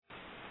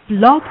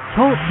Blog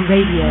Talk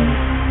Radio.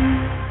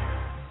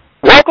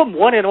 Welcome,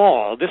 one and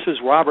all. This is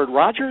Robert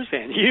Rogers,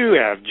 and you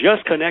have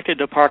just connected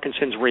to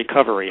Parkinson's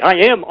Recovery. I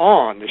am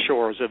on the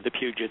shores of the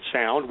Puget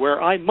Sound,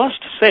 where I must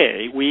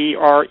say we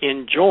are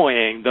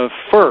enjoying the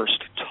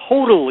first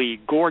totally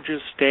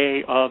gorgeous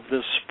day of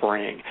the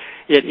spring.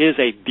 It is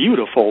a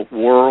beautiful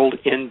world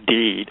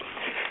indeed.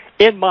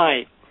 In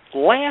my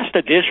last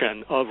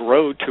edition of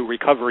Road to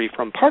Recovery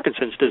from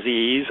Parkinson's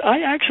Disease, I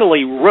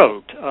actually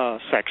wrote a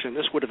section,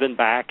 this would have been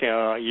back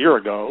a year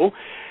ago,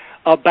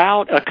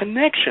 about a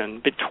connection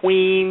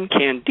between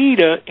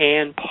Candida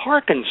and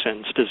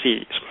Parkinson's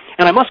disease.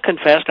 And I must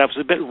confess I was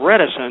a bit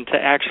reticent to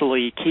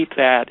actually keep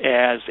that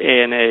as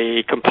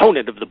a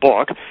component of the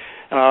book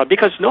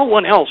because no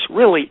one else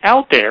really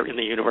out there in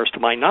the universe, to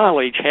my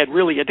knowledge, had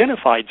really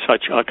identified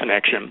such a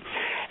connection.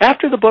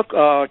 After the book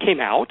came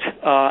out,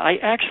 I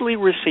actually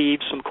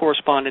received some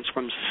correspondence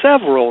from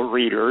several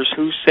readers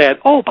who said,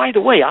 oh, by the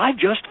way, I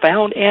just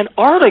found an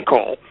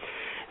article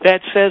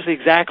that says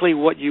exactly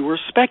what you were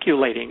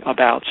speculating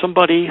about,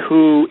 somebody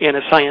who, in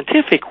a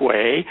scientific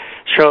way,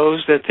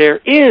 shows that there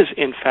is,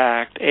 in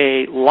fact,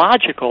 a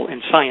logical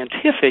and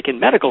scientific and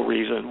medical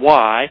reason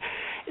why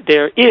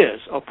there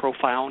is a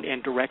profound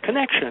and direct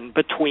connection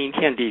between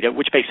Candida,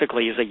 which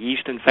basically is a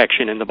yeast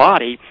infection in the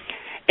body,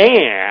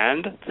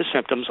 and the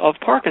symptoms of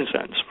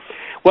Parkinson's.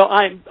 Well,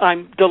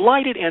 I'm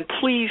delighted and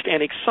pleased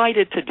and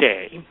excited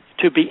today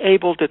to be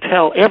able to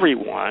tell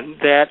everyone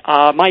that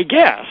my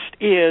guest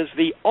is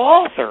the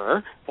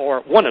author,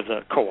 or one of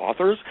the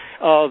co-authors,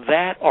 of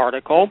that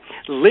article,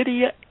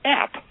 Lidia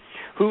Epp,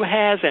 who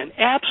has an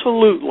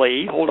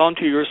absolutely, hold on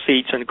to your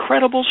seats,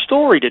 incredible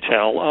story to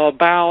tell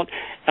about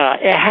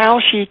how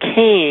she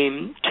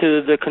came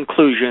to the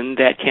conclusion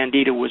that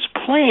Candida was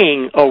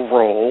playing a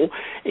role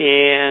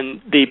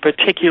in the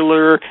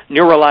particular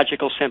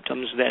neurological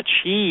symptoms that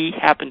she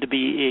happened to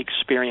be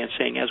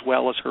experiencing, as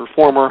well as her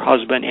former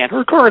husband and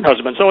her current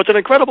husband. So it's an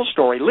incredible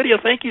story. Lidia,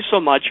 thank you so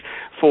much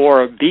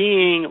for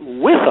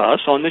being with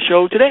us on the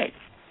show today.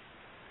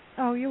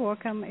 Oh, you're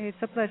welcome. It's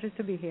a pleasure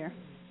to be here.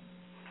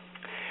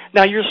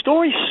 Now, your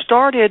story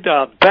started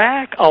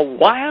back a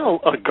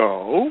while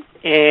ago,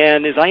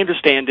 and as I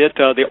understand it,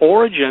 the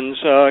origins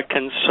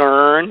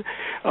concern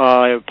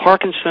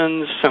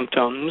Parkinson's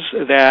symptoms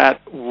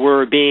that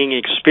were being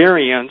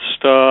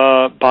experienced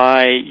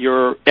by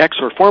your ex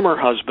or former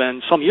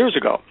husband some years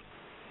ago.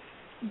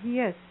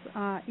 Yes.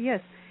 I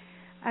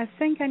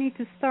think I need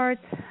to start,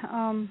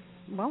 from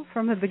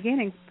the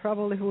beginning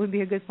probably would be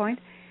a good point.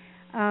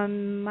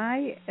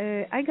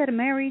 I got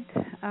married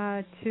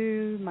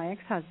to my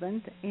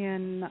ex-husband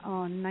in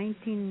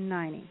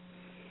 1990,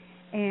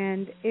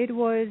 and it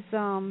was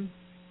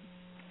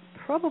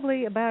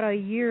probably about a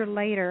year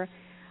later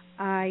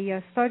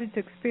I started to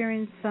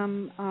experience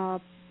some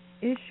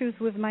issues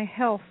with my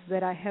health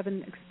that I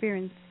haven't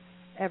experienced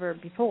ever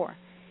before.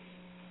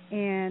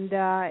 And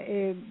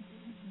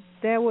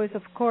there was,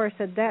 of course,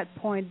 at that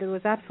point, there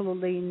was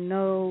absolutely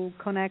no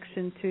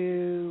connection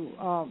to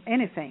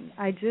anything.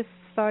 I just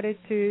started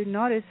to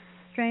notice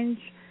strange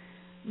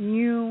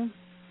new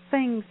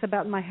things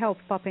about my health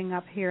popping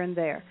up here and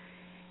there.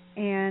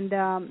 And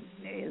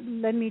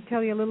let me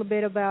tell you a little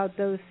bit about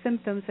those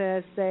symptoms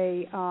as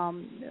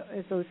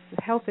those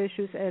health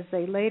issues as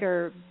they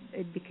later,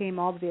 it became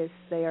obvious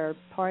they are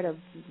part of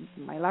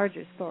my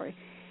larger story.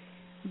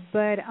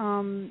 But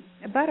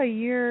about a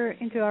year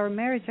into our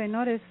marriage, I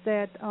noticed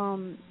that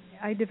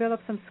I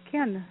developed some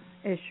skin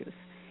issues.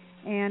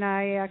 And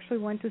I actually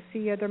went to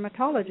see a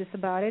dermatologist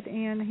about it,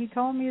 and he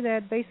told me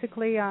that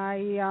basically these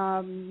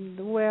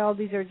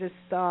are just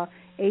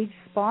age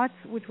spots,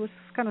 which was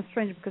kind of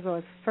strange because I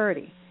was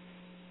 30.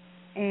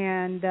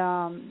 And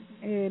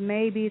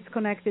maybe it's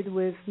connected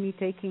with me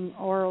taking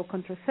oral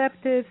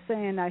contraceptives,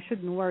 and I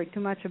shouldn't worry too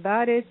much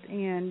about it.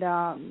 And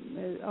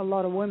a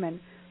lot of women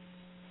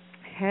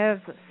have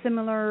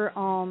similar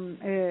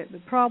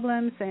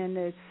problems, and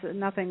it's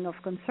nothing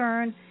of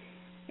concern.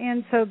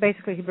 And so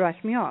basically he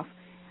brushed me off.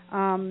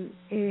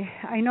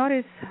 I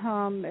noticed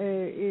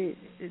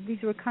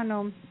these were kind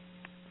of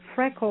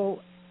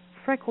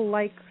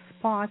freckle-like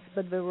spots,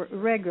 but they were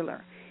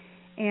irregular.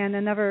 And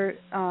another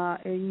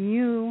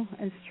new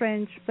and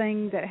strange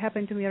thing that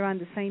happened to me around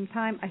the same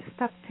time, I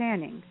stopped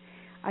tanning.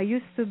 I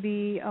used to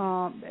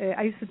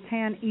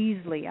tan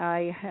easily.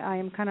 I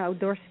am kind of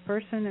outdoorsy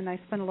person, and I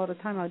spend a lot of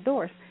time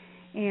outdoors.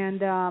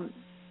 And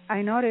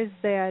I noticed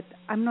that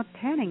I'm not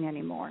tanning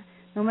anymore.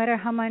 No matter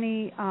how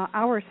many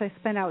hours I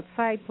spend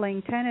outside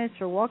playing tennis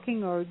or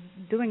walking or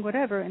doing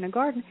whatever in a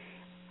garden,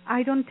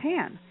 I don't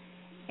tan.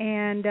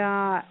 And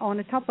on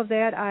the top of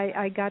that,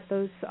 I got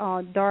those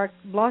dark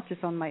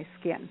blotches on my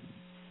skin.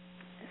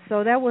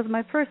 So that was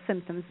my first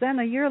symptoms. Then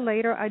a year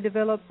later, I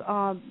developed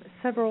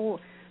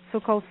several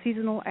so-called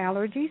seasonal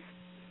allergies.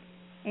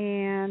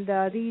 And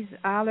these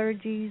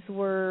allergies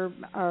were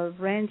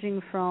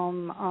ranging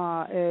from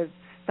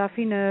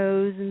stuffy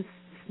nose and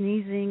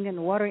sneezing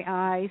and watery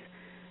eyes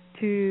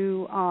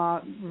to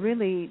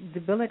really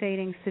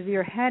debilitating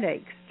severe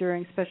headaches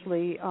during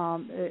especially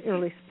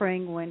early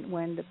spring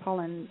when the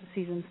pollen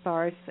season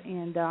starts.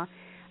 And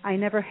I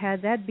never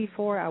had that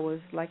before. I was,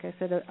 like I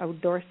said, an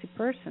outdoorsy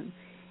person.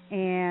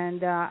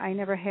 And I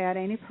never had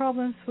any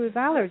problems with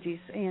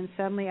allergies. And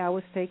suddenly I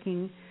was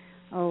taking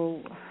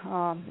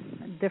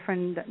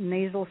different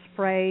nasal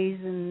sprays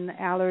and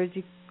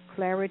allergy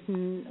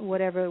Claritin,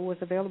 whatever was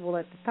available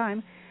at the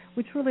time,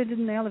 which really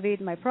didn't alleviate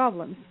my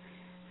problems.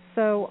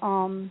 So,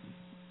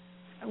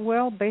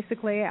 well,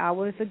 basically I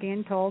was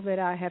again told that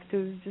I have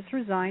to just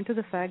resign to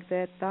the fact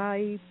that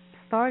I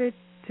started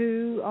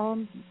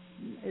to,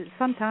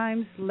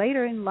 sometimes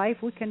later in life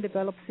we can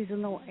develop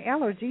seasonal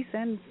allergies,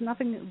 and it's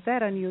nothing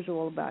that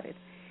unusual about it.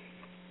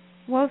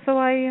 Well, so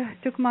I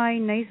took my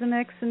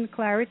Nasonex and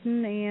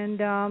Claritin,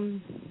 and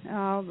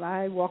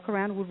I walk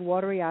around with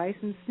watery eyes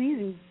and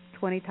sneezing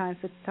 20 times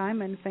at a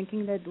time and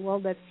thinking that, well,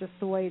 that's just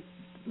the way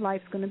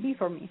life's going to be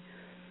for me.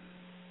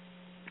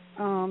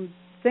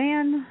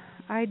 Then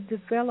I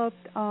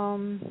developed,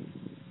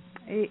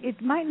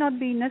 it might not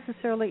be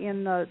necessarily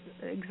in the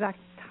exact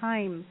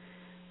time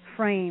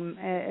frame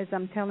as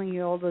I'm telling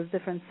you all those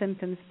different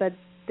symptoms, but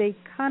they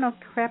kind of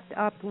crept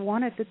up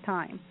one at a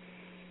time.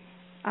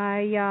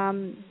 I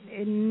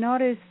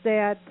noticed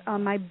that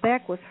my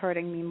back was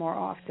hurting me more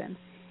often.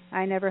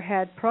 I never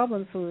had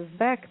problems with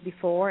back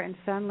before, and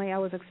suddenly I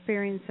was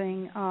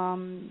experiencing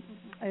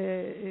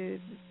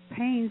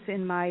pains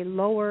in my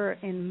lower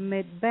and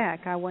mid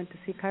back. I went to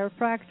see a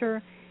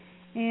chiropractor,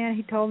 and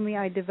he told me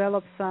I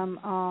developed some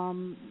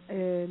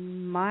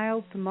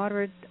mild to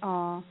moderate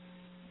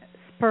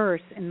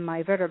spurs in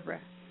my vertebrae.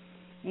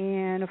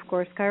 And, of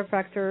course,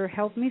 chiropractor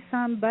helped me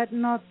some, but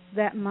not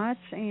that much,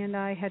 and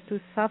I had to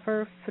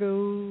suffer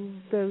through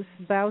those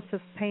bouts of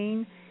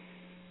pain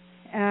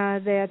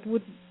that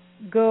would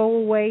go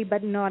away,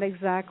 but not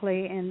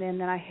exactly, and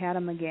then I had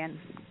them again.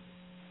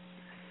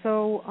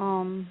 So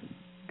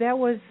there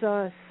was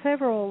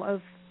several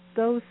of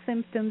those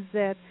symptoms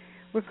that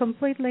were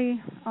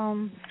completely,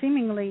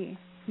 seemingly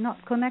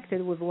not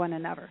connected with one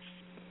another.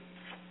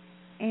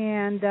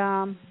 And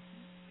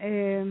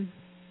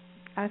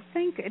I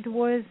think it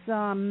was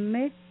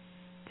mid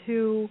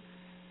to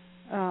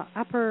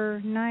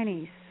upper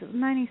 90s,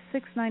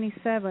 96,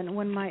 97,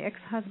 when my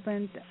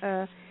ex-husband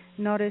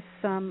noticed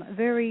some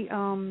very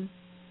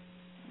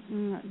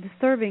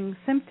disturbing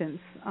symptoms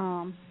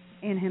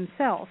in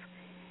himself.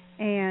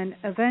 And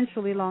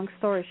eventually, long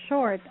story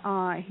short,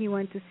 he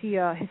went to see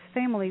his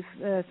family,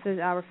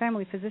 our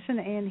family physician,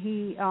 and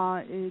he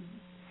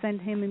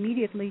sent him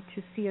immediately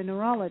to see a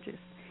neurologist.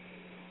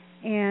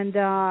 And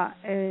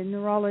a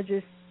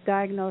neurologist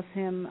diagnosed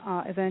him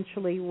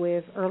eventually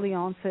with early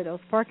onset of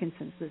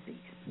Parkinson's disease.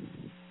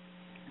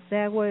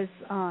 That was,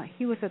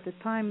 he was at the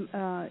time,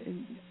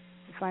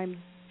 if I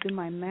do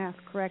my math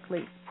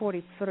correctly,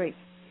 43.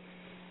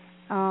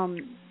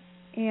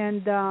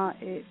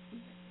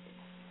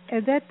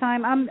 At that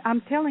time,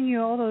 I'm telling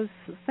you all those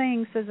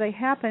things as they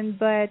happened,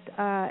 but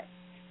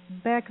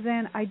back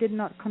then I did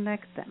not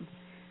connect them.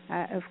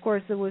 Of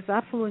course, there was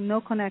absolutely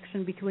no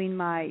connection between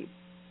my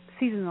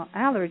seasonal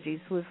allergies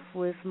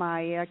with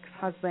my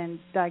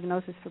ex-husband's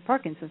diagnosis for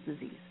Parkinson's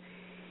disease.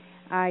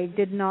 I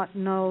did not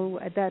know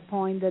at that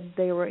point that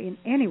they were in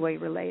any way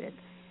related.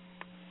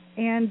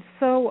 And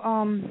so,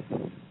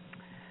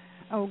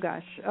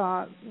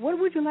 what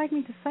would you like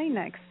me to say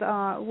next?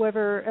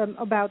 Whether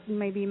about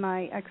maybe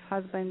my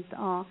ex-husband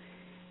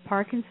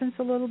Parkinson's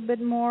a little bit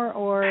more,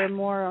 or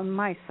more on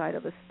my side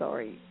of the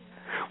story?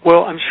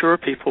 Well, I'm sure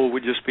people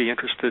would just be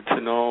interested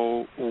to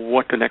know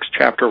what the next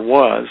chapter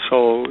was.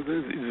 So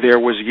there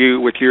was you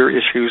with your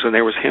issues, and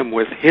there was him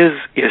with his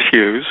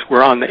issues.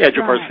 We're on the edge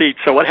of our seat.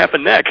 So what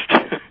happened next?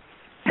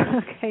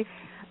 Okay.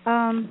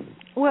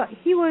 Well,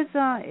 he was,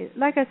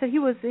 like I said, he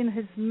was in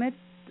his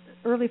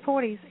early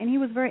 40s, and he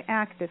was very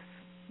active,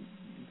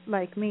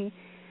 like me.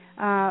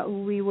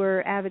 We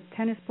were avid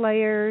tennis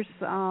players,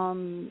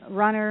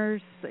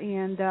 runners,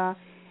 and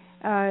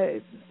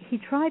he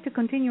tried to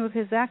continue with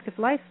his active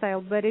lifestyle,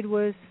 but it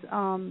was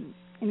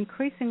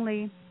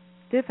increasingly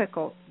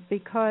difficult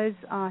because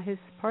his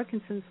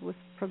Parkinson's was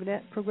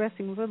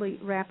progressing really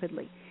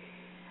rapidly.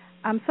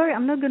 I'm sorry,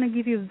 I'm not going to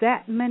give you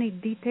that many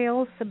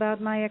details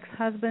about my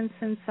ex-husband,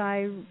 since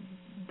I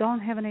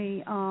don't have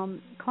any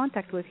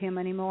contact with him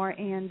anymore,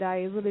 and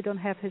I really don't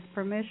have his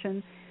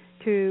permission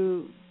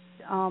to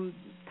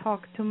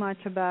talk too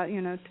much about,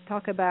 to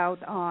talk about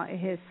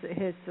his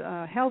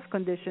health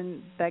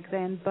condition back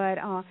then, but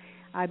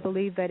I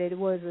believe that it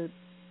was a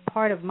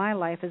part of my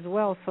life as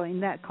well, so in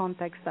that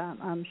context,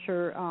 I'm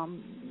sure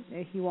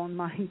he won't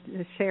mind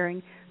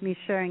sharing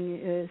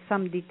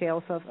some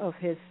details of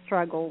his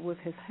struggle with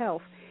his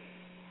health.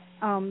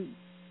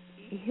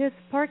 His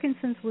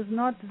Parkinson's was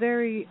not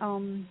very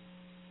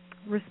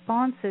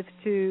responsive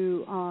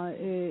to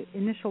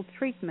initial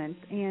treatment,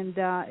 and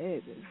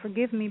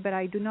forgive me, but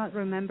I do not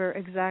remember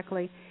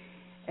exactly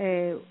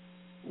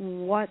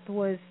what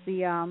was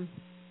the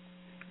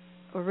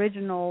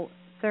original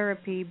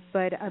therapy,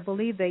 but I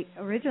believe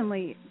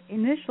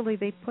initially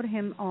they put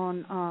him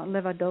on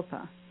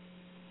levodopa,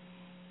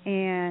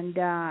 and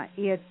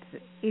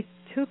it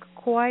took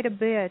quite a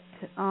bit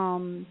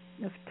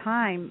of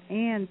time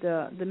and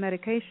the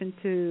medication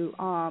to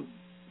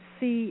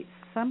see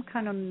some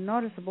kind of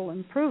noticeable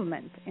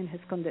improvement in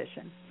his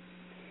condition.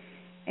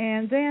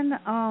 And then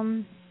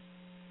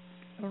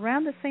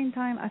around the same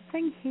time, I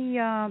think he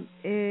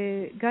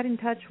got in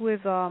touch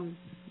with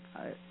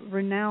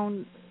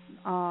renowned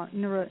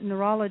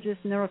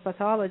neurologist,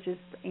 neuropathologist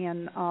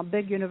in a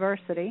big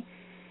university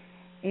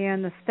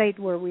in the state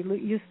where we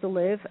used to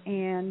live,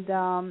 and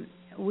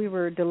we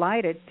were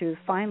delighted to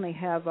finally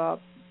have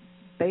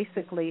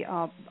basically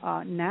a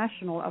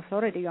national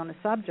authority on the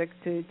subject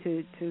to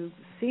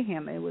see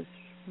him. It was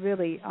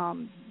really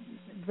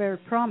very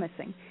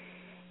promising,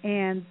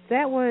 and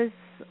that was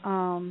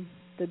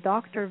the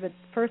doctor that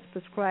first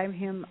prescribed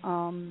him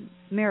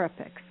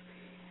Mirapex.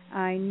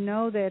 I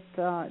know that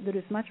there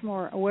is much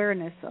more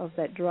awareness of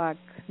that drug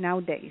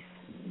nowadays.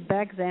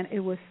 Back then, it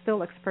was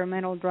still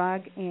experimental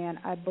drug, and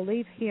I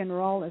believe he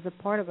enrolled as a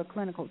part of a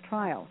clinical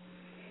trial.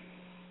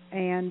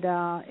 And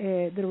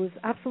there was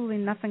absolutely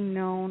nothing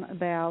known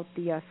about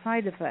the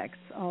side effects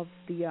of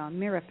the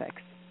Mirapex.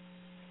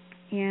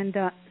 And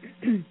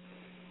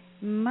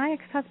my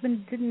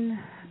ex-husband didn't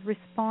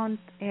respond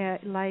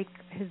like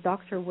his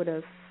doctor would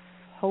have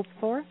hoped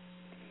for.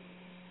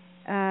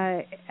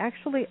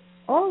 Actually,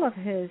 all of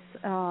his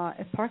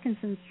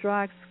Parkinson's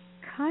drugs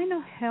kind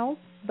of help,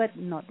 but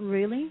not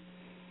really.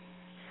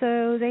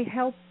 So they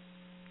help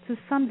to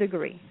some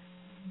degree,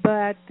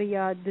 but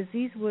the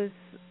disease was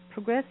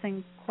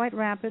progressing quite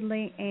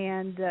rapidly,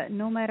 and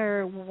no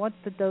matter what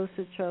the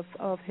dosage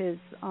of his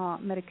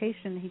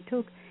medication he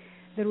took,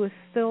 there was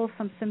still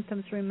some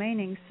symptoms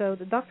remaining. So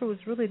the doctor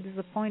was really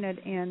disappointed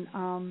in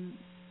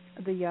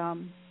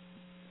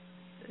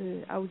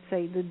I would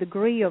say, the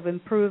degree of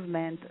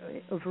improvement,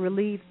 of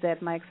relief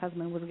that my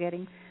ex-husband was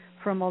getting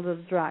from all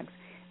those drugs.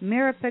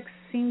 Mirapex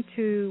seemed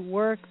to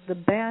work the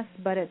best,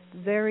 but at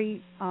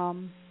very,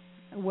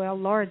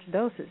 large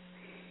doses.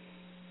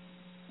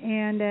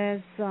 And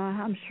as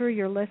I'm sure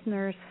your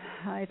listeners,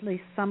 at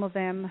least some of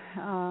them,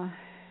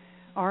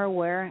 are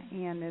aware,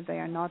 and if they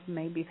are not,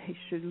 maybe they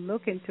should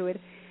look into it,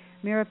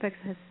 Mirapex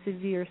has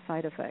severe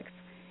side effects.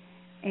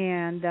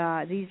 And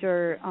these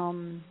are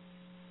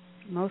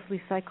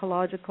mostly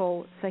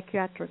psychological,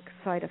 psychiatric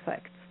side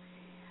effects.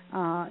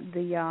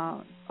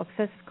 The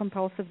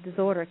obsessive-compulsive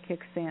disorder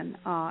kicks in,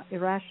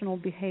 irrational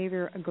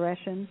behavior,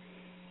 aggression.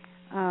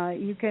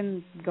 You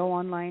can go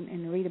online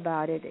and read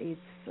about it.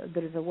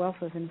 There is a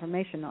wealth of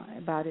information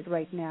about it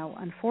right now.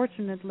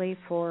 Unfortunately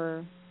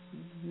for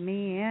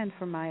me and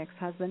for my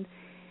ex-husband,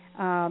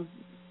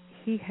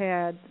 he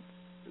had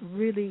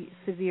really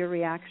severe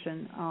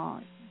reaction.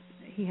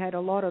 He had a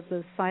lot of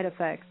the side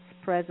effects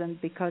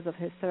present because of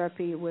his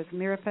therapy with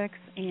Mirapex,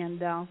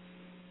 and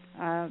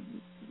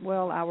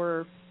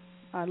our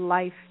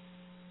life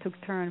took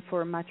turn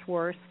for much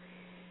worse.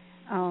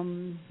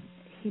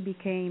 He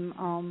became,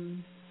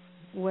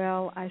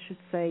 I should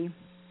say,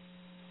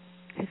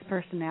 his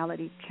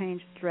personality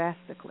changed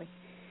drastically,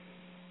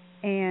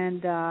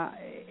 and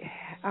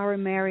our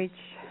marriage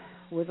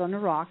was on the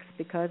rocks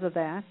because of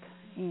that.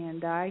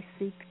 And I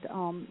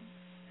sought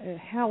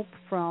help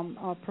from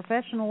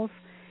professionals.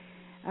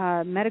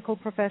 Medical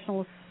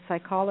professionals,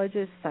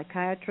 psychologists,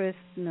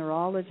 psychiatrists,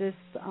 neurologists.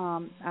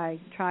 I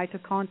tried to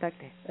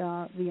contact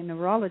the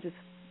neurologist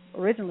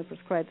originally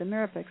prescribed the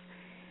Mirapex,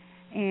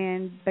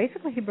 and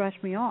basically he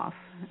brushed me off.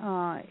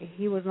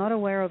 He was not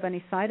aware of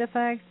any side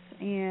effects,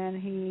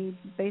 and he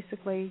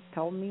basically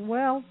told me,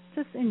 well,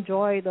 just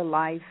enjoy the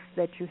life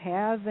that you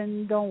have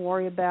and don't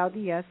worry about,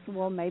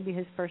 maybe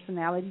his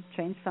personality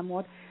changed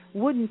somewhat.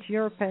 Wouldn't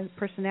your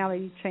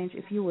personality change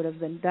if you would have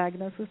been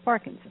diagnosed with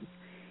Parkinson's?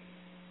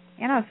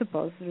 And I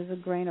suppose there's a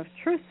grain of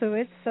truth to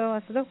it, so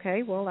I said,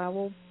 okay, well, I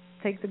will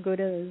take the good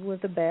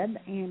with the bad.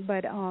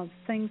 But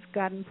things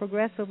gotten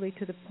progressively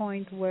to the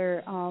point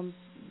where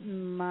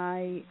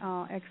my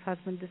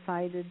ex-husband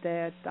decided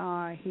that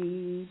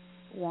he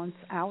wants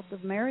out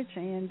of marriage,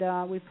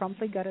 and we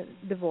promptly got a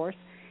divorce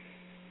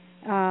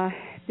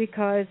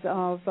because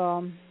of,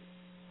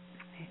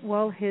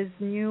 his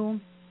new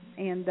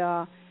and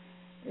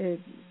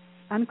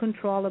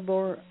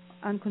uncontrollable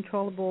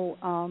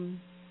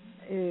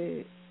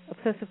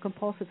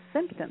obsessive-compulsive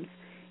symptoms.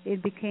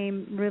 It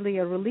became really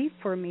a relief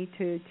for me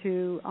to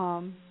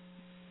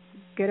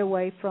get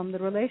away from the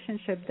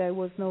relationship that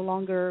was no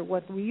longer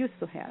what we used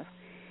to have.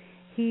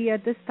 He,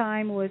 at this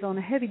time, was on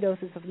heavy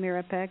doses of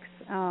Mirapex.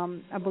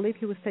 I believe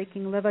he was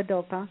taking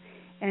levodopa,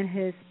 and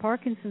his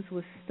Parkinson's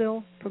was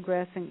still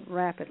progressing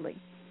rapidly.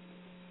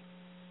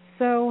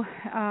 So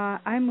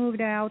I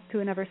moved out to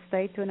another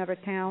state, to another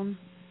town,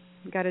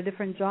 got a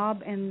different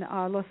job, and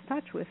lost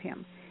touch with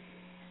him.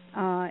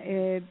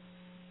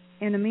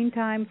 In the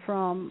meantime,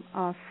 from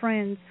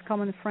friends,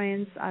 common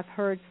friends, I've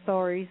heard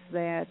stories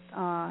that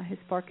his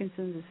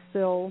Parkinson's is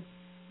still,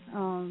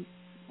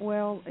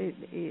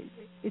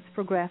 it's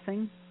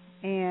progressing,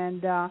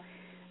 and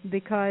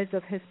because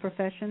of his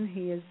profession.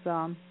 He is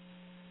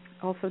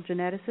also a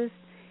geneticist,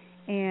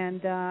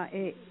 and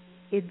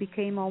it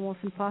became almost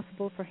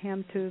impossible for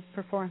him to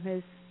perform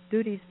his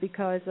duties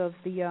because of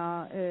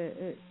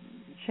the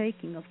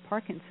shaking of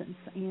Parkinson's,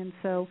 and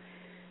so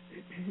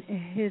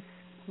his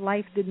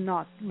life did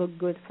not look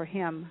good for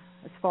him,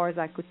 as far as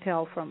I could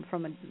tell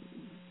from a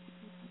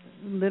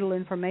little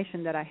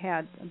information that I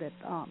had that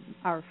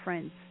our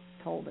friends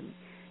told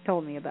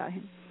me about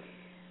him.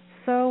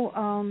 So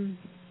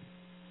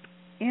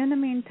in the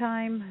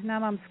meantime,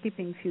 now I'm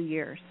skipping a few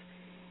years.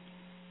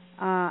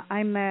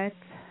 I met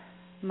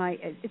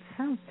it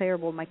sounds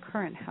terrible, my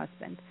current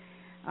husband.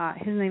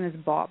 His name is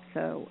Bob,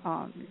 so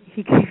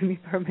he gave me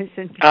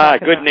permission to talk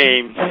good about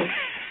name. Him.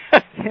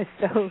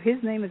 So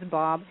his name is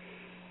Bob,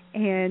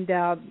 and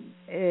a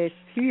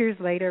few years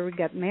later we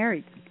got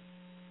married,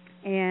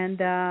 and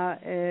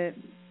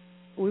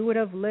we would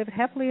have lived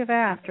happily ever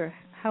after.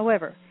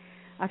 However,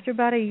 after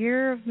about a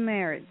year of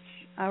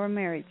our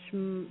marriage,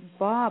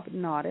 Bob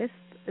noticed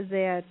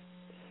that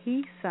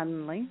he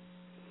suddenly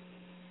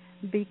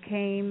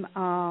became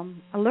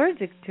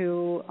allergic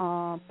to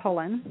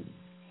pollen.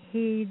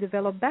 He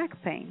developed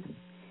back pain.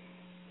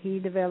 He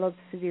developed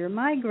severe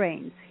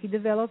migraines. He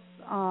developed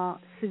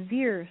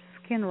severe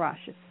skin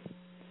rashes.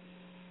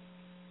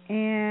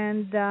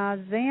 And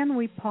then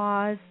we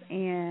paused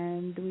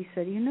and we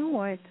said, you know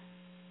what?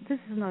 This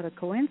is not a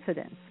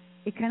coincidence.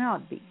 It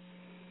cannot be.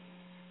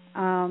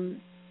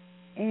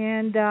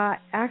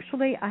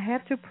 Actually, I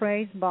have to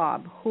praise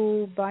Bob,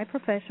 who by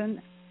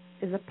profession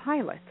is a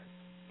pilot.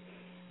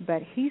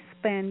 But he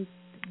spent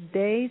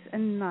days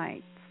and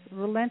nights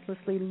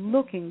relentlessly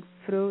looking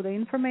through the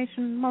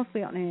information,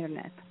 mostly on the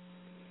internet,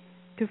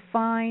 to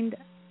find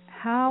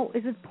how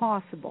is it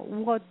possible,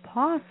 what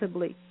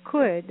possibly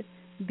could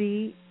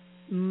be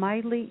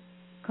mildly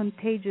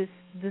contagious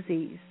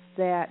disease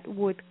that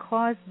would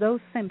cause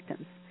those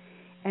symptoms,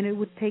 and it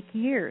would take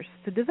years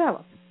to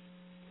develop.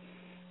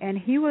 And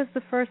he was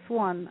the first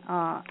one,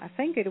 I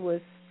think it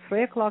was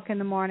 3 o'clock in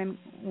the morning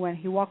when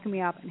he woke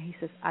me up and he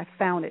says, I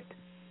found it.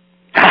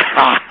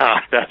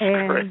 That's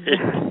great.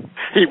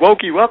 He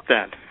woke you up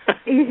then.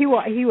 He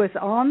was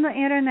on the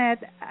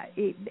internet.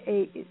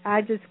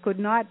 I just could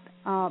not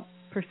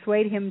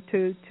persuade him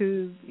to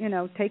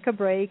take a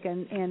break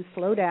and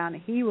slow down.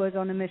 He was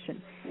on a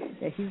mission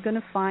that he's going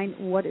to find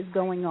what is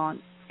going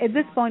on. At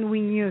this point,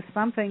 we knew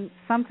something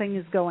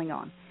is going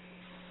on.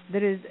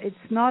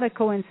 It's not a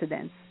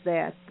coincidence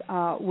that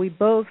we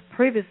both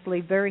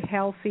previously very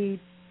healthy,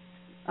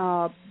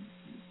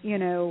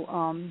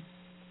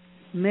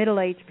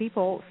 middle-aged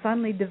people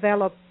suddenly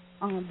develop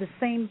the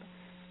same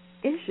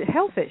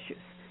health issues.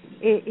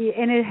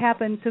 And it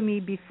happened to me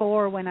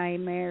before when I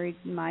married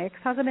my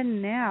ex-husband,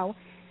 and now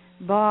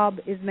Bob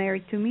is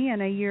married to me,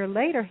 and a year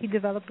later he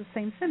developed the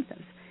same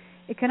symptoms.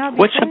 It cannot be.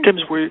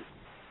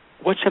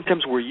 What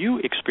symptoms were you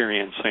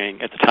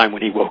experiencing at the time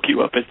when he woke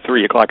you up at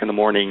 3 o'clock in the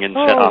morning and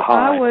said,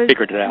 I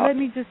figured it out? Let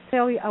me just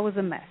tell you, I was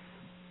a mess.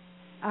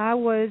 I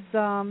was,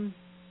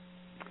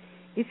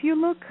 if you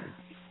look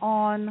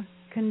on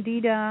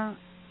Candida,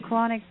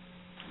 chronic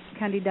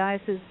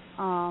candidiasis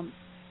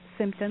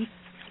symptoms,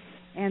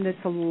 and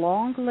it's a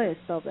long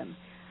list of them,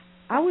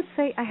 I would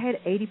say I had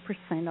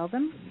 80% of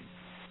them.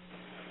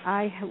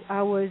 I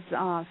was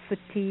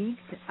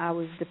fatigued. I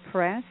was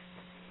depressed.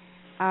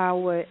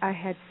 I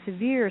had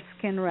severe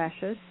skin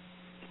rashes.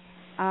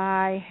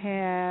 I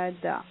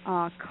had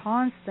a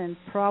constant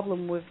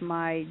problem with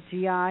my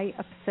GI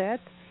upset.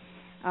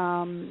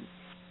 I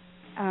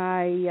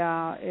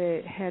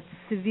had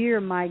severe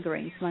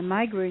migraines. My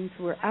migraines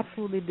were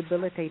absolutely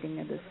debilitating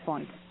at this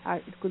point.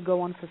 It could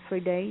go on for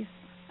 3 days.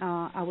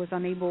 I was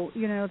unable,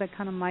 that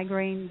kind of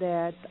migraine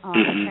that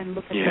you can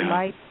look at the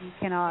light, you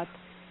cannot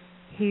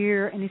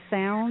hear any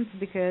sounds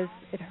because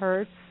it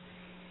hurts.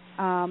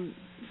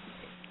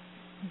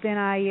 Then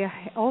I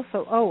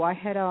also, I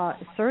had a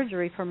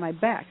surgery for my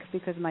back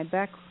because my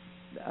back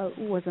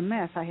was a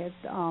mess. I had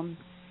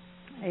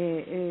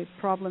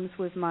problems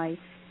with the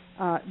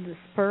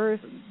spurs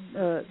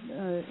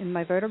in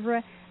my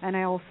vertebrae, and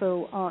I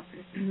also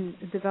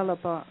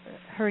developed a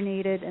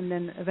herniated and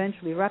then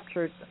eventually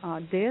ruptured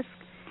disc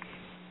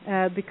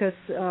because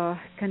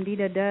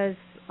Candida does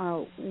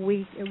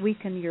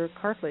weaken your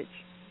cartilage.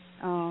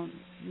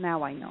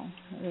 Now I know.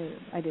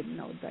 I didn't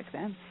know it back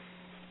then.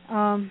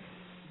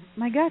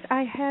 My gosh,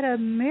 I had a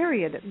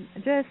myriad,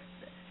 just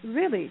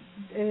really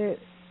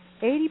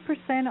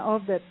 80%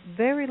 of the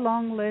very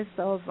long list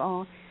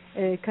of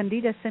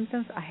Candida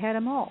symptoms, I had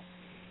them all.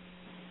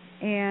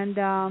 And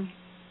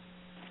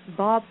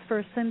Bob's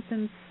first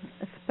symptoms,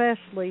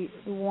 especially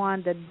the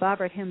one that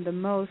bothered him the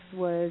most,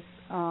 was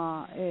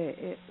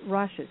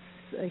rashes.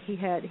 He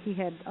had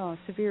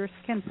severe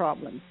skin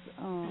problems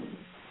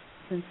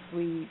since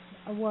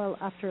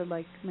after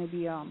like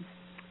maybe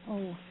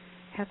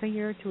half a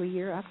year to a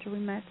year after we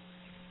met.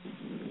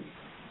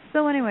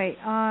 So anyway,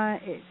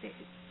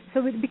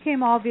 so it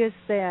became obvious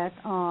that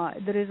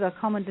there is a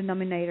common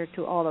denominator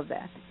to all of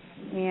that.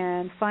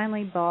 And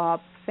finally,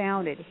 Bob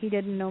found it. He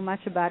didn't know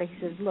much about it. He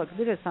says, look,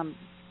 there is some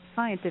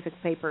scientific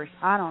papers.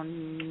 I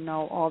don't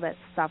know all that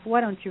stuff.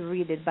 Why don't you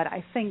read it? But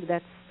I think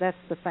that's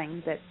the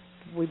thing that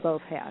we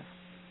both have.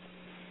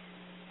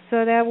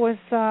 So that was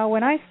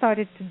when I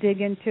started to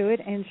dig into it,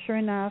 and sure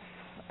enough,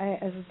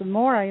 as the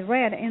more I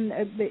read, and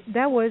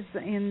that was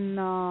in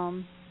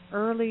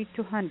early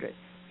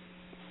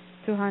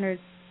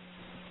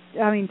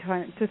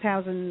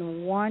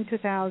 2001,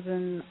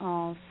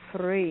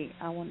 2003,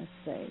 I want to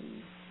say.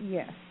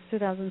 Yes,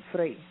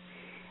 2003.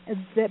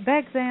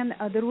 Back then,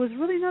 there was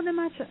really not that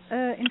much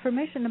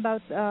information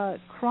about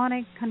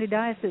chronic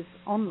candidiasis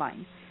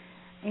online.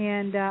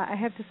 And I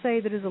have to say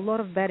there is a lot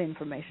of bad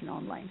information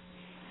online.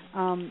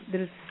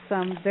 There is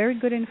some very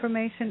good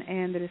information,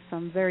 and there is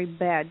some very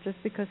bad.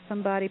 Just because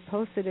somebody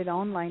posted it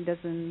online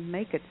doesn't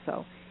make it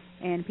so.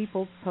 And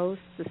people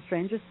post the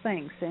strangest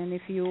things. And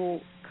if you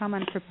come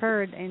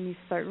unprepared and you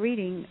start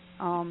reading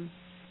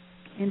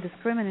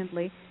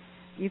indiscriminately,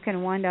 you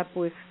can wind up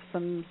with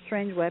some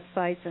strange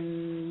websites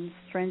and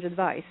strange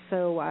advice.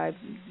 So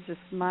just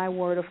my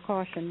word of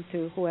caution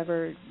to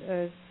whoever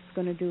is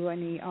going to do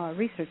any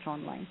research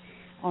online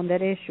on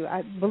that issue.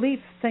 I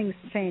believe things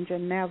change,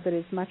 and now there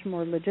is much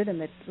more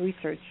legitimate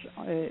research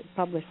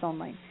published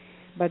online.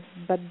 But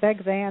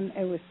back then,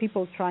 it was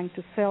people trying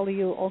to sell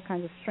you all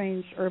kinds of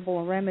strange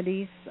herbal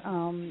remedies,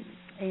 and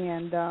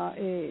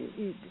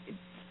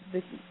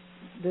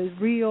the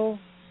real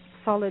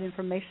solid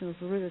information was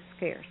really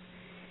scarce.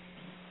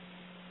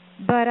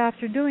 But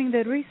after doing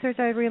that research,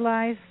 I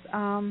realized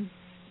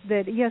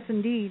that, yes,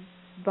 indeed,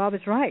 Bob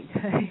is right.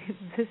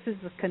 This is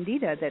the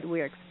Candida that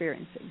we're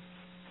experiencing.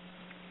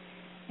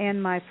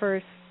 And my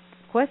first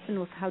question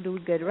was, how do we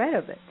get rid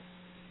of it?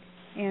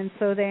 And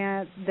so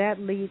that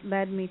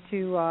led me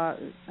to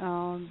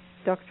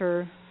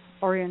Dr.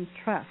 Orion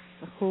Truss,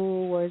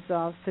 who was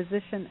a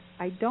physician.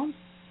 I don't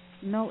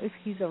know if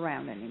he's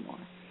around anymore.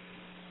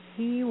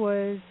 He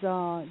was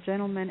a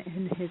gentleman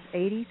in his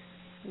 80s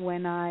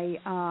when I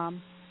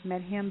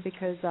met him,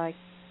 because I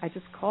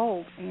just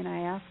called and I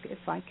asked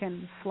if I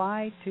can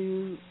fly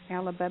to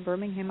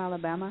Birmingham,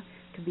 Alabama,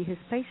 to be his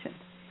patient,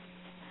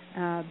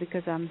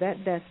 because I'm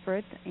that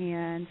desperate,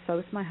 and so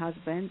is my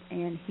husband,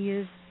 and he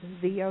is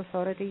the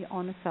authority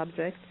on the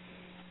subject,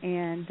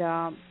 and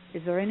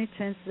is there any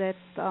chance that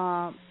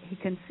he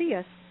can see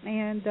us?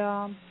 And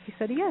he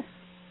said yes.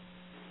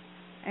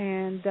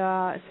 And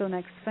so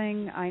next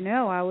thing I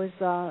know, I was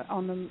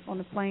on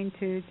the plane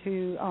to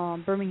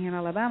Birmingham,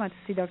 Alabama, to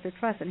see Dr.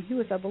 Truss, and he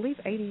was, I believe,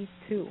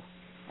 82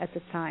 at the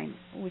time,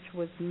 which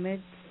was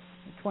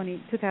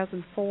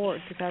mid-2004 or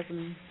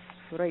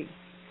 2003,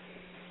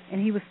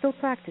 and he was still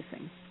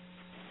practicing,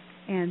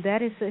 and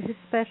that is his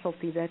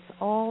specialty. That's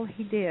all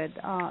he did.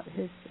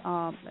 His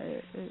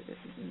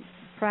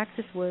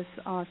practice was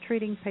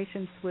treating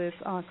patients with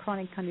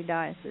chronic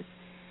candidiasis.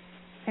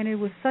 And it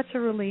was such a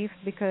relief,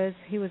 because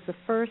he was the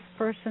first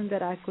person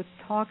that I could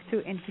talk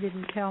to, and he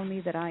didn't tell me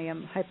that I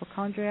am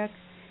hypochondriac,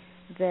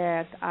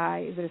 that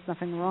there's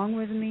nothing wrong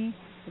with me,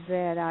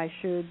 that I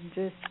should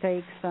just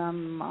take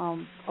some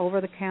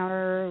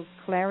over-the-counter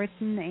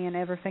Claritin and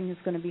everything is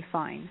going to be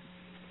fine.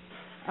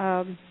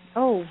 I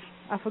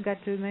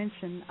forgot to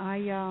mention,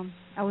 I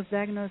was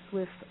diagnosed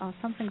with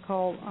something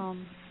called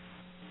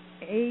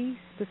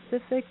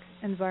A-specific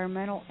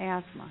environmental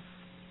asthma,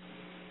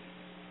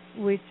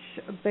 which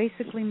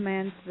basically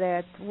meant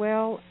that,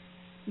 well,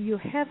 you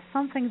have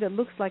something that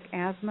looks like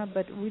asthma,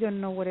 but we don't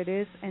know what it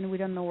is, and we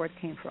don't know where it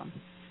came from.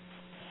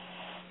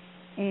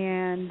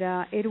 And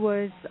it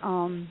was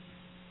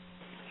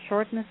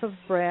shortness of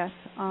breath,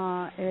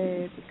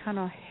 a kind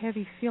of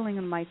heavy feeling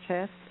in my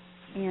chest,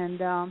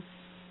 and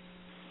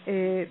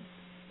a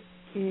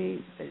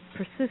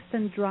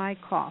persistent dry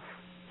cough.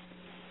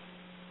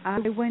 I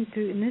went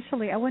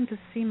to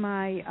see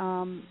my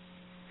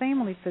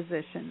family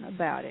physician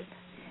about it.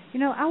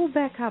 I will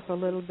back up a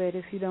little bit,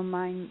 if you don't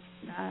mind.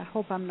 I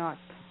hope I'm not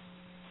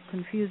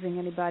confusing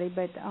anybody,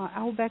 but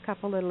I will back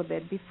up a little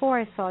bit. Before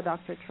I saw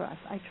Dr. Truss,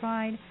 I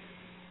tried,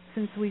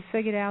 since we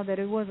figured out that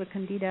it was a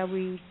Candida,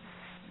 we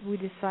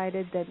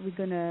decided that we're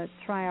going to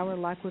try our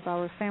luck with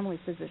our family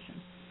physician.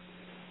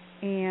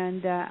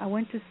 And I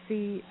went to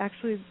see,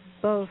 actually,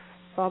 both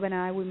Bob and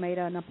I, we made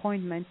an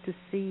appointment to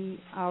see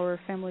our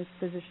family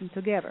physician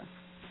together.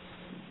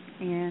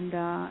 And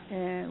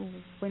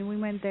when we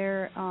went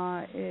there,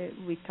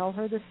 we told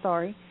her the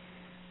story.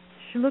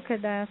 She looked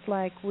at us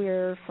like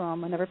we're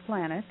from another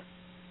planet.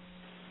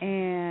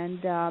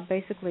 And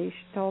basically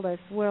she told us,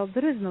 well,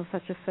 there is no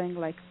such a thing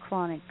like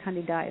chronic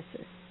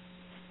candidiasis.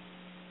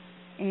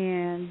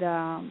 And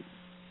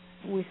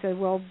we said,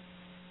 well,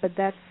 but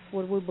that's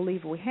what we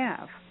believe we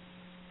have.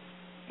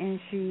 And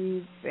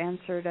she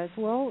answered us,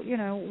 well,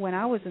 when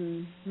I was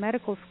in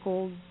medical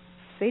school,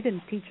 they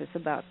didn't teach us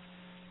about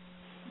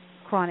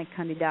chronic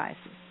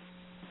candidiasis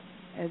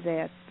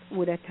that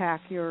would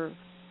attack your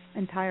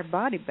entire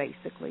body,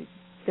 basically,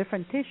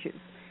 different tissues.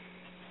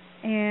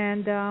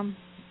 And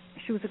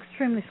she was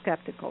extremely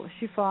skeptical.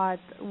 She thought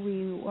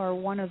we were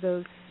one of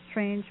those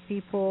strange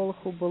people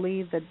who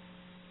believe that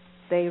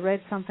they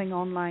read something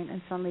online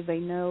and suddenly they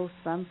know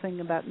something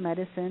about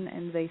medicine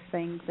and they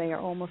think they are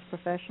almost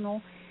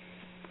professional.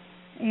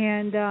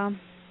 And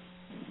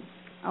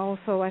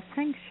also, I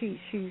think she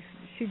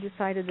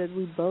decided that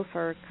we both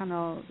are kind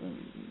of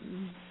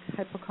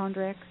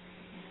hypochondriac.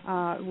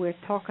 We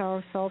talk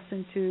ourselves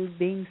into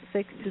being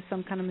sick to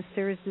some kind of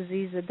mysterious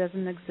disease that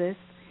doesn't exist.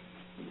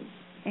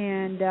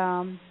 And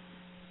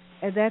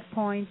at that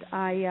point,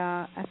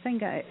 I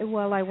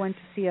went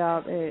to see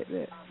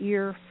a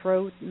ear,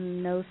 throat,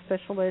 and nose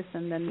specialist,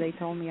 and then they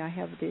told me I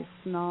have this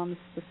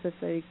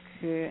non-specific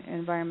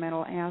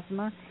environmental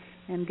asthma,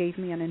 and gave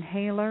me an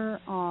inhaler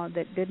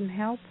that didn't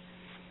help.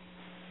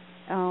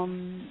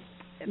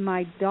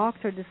 My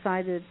doctor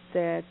decided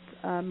that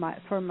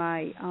for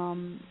my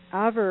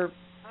other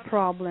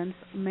problems,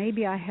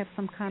 maybe I have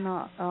some kind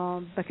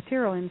of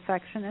bacterial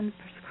infection, and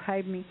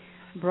prescribed me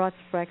broad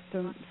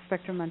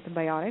spectrum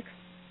antibiotics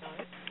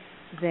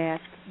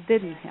that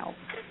didn't help.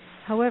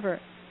 However,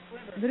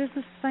 there is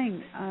this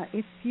thing,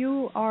 if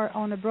you are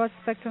on a broad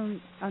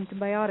spectrum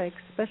antibiotic,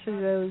 especially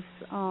those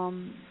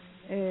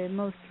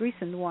most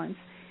recent ones,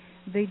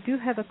 they do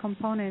have a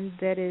component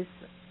that is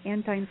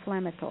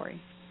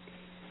anti-inflammatory.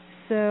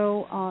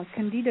 So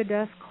Candida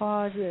does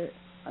cause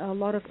a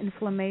lot of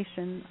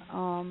inflammation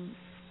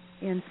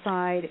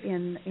inside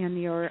in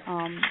your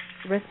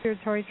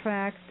respiratory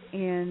tract,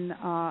 in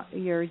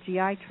your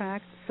GI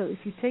tract. So if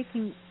you're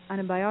taking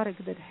antibiotic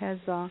that has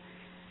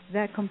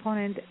that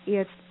component,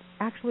 it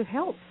actually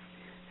helps.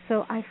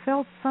 So I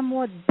felt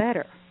somewhat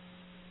better.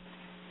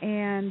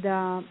 And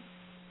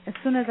as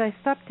soon as I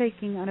stopped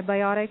taking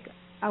antibiotic,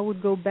 I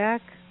would go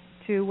back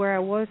to where I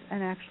was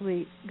and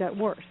actually got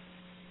worse.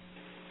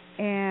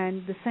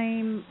 And the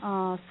same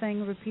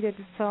thing repeated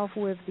itself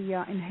with the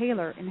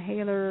inhaler.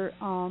 Inhaler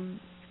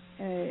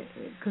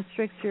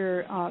constricts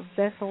your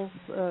vessels,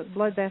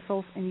 blood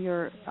vessels in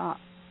your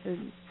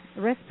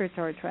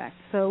respiratory tract.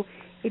 So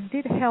it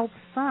did help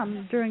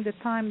some during the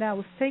time that I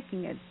was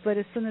taking it, but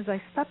as soon as I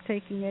stopped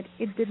taking it,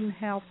 it didn't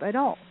help at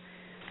all.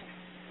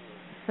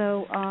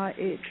 So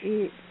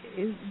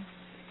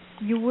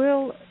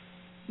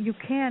you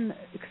can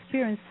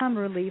experience some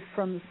relief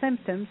from the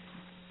symptoms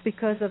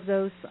because of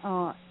those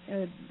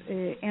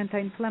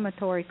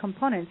anti-inflammatory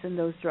components in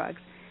those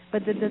drugs,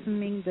 but that doesn't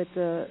mean that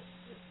the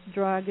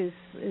drug is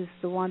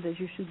the one that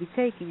you should be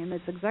taking. And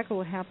that's exactly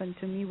what happened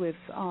to me with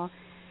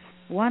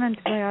one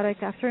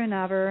antibiotic after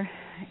another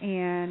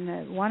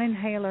and one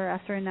inhaler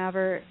after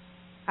another.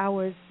 I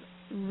was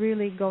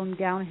really going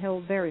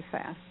downhill very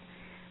fast.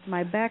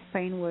 My back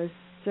pain was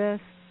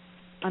just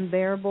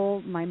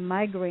unbearable. My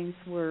migraines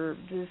were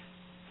just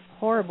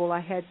horrible. I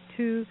had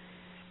 2-3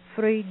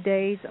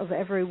 days of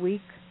every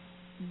week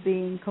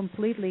being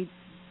completely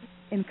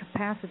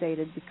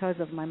incapacitated because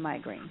of my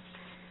migraine.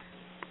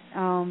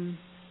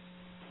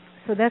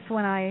 So that's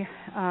when I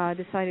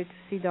decided to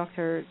see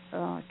Dr.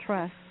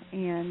 Truss,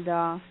 and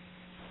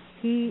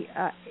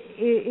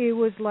it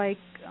was like,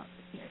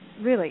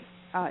 really,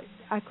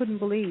 I couldn't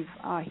believe.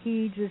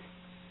 He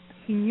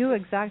knew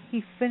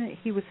exactly.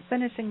 He was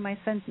finishing my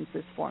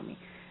sentences for me.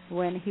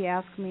 When he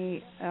asked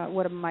me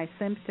what are my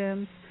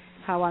symptoms,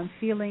 how I'm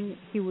feeling,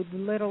 he would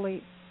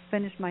literally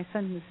finish my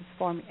sentences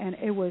for me, and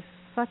it was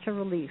such a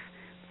relief.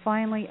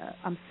 Finally,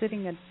 I'm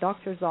sitting at the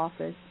doctor's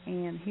office,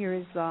 and here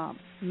is a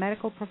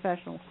medical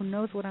professional who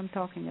knows what I'm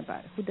talking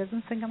about, who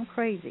doesn't think I'm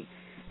crazy,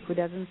 who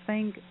doesn't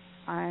think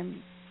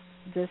I'm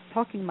just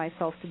talking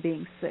myself to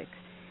being sick,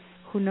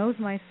 who knows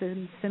my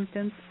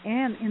symptoms,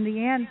 and in the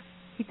end,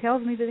 he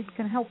tells me that he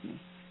can help me.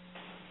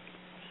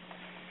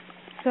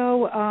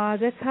 So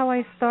that's how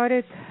I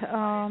started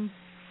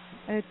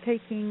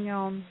taking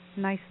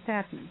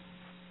nystatin,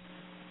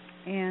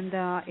 and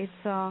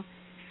it's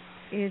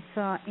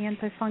an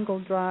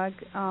antifungal drug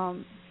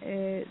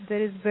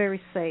that is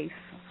very safe.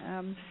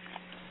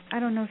 I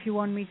don't know if you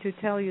want me to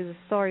tell you the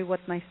story what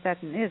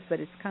nystatin is, but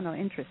it's kind of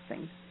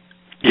interesting.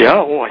 Yeah,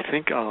 I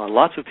think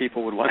lots of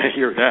people would want to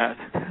hear that.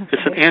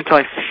 It's an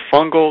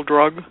antifungal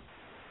drug?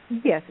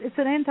 Yes, it's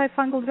an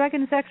antifungal drug,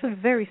 and it's actually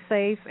very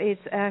safe.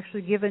 It's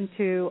actually given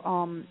to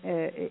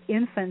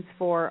infants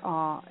for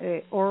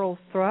oral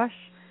thrush,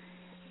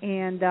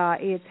 and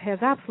it has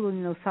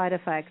absolutely no side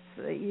effects.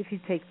 If you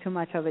take too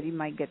much of it, you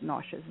might get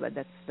nauseous, but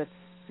that's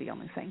the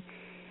only thing.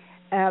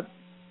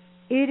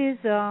 It is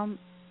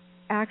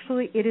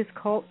actually, it is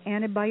called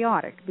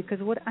antibiotic, because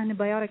what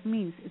antibiotic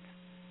means, it's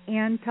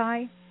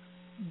antibiotic.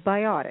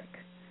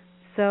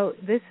 So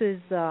this is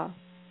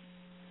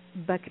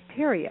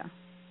bacteria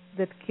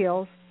that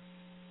kills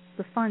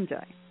the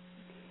fungi.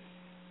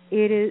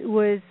 It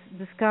was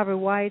discovered,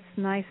 why it's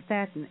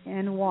nystatin,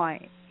 and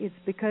why. It's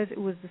because it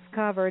was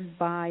discovered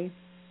by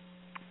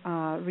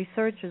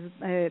researchers,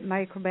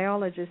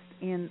 microbiologists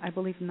in, I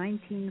believe,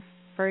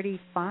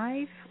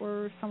 1935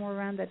 or somewhere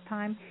around that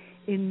time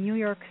in New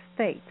York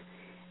State.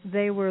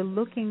 They were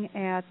looking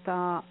at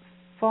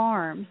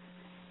farms,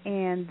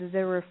 and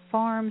there were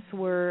farms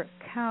where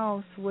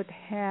cows would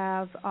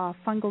have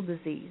fungal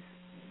disease,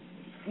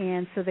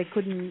 and so they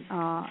couldn't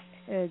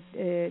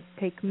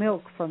take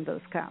milk from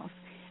those cows.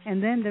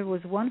 And then there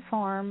was one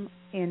farm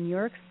in New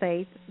York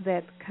State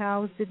that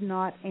cows did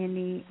not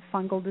any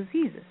fungal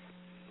diseases.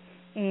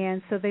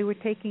 And so they were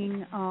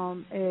taking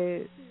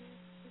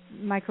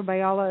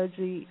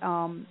microbiology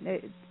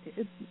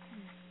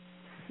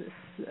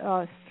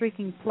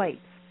streaking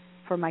plates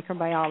for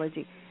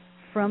microbiology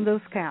from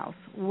those cows.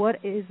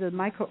 What is a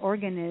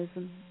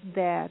microorganism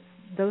that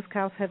those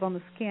cows have on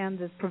the skin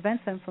that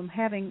prevents them from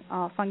having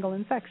fungal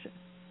infection?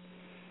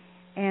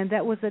 And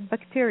that was a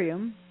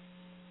bacterium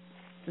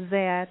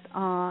that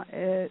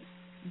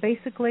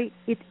basically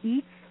it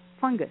eats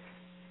fungus.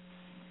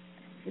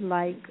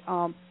 Like,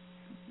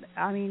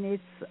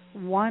 it's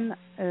one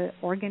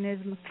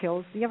organism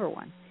kills the other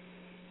one.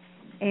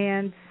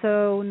 And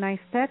so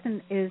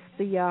nystatin is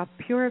the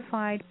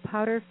purified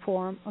powder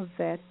form of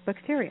that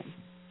bacterium.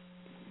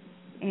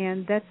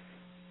 And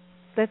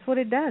that's what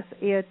it does.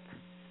 It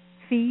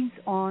feeds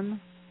on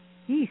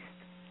yeast.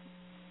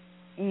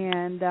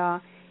 And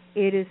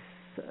it is,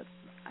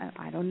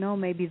 I don't know,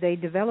 maybe they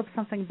developed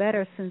something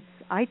better since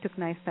I took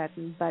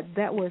nystatin, but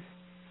that was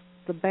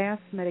the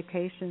best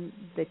medication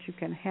that you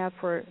can have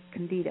for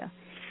Candida.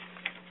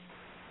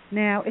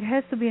 Now, it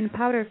has to be in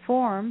powder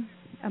form.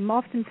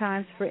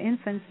 Oftentimes, for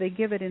infants, they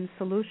give it in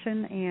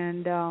solution,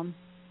 and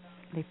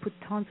they put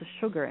tons of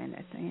sugar in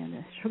it.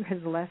 And sugar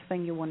is the last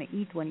thing you want to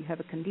eat when you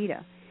have a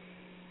Candida.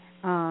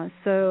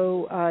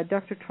 So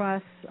Dr.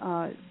 Truss,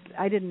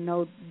 I didn't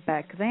know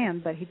back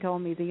then, but he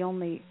told me the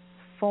only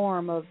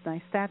form of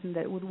nystatin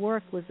that would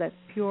work was that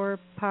pure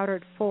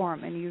powdered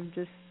form, and you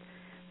just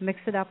mix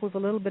it up with a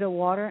little bit of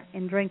water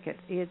and drink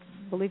it.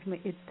 Believe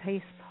me, it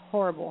tastes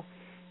horrible,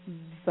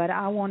 but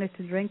I wanted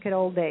to drink it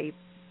all day.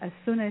 As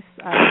soon as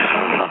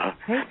I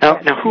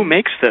now, who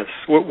makes this?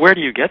 Where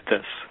do you get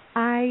this?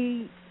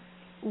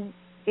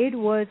 It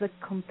was a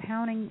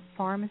compounding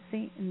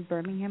pharmacy in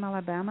Birmingham,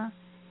 Alabama,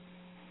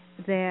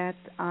 that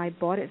I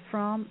bought it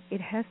from.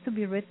 It has to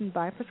be written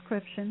by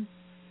prescription.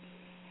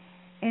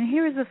 And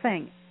here's the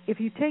thing: if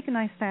you take a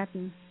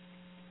nystatin,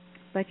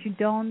 but you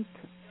don't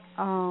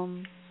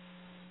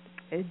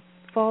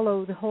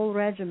follow the whole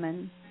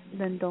regimen,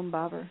 then don't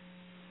bother,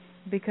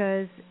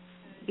 because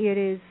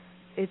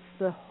it's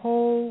the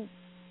whole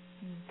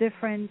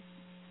different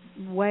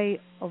way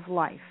of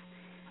life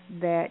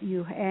that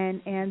you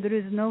and there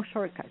is no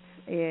shortcuts.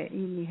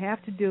 You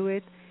have to do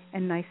it,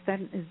 and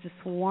nystatin is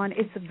just one.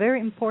 It's a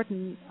very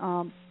important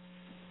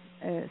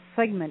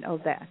segment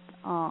of that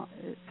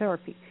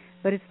therapy,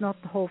 but it's not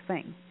the whole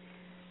thing.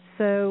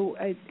 So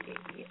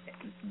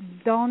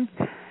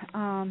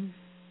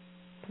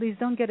please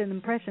don't get an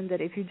impression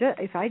that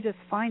if I just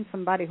find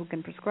somebody who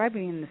can prescribe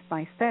me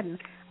nystatin,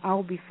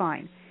 I'll be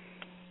fine.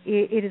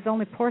 It is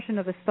only a portion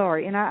of the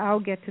story, and I'll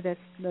get to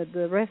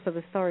the rest of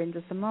the story in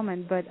just a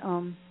moment. But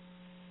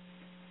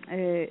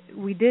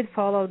we did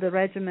follow the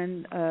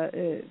regimen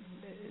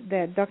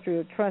that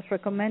Dr. Truss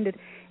recommended,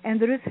 and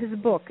there is his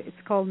book.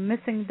 It's called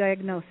Missing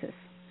Diagnosis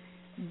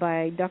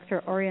by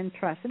Dr. Orion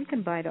Truss, and you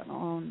can buy it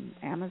on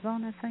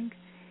Amazon, I think.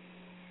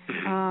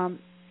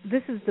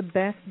 This is the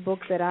best book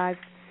that I've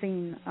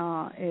seen.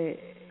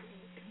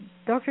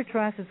 Dr.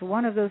 Truss is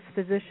one of those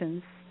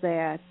physicians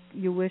that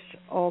you wish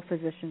all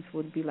physicians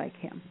would be like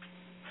him.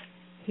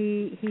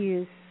 He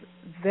is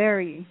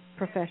very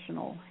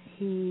professional.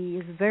 He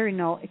is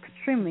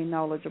extremely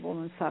knowledgeable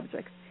on the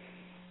subject.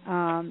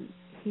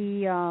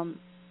 He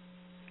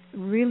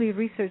really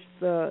researched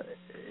the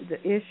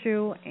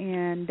issue,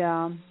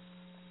 and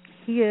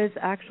he is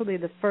actually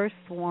the first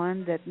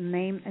one that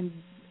named and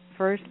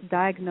first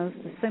diagnosed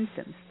the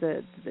symptoms,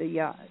 the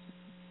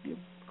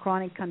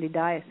chronic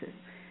candidiasis.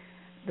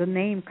 The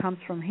name comes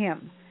from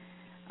him.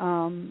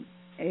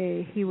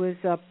 He was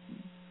a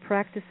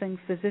practicing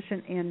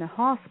physician in a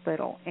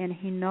hospital, and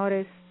he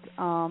noticed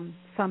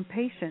some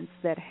patients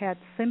that had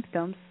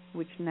symptoms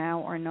which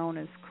now are known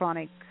as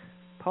chronic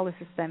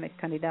polystemic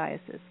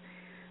candidiasis.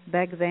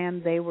 Back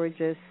then, they were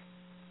just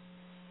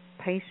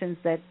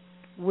patients that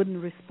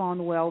wouldn't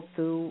respond well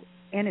to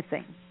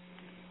anything,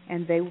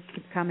 and they would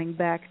keep coming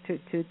back to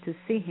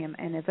see him.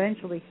 And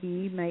eventually,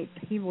 he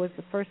was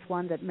the first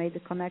one that made the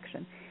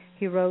connection.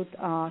 He wrote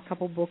a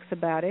couple books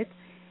about it.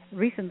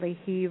 Recently,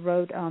 he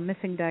wrote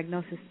Missing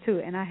Diagnosis too,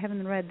 and I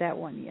haven't read that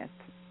one yet.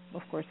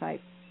 Of course, I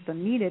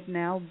don't need it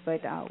now,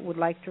 but I would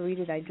like to read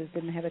it. I just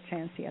didn't have a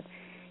chance yet.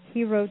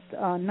 He wrote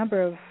a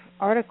number of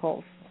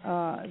articles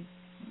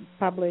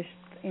published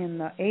in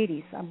the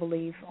 80s, I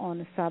believe, on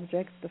the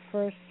subject. The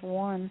first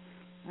one,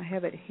 I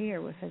have it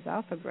here with his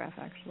autograph,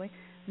 actually,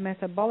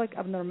 Metabolic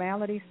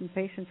Abnormalities in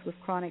Patients with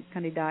Chronic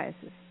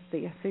Candidiasis,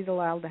 the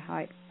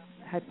acetaldehyde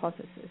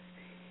hypothesis.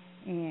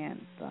 And,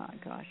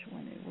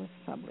 when it was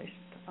published,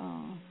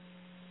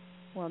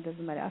 well, it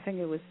doesn't matter. I think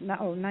it was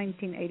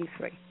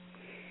 1983.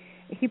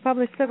 He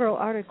published several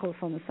articles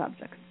on the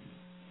subject.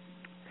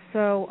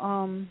 So,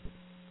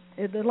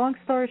 the long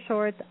story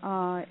short,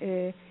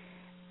 I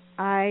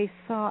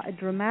saw a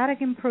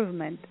dramatic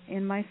improvement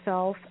in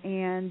myself,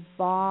 and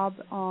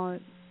Bob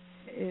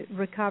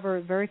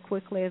recovered very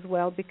quickly as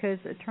well, because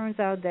it turns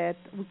out that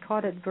we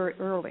caught it very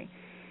early,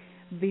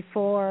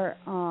 before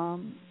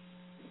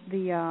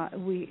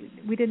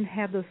we didn't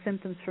have those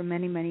symptoms for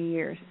many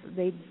years.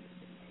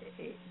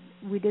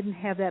 We didn't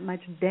have that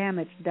much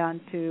damage done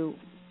to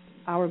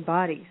our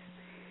bodies,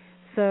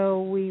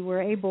 so we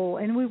were able,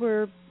 and we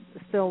were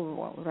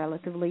still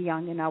relatively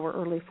young, in our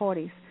early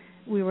 40s.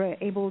 We were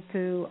able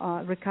to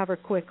recover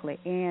quickly,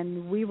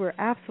 and we were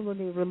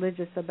absolutely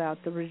religious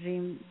about the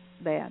regime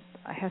that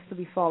has to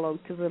be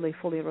followed to really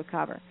fully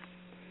recover.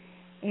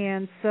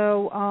 And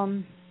so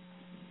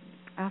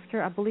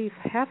after, I believe,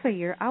 half a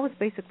year, I was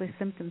basically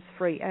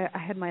symptoms-free. I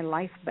had my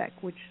life back,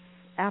 which is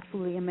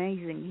absolutely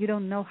amazing. You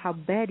don't know how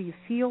bad you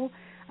feel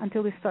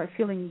until you start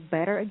feeling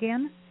better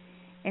again,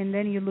 and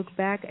then you look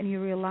back and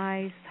you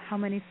realize how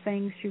many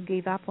things you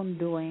gave up on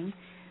doing,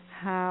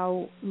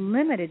 how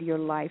limited your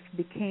life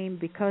became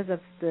because of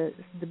the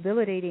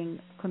debilitating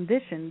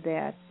condition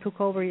that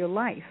took over your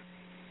life.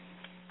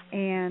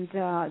 And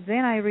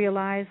then I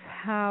realized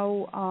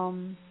how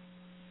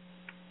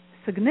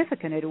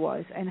significant it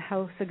was and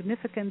how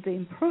significant the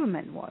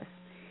improvement was.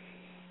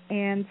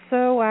 And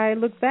so I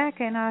looked back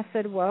and I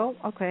said, well,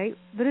 okay,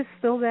 there is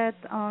still that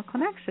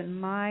connection.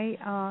 My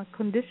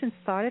condition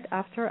started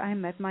after I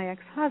met my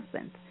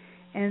ex-husband.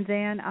 And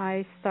then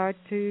I start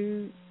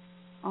to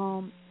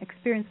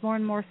experience more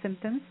and more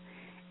symptoms.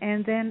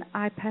 And then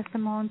I passed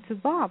them on to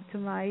Bob, to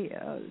my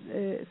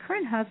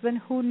current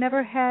husband, who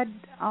never had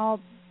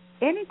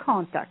any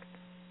contact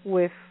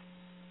with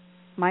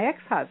my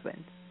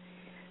ex-husband.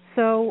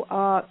 So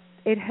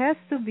it has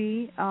to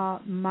be a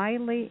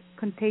mildly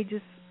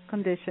contagious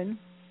condition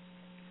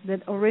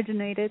that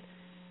originated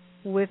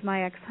with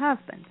my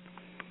ex-husband.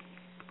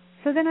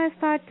 So then I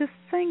started to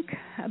think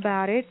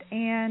about it,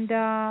 and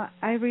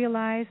I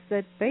realized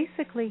that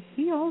basically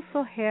he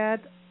also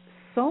had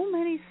so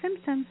many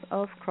symptoms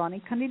of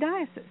chronic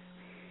candidiasis.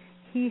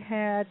 He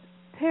had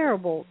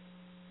terrible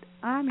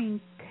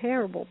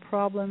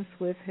problems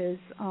with his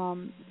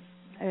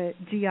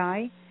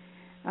GI.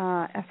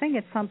 I think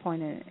at some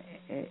point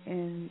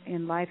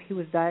in life he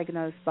was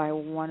diagnosed by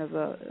one of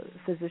the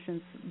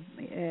physicians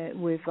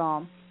with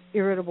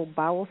irritable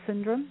bowel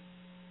syndrome.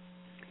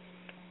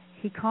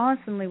 He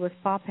constantly was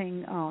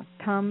popping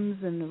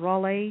Tums and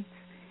Rolaids,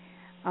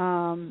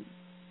 and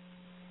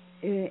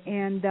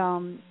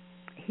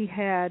he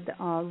had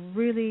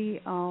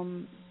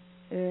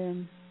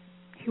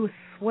he was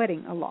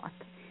sweating a lot,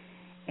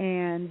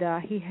 and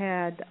he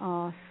had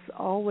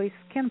always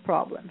skin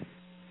problems.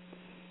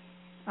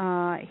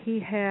 He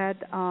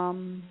had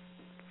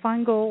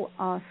fungal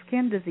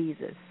skin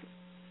diseases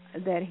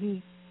that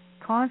he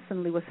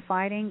constantly was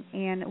fighting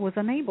and was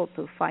unable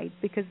to fight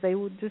because they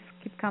would just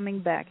keep coming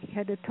back. He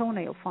had a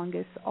toenail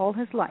fungus all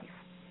his life.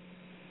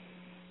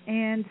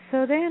 And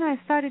so then I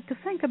started to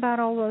think about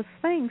all those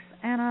things,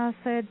 and I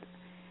said,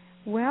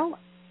 well,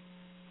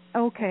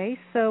 okay,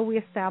 so we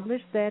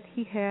established that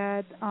he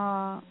had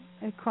a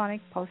chronic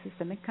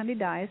polystemic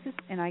candidiasis,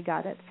 and I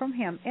got it from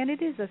him. And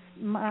it is a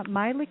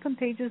mildly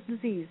contagious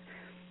disease.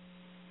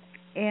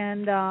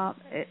 And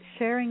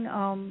sharing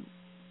a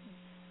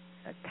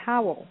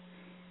towel,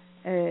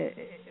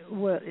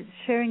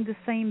 sharing the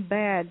same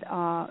bed,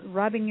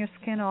 rubbing your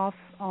skin off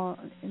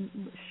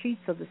in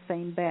sheets of the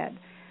same bed,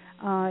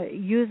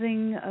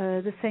 using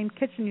the same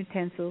kitchen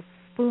utensils,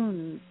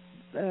 spoons,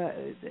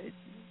 it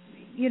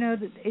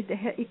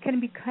can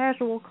be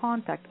casual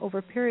contact over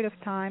a period of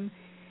time.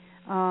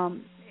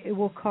 It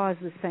will cause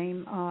the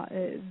same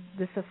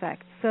this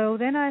effect. So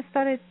then I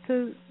started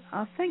to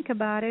think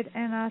about it,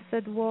 and I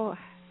said, well,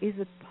 is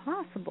it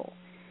possible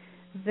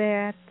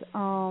that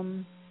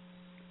the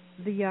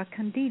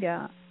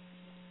Candida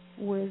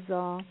was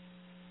a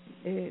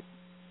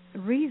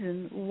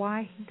reason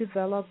why he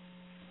developed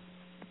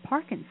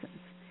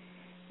Parkinson's?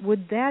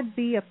 Would that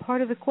be a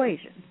part of the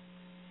equation?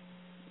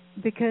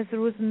 Because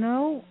there was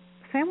no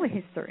family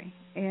history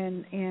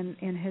in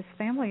his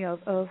family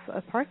of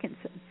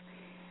Parkinson's.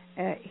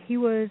 He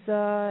was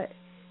in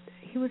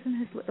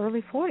his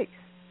early 40s.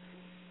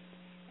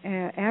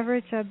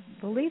 Average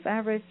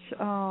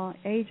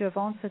age of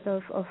onset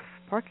of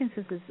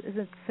Parkinson's is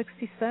it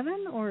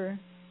 67, or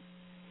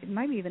it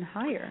might be even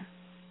higher?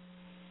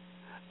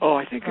 Oh,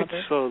 I think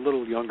it's a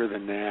little younger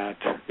than that,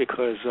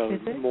 because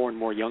more and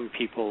more young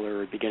people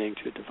are beginning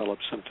to develop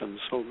symptoms.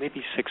 So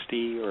maybe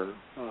 60 or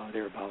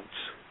thereabouts.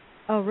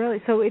 Oh,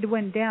 really? So it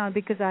went down,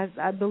 because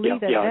I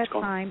believe at that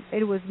time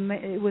it was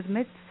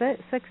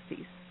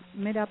mid-60s,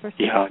 mid-upper 60s.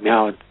 Yeah,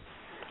 now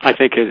I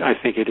think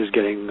it is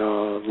getting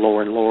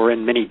lower and lower,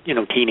 and many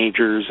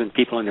teenagers and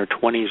people in their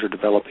 20s are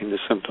developing the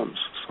symptoms.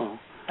 So.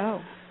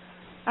 Oh,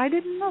 I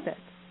didn't know that.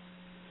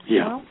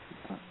 Yeah. Well,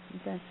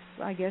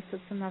 I guess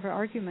it's another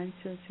argument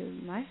to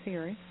my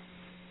theory.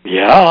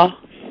 Yeah.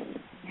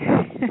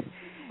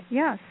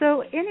 Yeah.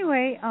 So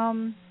anyway,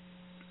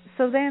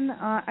 so then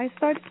I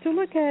started to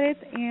look at it,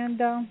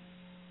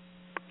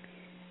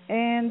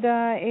 and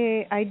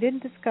I did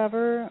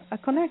discover a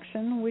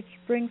connection, which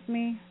brings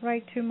me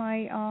right to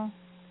my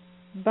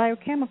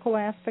biochemical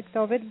aspect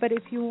of it. But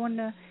if you want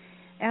to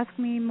ask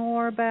me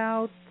more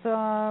about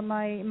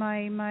my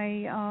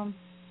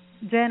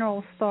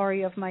general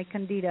story of my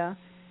Candida,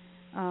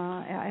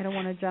 I don't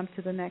want to jump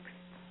to the next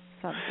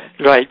subject.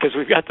 Right, because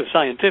we've got the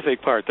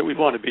scientific part that we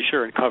want to be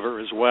sure and cover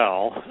as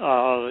well,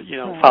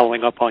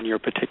 following up on your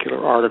particular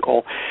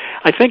article.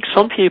 I think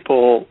some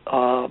people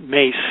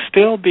may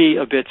still be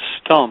a bit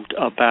stumped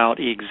about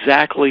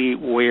exactly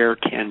where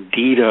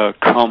Candida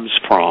comes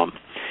from.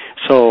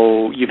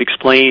 So you've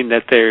explained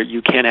that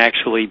you can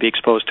actually be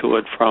exposed to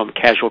it from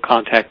casual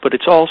contact, but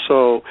it's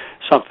also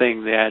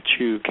something that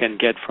you can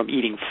get from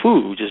eating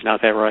foods. Is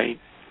not that right?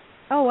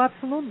 Oh,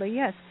 absolutely,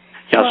 yes.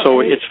 Yeah, well, so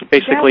it's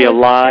basically a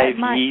live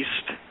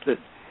yeast.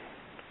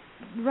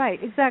 Right,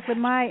 exactly.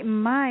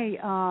 My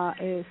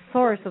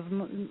source of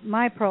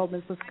my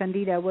problems with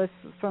Candida was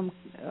from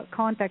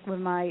contact with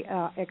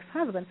my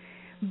ex-husband,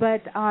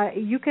 but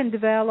you can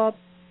develop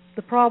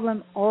the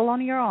problem all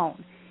on your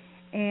own,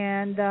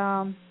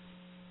 and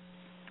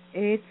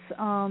it's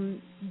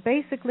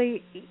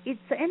basically it's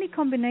any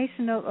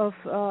combination of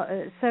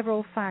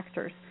several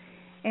factors,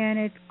 and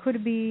it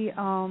could be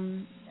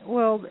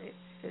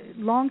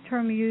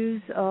long-term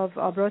use of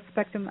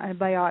broad-spectrum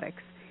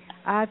antibiotics.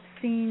 I've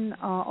seen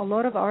a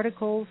lot of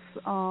articles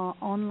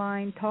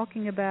online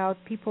talking about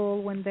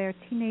people when they're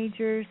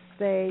teenagers,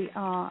 they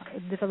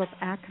develop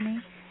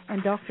acne,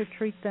 and doctors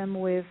treat them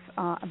with,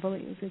 I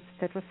believe it's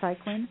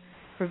tetracycline,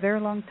 for a very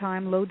long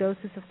time, low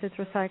doses of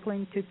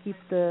tetracycline to keep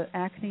the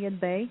acne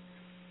at bay.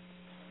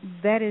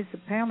 That is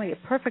apparently a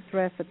perfect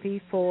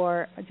recipe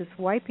for just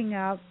wiping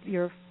out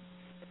your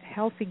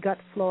healthy gut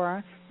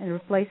flora and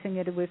replacing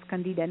it with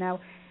Candida. Now,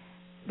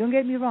 don't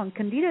get me wrong,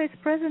 Candida is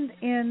present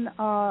in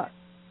a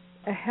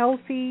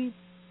healthy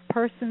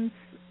person's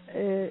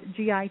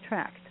GI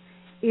tract.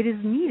 It is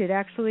needed.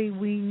 Actually,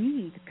 we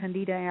need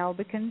Candida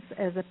albicans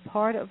as a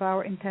part of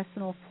our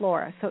intestinal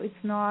flora. So it's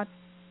not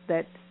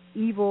that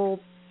evil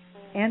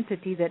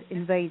entity that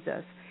invades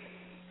us.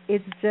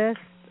 It's just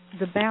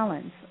the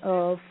balance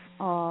of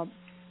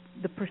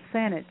the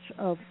percentage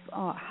of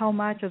how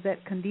much of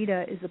that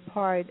Candida is a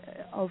part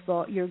of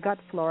your gut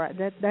flora.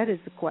 That is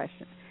the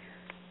question.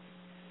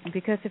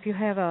 Because if you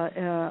have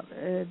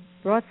a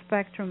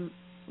broad-spectrum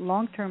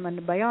long-term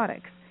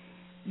antibiotics,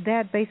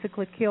 that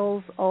basically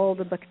kills all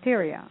the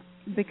bacteria,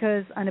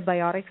 because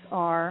antibiotics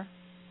are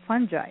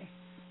fungi,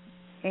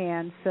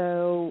 and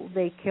so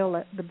they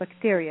kill the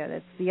bacteria.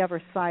 That's the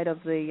other side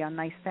of the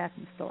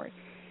nystatin story.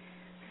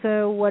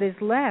 So what is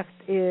left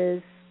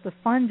is the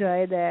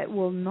fungi that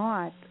will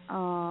not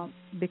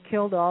be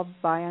killed off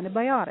by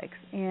antibiotics,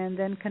 and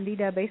then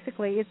Candida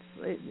basically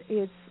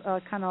it's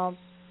kind of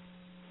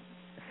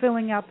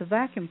filling out the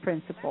vacuum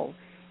principle.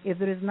 If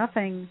there is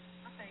nothing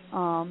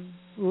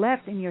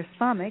left in your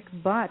stomach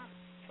but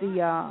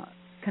the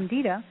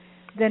Candida,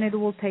 then it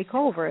will take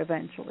over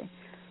eventually.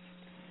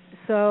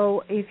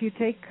 So if you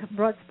take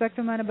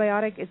broad-spectrum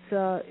antibiotic, it's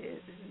a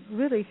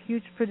really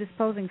huge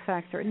predisposing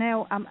factor.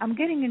 Now, I'm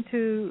getting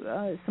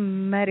into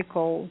some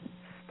medical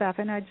stuff,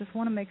 and I just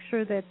want to make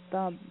sure that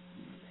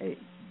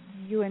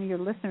you and your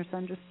listeners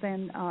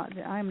understand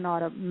that I'm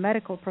not a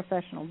medical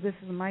professional. This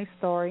is my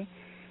story,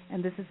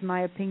 and this is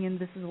my opinion.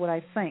 This is what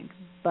I think.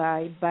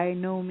 By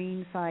no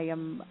means I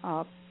am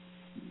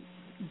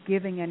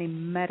giving any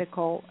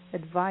medical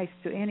advice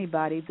to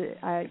anybody.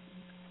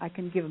 I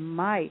can give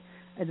my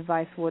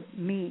advice what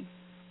me,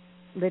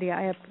 Lidia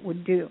Epp,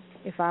 would do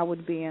if I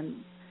would be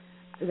in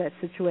that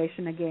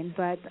situation again.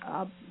 But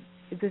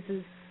this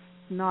is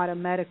not a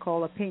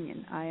medical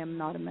opinion. I am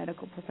not a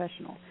medical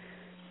professional.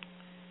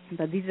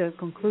 But these are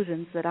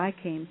conclusions that I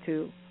came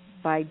to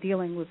by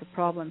dealing with the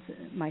problems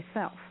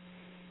myself.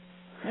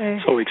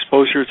 So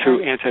exposure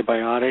to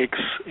antibiotics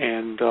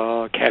and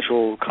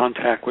casual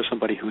contact with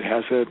somebody who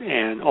has it,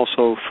 and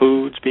also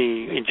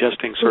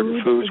ingesting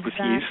certain foods with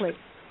yeast. Exactly.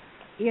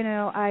 You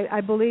know,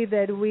 I believe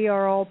that we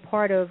are all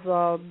part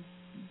of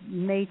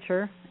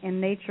nature,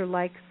 and nature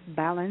likes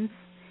balance.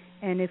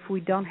 And if we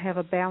don't have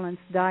a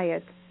balanced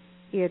diet,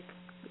 it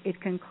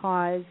can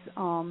cause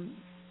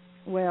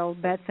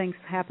bad things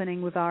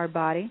happening with our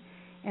body.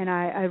 And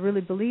I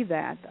really believe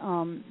that.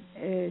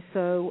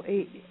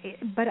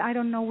 But I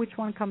don't know which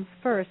one comes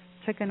first,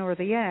 chicken or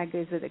the egg.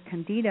 Is it a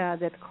Candida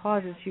that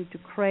causes you to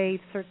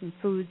crave certain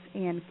foods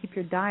and keep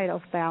your diet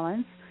off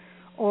balance,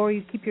 or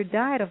you keep your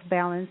diet off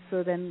balance,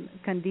 so then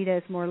Candida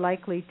is more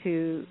likely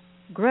to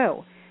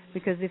grow?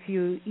 Because if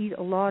you eat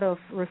a lot of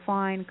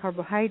refined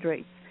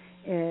carbohydrates,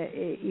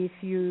 if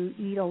you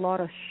eat a lot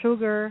of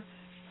sugar,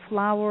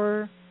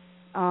 flour,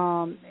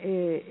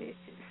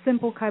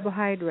 simple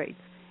carbohydrates,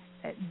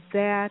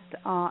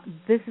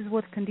 this is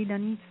what Candida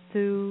needs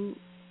to.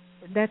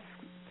 That's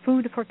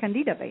food for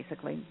Candida,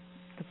 basically,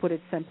 to put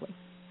it simply.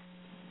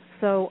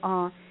 So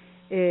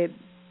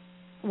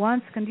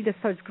once Candida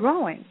starts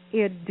growing,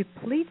 it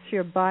depletes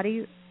your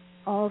body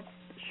of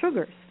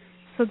sugars.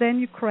 So then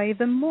you crave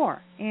them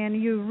more,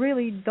 and you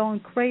really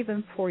don't crave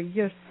them for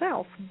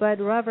yourself, but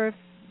rather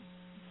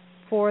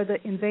for the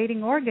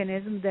invading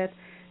organism that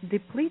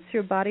depletes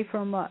your body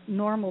from a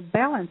normal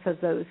balance of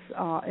those,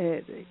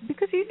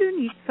 because you do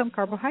need some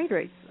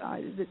carbohydrates.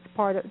 It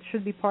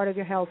should be part of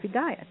your healthy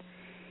diet.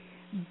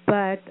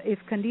 But if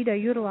Candida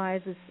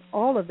utilizes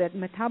all of it,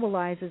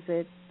 metabolizes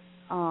it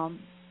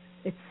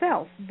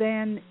itself,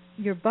 then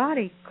your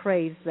body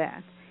craves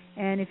that.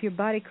 And if your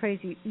body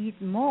craves, you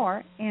eat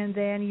more, and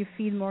then you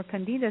feed more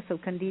Candida, so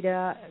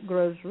Candida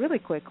grows really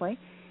quickly.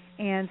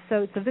 And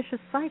so it's a vicious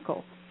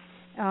cycle.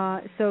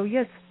 So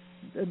yes,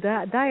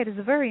 diet is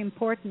a very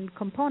important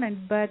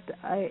component, but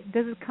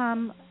does it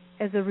come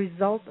as a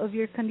result of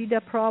your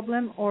Candida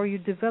problem, or you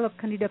develop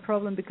Candida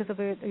problem because of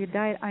your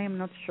diet? I am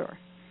not sure.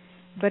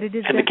 But it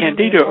is. And the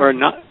Candida are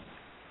not.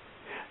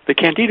 The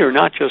Candida are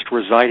not just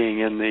residing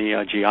in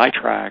the GI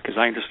tract. As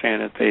I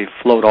understand it, they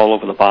float all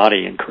over the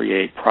body and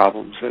create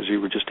problems, as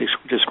you were just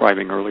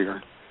describing earlier.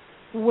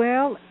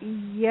 Well,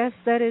 yes,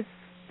 that is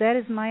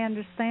my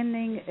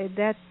understanding.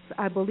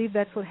 I believe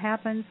that's what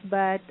happens,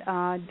 but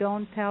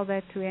don't tell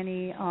that to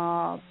any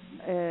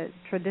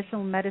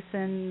traditional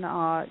medicine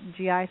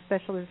GI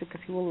specialist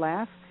because he will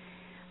laugh.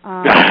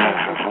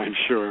 I'm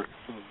sure.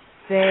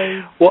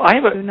 They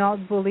do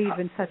not believe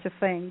in such a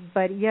thing.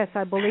 But yes,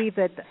 I believe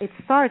that it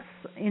starts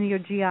in your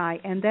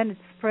GI and then it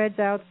spreads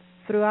out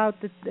throughout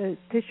the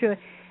tissue.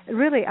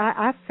 Really,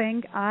 I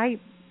think I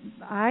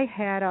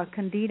had a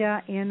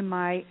Candida in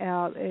my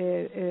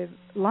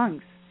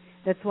lungs.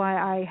 That's why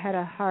I had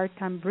a hard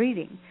time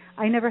breathing.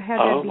 I never had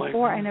that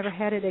before. I never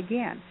had it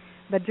again.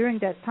 But during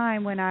that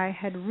time when I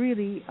had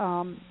really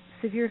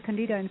severe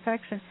Candida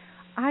infection,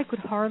 I could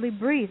hardly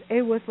breathe.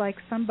 It was like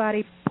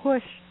somebody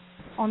pushed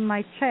on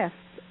my chest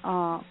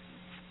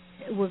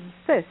with a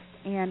fist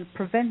and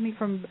prevent me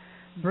from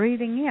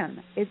breathing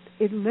in.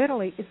 It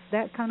literally, it's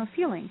that kind of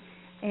feeling.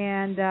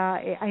 And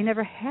I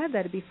never had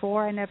that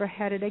before. I never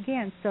had it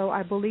again. So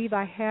I believe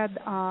I had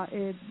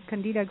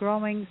Candida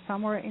growing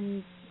somewhere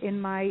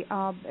in my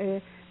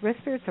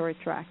respiratory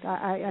tract.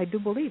 I do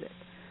believe it.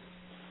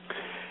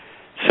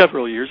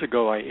 Several years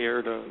ago, I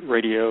aired a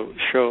radio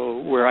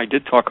show where I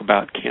did talk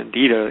about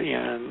Candida,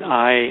 and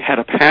I had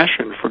a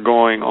passion for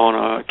going on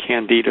a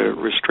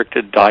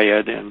Candida-restricted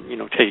diet and,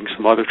 taking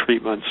some other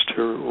treatments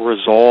to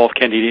resolve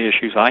Candida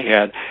issues I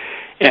had.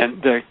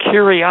 And the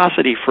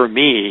curiosity for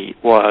me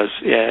was,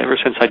 ever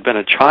since I'd been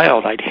a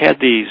child, I'd had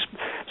these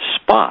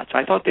spots.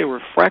 I thought they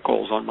were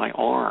freckles on my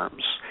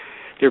arms.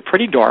 They were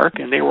pretty dark,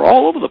 and they were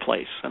all over the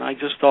place, and I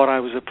just thought I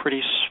was a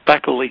pretty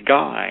speckly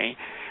guy.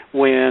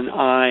 When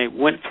I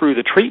went through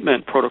the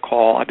treatment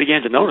protocol, I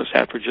began to notice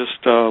after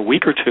just a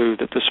week or two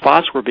that the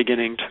spots were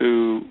beginning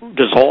to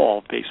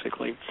dissolve,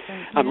 basically.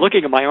 Mm-hmm. I'm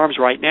looking at my arms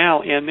right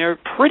now, and they're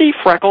pretty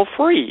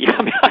freckle-free.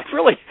 I mean,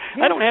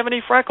 I don't have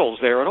any freckles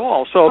there at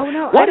all. So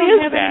what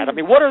is that? I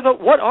mean, what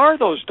are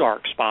those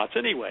dark spots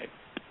anyway?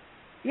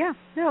 Yeah,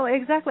 no,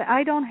 exactly.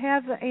 I don't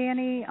have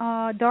any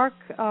dark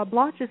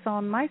blotches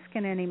on my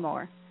skin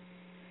anymore.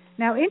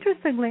 Now,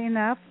 interestingly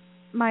enough,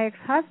 my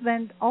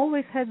ex-husband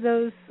always had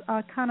those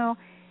kind of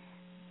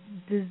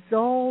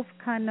dissolved,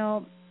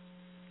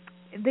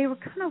 they were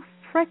kind of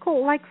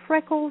like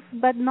freckles,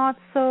 but not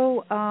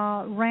so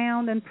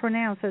round and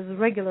pronounced as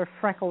regular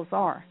freckles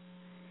are.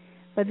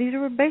 But these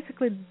were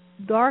basically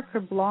darker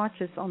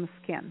blotches on the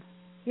skin.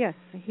 Yes,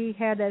 he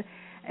had that.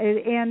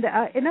 And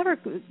another,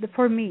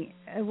 for me,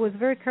 it was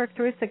very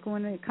characteristic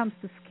when it comes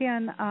to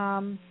skin,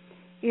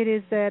 it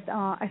is that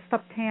I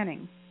stopped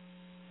tanning.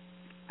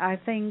 I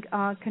think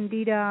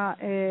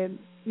Candida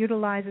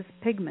utilizes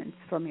pigments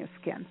from your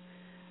skin,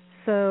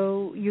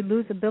 so you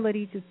lose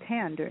ability to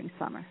tan during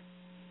summer.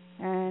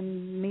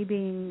 And me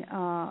being,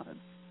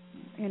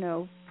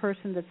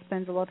 person that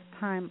spends a lot of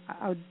time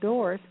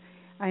outdoors,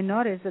 I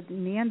noticed that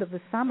in the end of the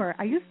summer,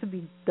 I used to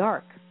be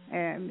dark.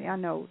 And I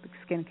know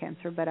skin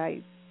cancer, but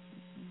I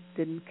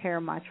didn't care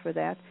much for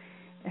that.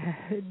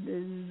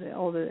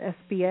 All the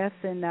SPF,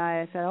 and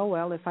I said, oh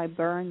well, if I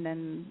burn,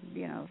 then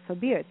so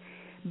be it.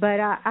 But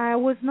I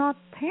was not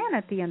tan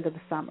at the end of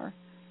the summer.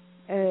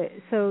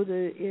 So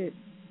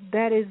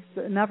that is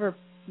another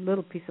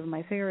little piece of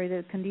my theory,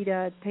 that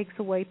Candida takes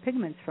away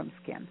pigments from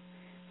skin.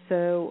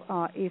 So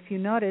if you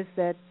notice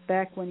that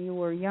back when you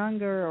were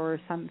younger or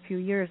some few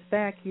years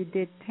back you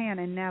did tan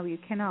and now you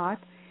cannot,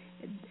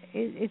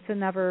 it's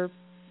another,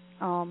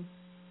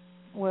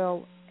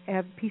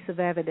 a piece of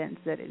evidence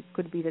that it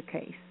could be the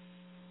case,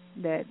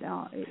 that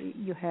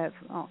you have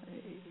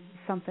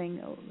something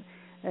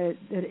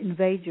that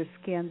invades your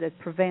skin that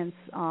prevents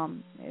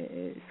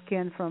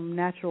skin from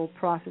natural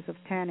process of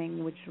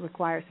tanning, which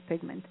requires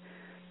pigment.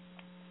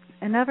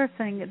 Another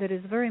thing that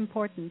is very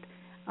important,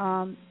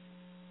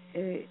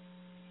 the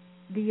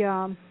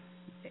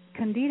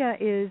Candida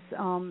is,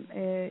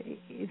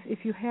 if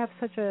you have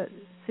such a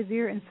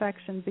severe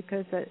infection,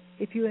 because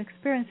if you're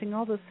experiencing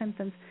all those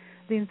symptoms,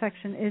 the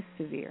infection is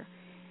severe,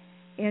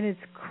 and it's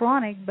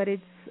chronic, but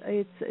it's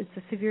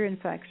a severe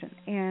infection,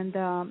 and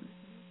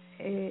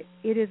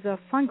it is a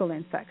fungal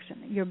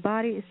infection. Your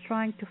body is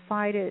trying to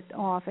fight it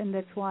off, and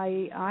that's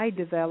why I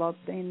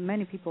developed, and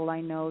many people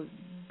I know,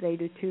 they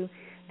do too,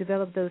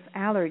 develop those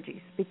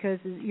allergies, because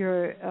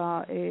your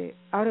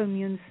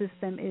autoimmune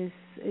system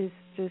is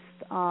just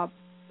out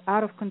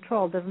of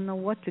control, doesn't know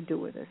what to do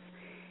with this.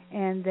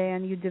 And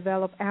then you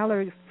develop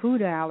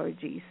food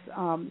allergies,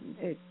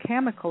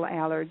 chemical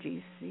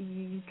allergies.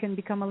 You can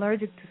become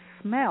allergic to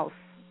smells,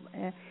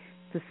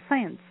 to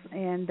scents,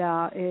 and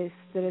there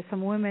are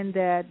some women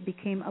that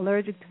became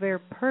allergic to their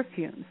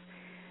perfumes.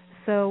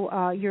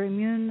 So your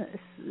immune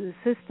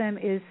system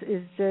is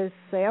just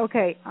say,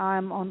 okay,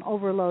 I'm on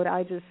overload.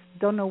 I just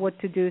don't know what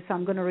to do, so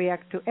I'm going to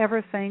react to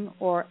everything,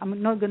 or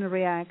I'm not going to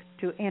react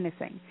to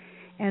anything.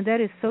 And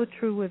that is so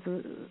true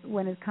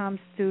when it comes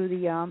to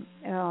the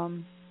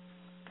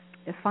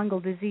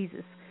fungal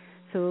diseases.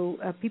 So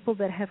people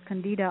that have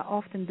Candida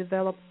often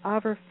develop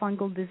other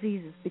fungal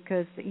diseases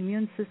because the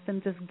immune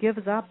system just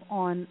gives up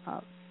on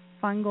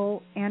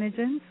fungal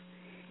antigens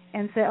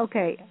and say,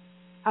 okay,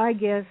 I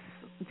guess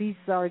these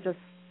are just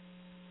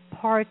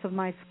parts of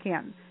my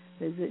skin.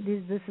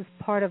 This is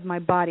part of my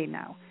body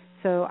now.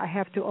 So I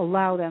have to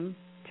allow them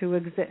to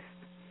exist.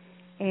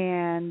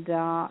 And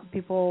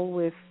people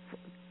with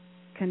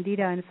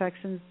Candida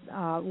infections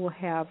will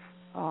have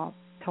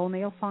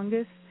toenail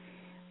fungus,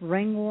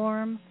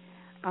 ringworm,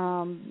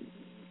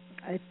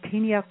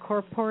 Tinea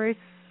corporis.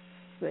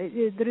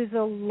 There is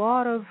a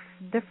lot of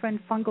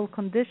different fungal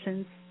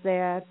conditions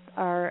that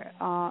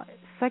are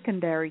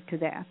secondary to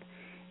that.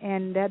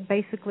 And that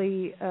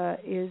basically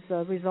is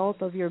a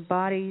result of your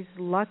body's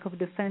lack of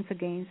defense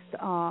against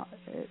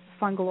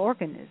fungal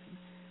organisms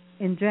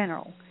in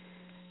general.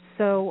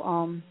 So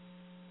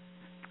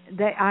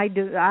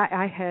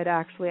I had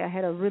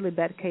a really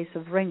bad case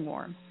of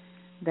ringworm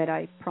that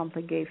I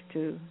promptly gave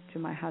to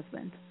my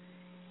husband.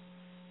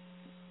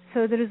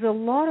 So there is a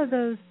lot of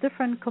those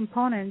different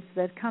components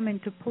that come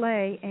into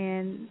play,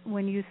 and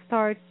when you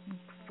start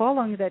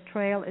following that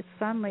trail, it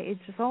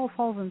just all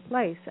falls in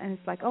place, and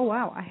it's like, oh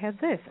wow, I have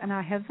this and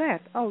I have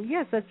that. Oh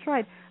yes, that's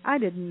right. I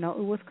didn't know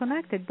it was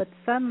connected, but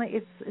suddenly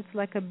it's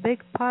like a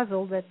big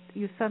puzzle that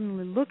you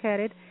suddenly look at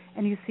it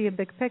and you see a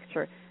big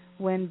picture.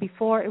 When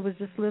before it was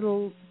just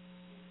little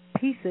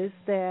pieces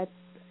that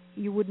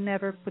you would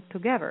never put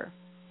together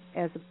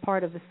as a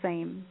part of the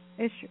same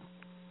issue.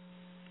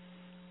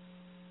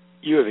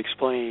 You have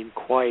explained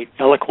quite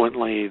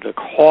eloquently the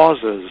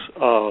causes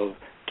of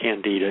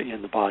Candida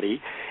in the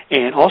body,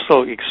 and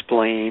also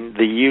explained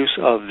the use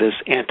of this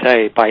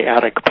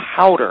antibiotic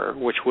powder,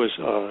 which was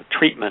a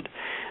treatment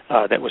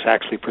that was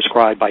actually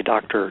prescribed by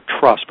Dr.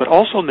 Truss, but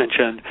also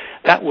mentioned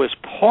that was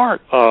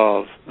part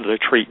of the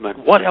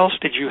treatment. What else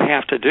did you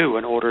have to do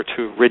in order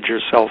to rid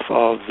yourself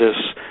of this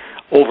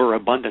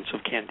overabundance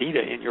of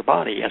Candida in your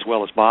body, as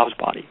well as Bob's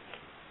body?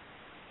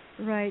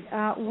 Right.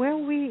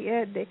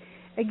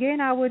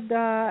 Again, I would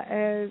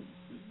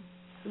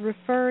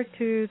refer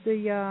to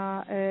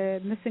the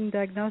Missing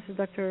Diagnosis,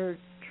 Dr.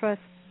 Truss'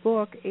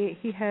 book.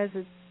 He has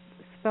it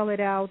spell it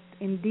out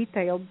in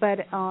detail,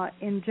 but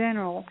in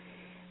general,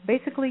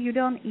 basically you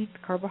don't eat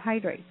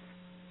carbohydrates.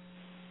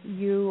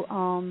 You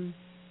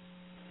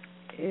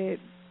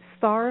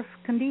starve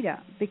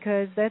Candida,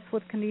 because that's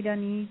what Candida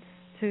needs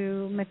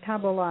to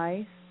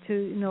metabolize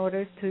in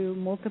order to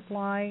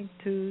multiply,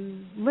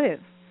 to live.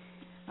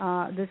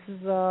 This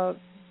is a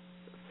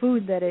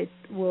food that it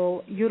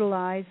will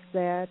utilize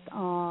that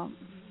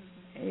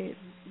it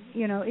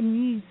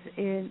needs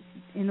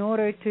in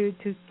order to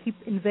keep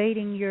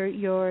invading your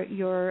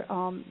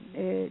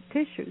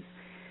tissues.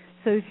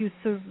 So if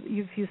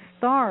you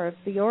starve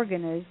the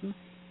organism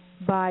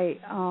by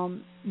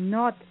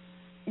not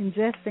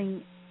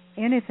ingesting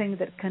anything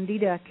that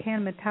Candida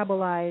can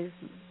metabolize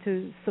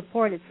to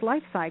support its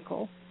life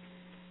cycle,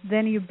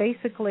 then you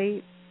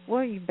basically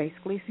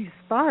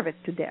starve it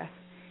to death.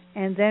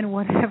 And then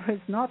whatever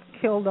is not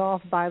killed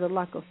off by the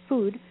lack of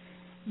food,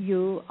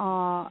 you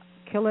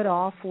kill it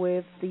off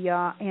with the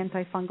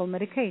antifungal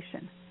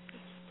medication.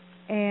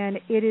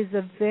 And it is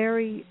a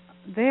very,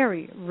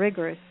 very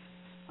rigorous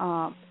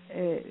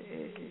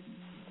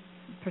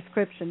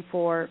prescription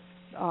for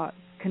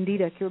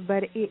Candida cure.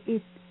 But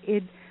it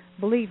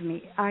believe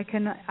me, I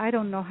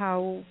don't know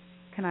how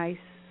can I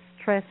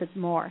stress it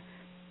more.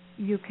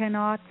 You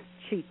cannot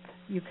cheat.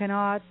 You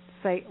cannot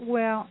say,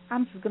 well,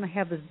 I'm just going to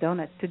have this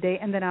donut today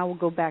and then I will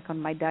go back on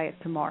my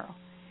diet tomorrow.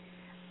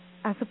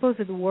 I suppose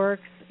it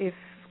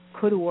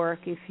could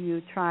work if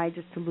you try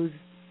just to lose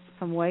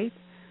some weight,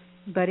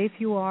 but if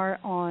you are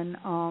on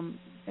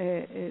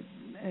a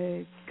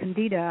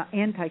Candida,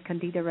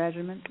 anti-Candida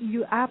regimen,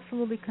 you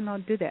absolutely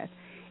cannot do that.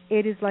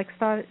 It is like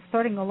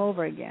starting all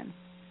over again.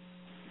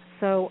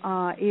 So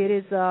it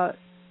is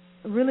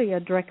really a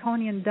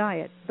draconian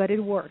diet, but it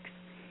works.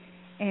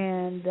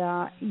 And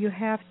you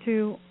have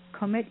to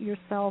commit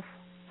yourself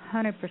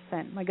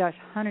 100%. My gosh,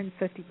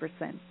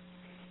 150%.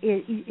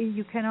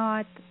 You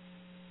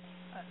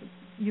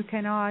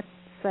cannot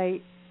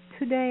say,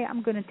 today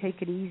I'm going to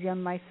take it easy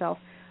on myself.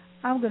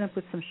 I'm going to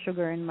put some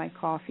sugar in my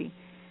coffee.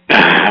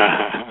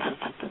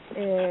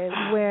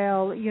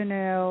 Well,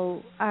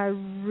 I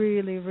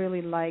really,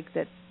 really like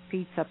that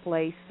pizza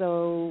place,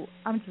 so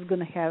I'm just going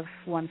to have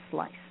one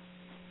slice.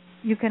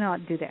 You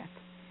cannot do that.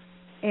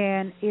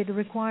 And it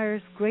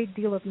requires a great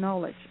deal of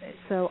knowledge.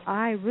 So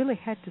I really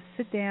had to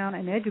sit down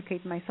and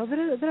educate myself.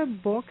 There are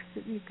books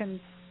that you can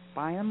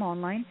buy them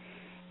online,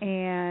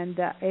 and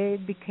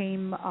it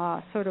became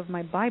sort of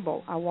my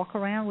Bible. I walk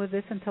around with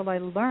this until I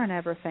learn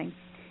everything.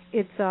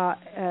 It's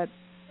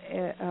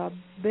a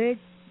big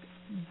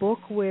book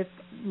with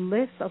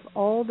lists of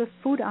all the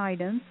food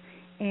items,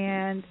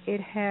 and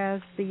it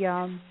has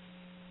the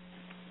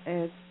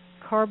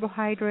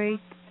carbohydrate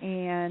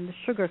and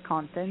sugar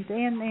content,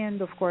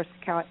 and of course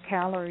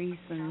calories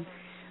and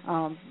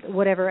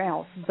whatever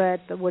else.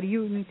 But what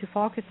you need to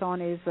focus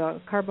on is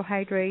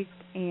carbohydrate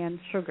and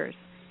sugars,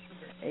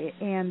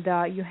 and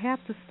you have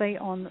to stay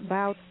on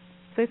about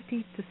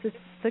 50 to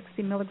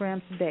 60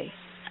 milligrams a day.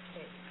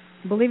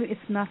 Believe it,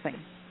 it's nothing.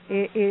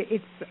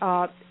 It's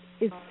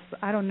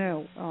I don't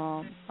know,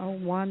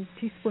 1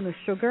 teaspoon of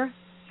sugar.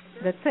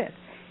 That's it.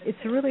 It's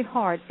really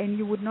hard, and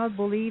you would not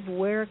believe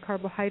where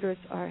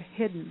carbohydrates are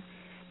hidden.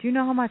 Do you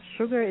know how much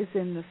sugar is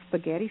in the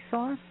spaghetti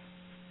sauce?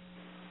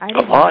 A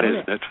lot,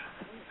 isn't it?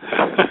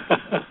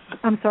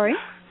 I'm sorry?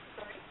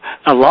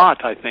 A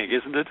lot, I think,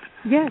 isn't it?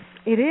 Yes,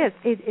 it is.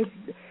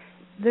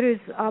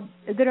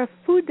 There are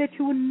food that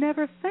you would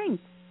never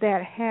think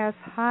that has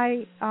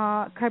high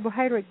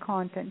carbohydrate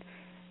content.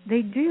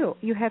 They do.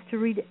 You have to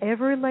read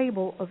every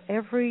label of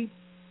every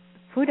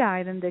food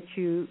item that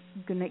you're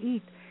going to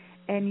eat,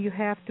 and you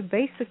have to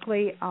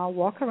basically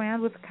walk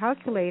around with a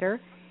calculator,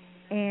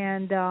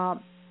 and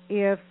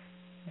if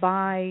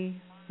by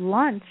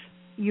lunch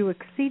you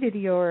exceeded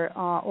your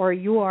or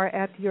you are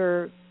at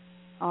your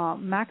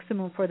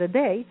maximum for the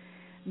day,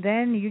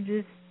 then you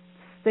just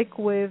stick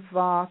with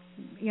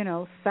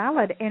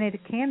salad, and it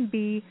can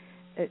be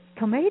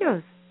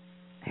tomatoes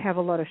have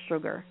a lot of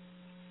sugar,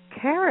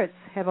 carrots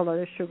have a lot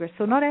of sugar,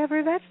 so not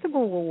every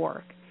vegetable will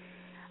work.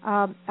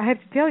 I have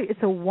to tell you,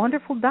 it's a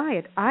wonderful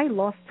diet. I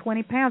lost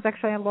 20 pounds.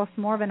 Actually, I lost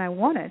more than I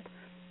wanted,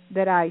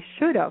 that I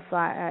should have.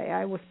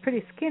 I was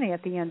pretty skinny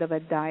at the end of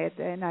that diet,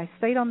 and I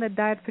stayed on that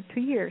diet for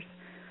 2 years.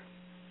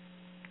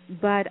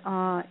 But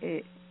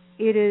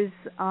it is,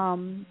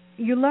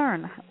 you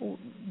learn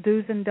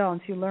do's and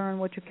don'ts. You learn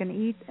what you can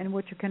eat and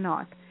what you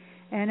cannot.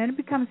 And then it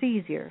becomes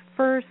easier.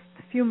 First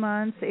few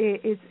months,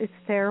 it's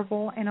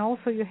terrible. And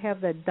also you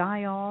have the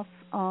die-off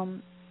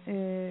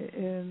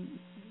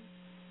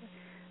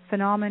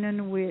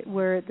phenomenon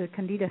where the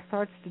Candida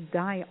starts to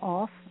die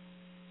off,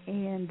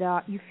 and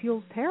you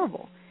feel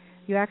terrible.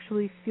 You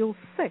actually feel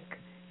sick.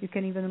 You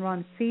can even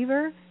run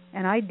fever,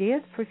 and I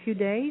did for a few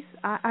days.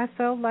 I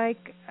felt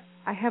like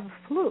I have a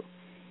flu,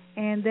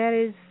 and that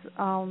is,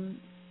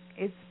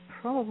 it's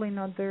probably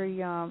not very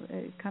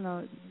kind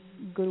of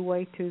good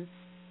way to,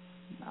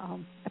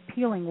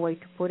 appealing way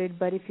to put it,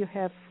 but if you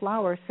have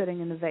flowers sitting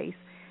in the vase,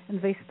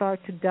 and they start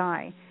to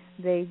die,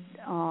 they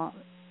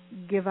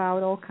give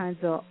out all kinds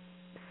of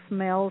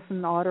smells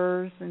and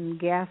odors and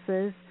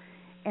gases,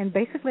 and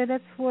basically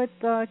that's what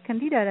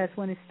Candida does.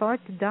 When it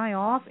starts to die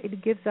off,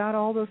 it gives out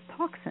all those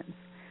toxins,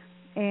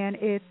 and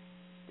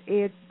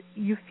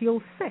you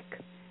feel sick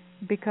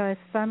because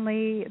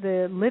suddenly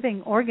the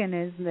living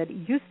organism that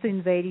used to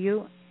invade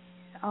you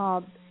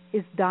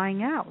is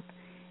dying out.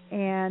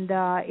 And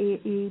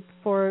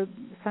for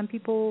some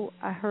people,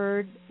 I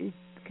heard it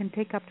can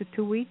take up to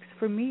 2 weeks.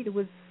 For me, it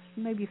was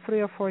maybe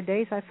 3 or 4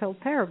 days. I felt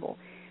terrible.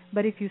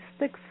 But if you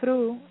stick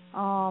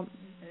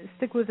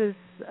with this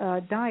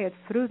diet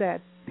through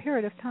that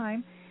period of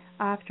time,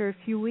 after a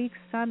few weeks,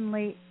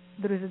 suddenly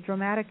there is a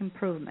dramatic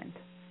improvement.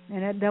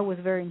 And that was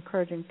very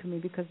encouraging to me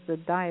because the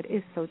diet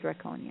is so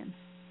draconian.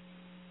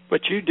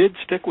 But you did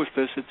stick with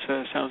this, it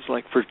sounds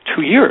like, for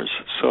 2 years.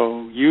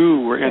 So you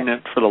were in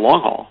it for the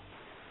long haul.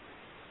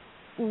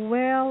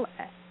 Well,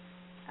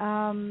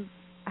 I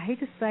hate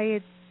to say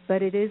it,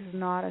 but it is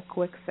not a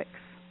quick fix.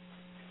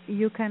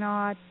 You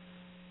cannot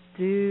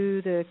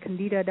do the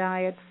Candida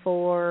diet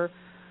for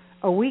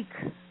a week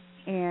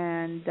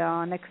and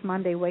next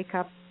Monday wake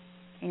up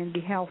and be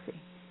healthy.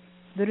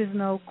 There is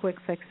no quick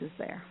fixes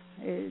there.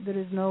 There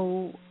is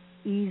no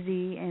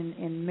easy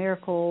and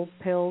miracle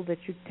pill that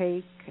you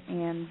take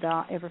and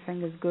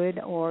everything is good,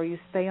 or you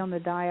stay on the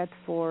diet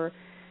for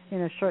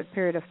a short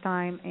period of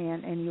time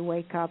and you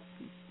wake up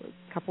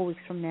a couple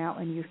weeks from now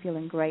and you're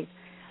feeling great.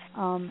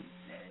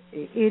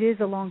 It is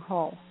a long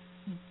haul,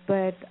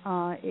 but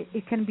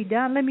it can be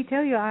done. Let me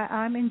tell you,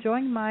 I'm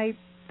enjoying my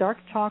dark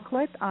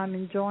chocolate. I'm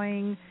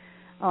enjoying,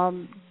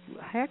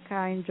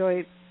 I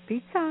enjoy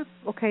pizza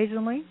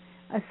occasionally.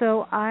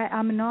 So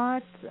I'm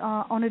not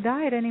on a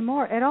diet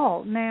anymore at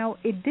all. Now,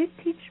 it did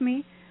teach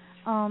me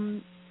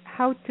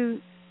how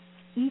to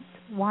eat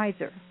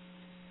wiser.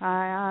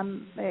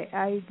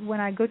 When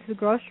I go to the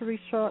grocery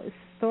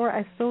store,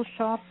 I still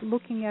shop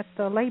looking at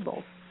the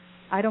labels.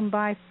 I don't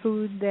buy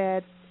food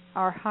that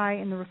are high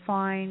in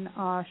refined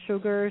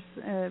sugars,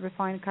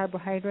 refined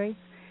carbohydrates.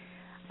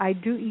 I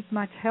do eat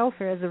much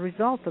healthier as a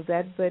result of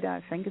that, but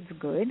I think it's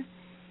good.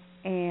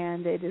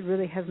 And it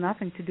really has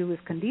nothing to do with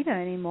Candida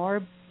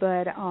anymore,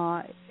 but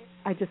I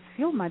just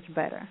feel much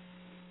better.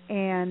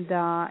 And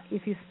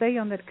if you stay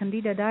on that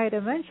Candida diet,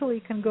 eventually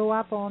you can go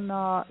up on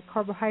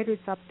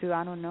carbohydrates up to,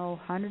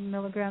 100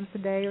 milligrams a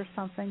day or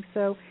something.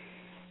 So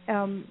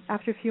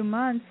after a few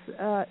months,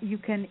 you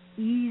can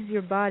ease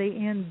your body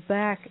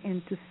back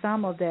into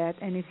some of that.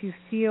 And if you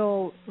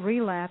feel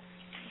relapse,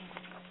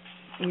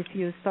 If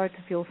you start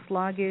to feel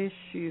sluggish,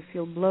 you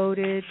feel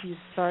bloated, you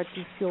start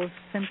to feel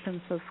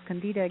symptoms of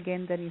Candida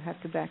again, then you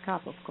have to back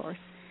up, of course.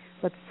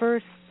 But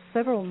first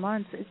several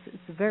months, it's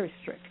very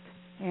strict,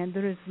 and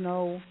there is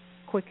no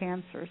quick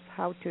answers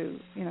how to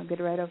get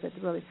rid of it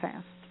really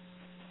fast.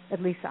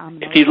 At least I'm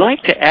not. If you'd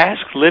like to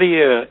ask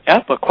Lidia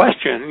Epp a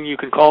question, you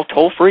can call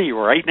toll-free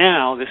right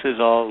now. This is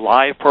a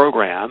live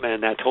program,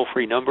 and that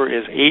toll-free number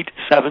is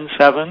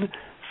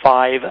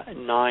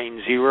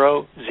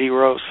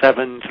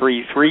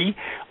 877-590-0733,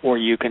 or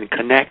you can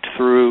connect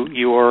through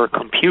your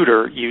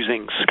computer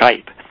using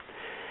Skype.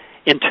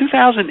 In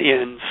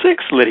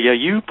 2006, Lidia,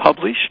 you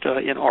published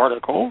an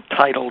article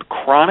titled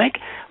Chronic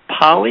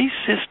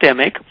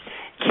Polystemic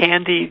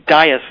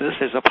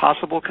Candidiasis is a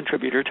possible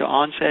contributor to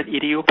onset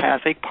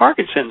idiopathic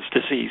Parkinson's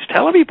disease.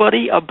 Tell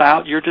everybody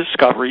about your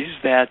discoveries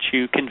that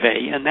you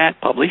convey in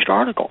that published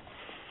article.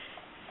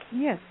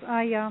 Yes,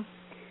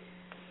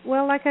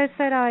 well, like I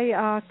said,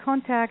 I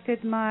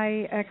contacted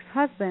my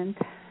ex-husband.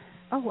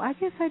 Oh, I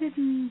guess I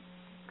didn't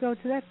go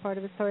to that part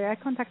of the story. I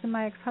contacted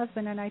my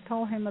ex-husband, and I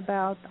told him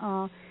about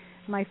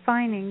my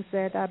findings,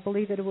 that I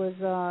believe it was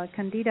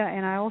Candida,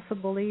 and I also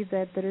believe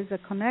that there is a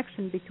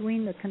connection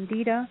between the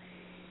Candida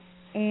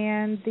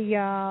and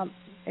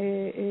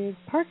the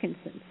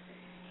Parkinson's.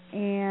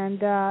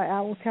 And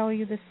I will tell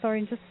you this story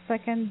in just a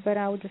second, but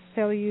I will just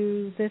tell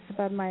you this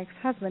about my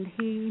ex-husband.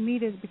 He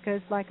immediately,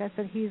 because like I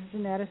said, he's a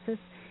geneticist,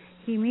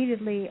 he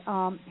immediately,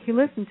 he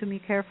listened to me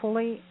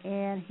carefully,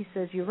 and he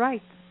says, "You're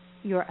right.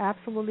 You're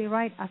absolutely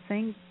right. I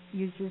think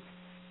you just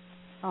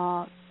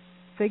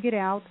figured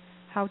out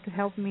how to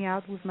help me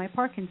out with my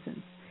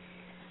Parkinson's."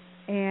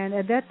 And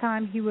at that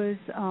time, he was,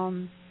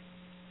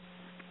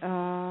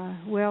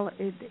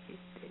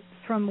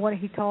 from what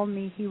he told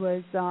me, he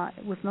was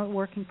not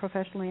working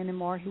professionally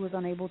anymore. He was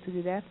unable to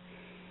do that.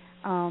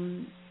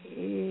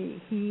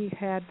 He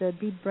had the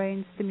deep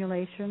brain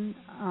stimulation,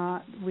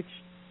 which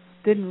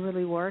didn't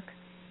really work.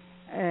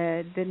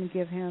 Didn't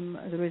give him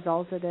the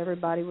results that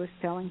everybody was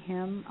telling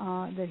him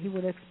that he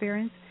would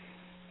experience.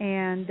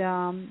 And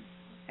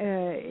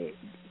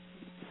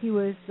he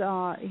was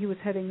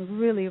having a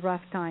really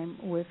rough time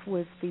with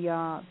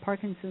the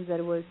Parkinson's,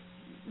 that was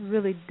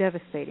really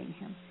devastating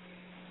him.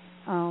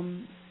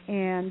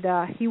 And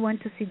he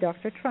went to see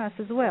Dr. Truss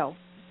as well.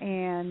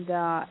 And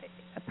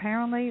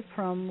apparently,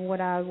 from what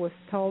I was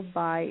told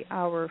by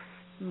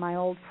my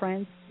old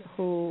friends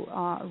who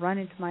run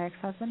into my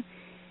ex-husband,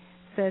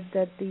 said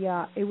that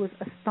it was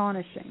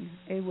astonishing.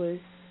 It was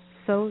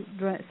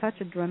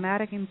such a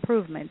dramatic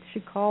improvement.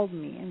 She called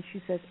me and she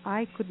says,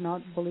 "I could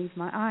not believe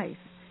my eyes.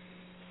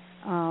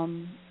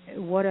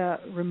 What a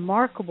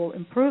remarkable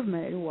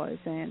improvement it was."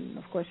 And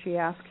of course, she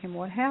asked him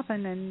what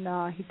happened, and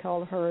he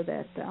told her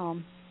that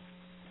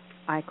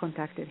I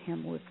contacted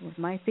him with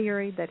my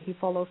theory, that he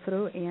followed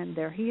through, and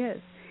there he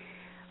is.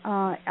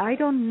 I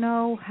don't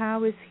know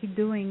how is he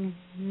doing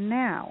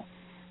now,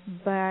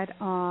 but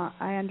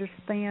I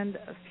understand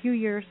a few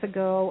years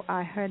ago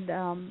I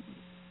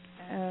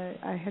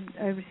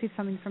received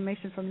some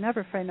information from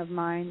another friend of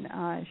mine.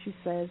 She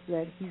says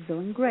that he's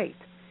doing great,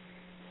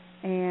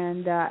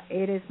 and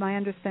it is my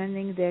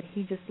understanding that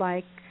he, just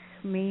like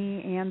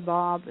me and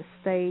Bob,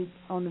 stayed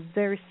on a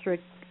very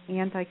strict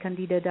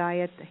anti-Candida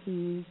diet.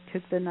 He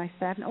took the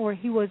nystatin, or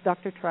he was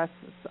Dr.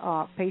 Truss's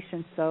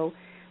patient, so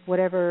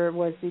whatever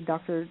was the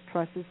Dr.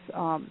 Truss's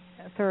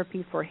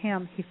therapy for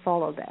him, he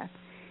followed that.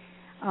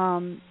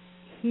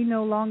 He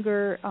no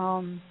longer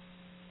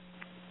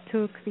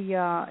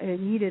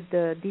needed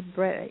the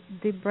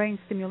deep brain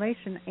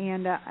stimulation,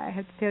 and I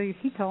have to tell you,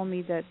 he told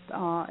me that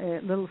a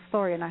little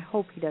story, and I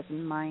hope he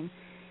doesn't mind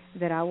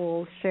that I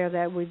will share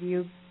that with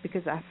you,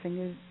 because I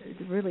think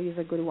it really is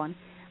a good one.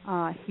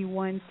 He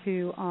went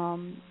to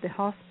the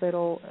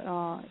hospital.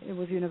 It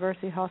was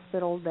University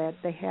Hospital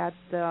that they had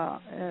the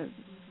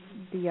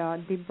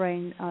deep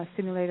brain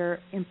stimulator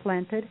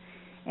implanted,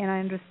 and I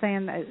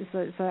understand,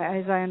 so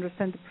as I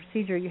understand the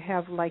procedure, you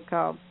have like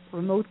a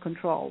remote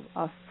control,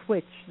 a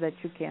switch that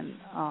you can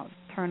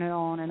turn it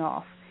on and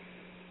off.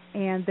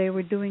 And they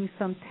were doing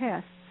some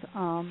tests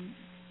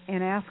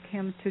and asked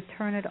him to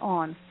turn it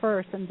on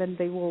first, and then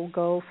they will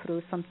go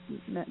through some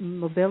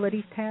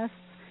mobility tests.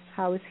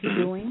 How is he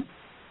doing?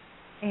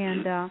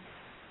 And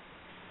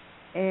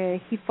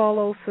he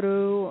followed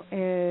through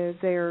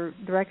their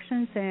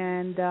directions,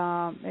 and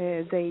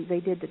they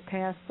did the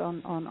test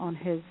on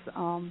his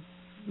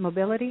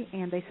mobility,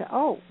 and they said,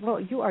 "Oh, well,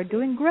 you are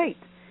doing great.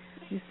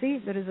 You see,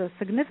 there is a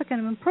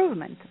significant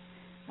improvement."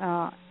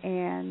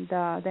 And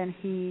then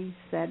he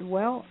said,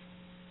 "Well,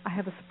 I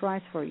have a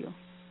surprise for you.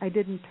 I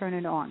didn't turn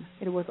it on.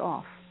 It was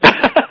off."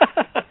 That's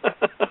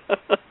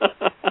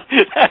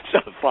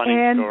a funny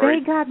and story.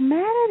 And they got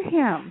mad at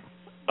him.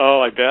 Oh,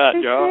 I bet.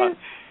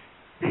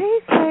 They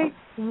say,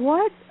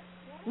 "What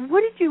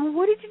did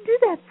you do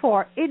that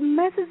for? It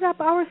messes up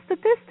our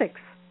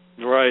statistics."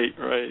 Right.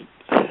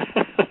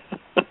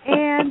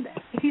 And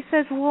he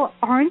says, "Well,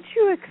 aren't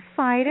you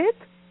excited?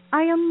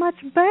 I am much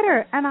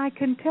better, and I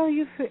can tell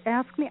you, if you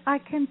ask me, I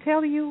can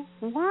tell you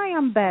why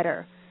I'm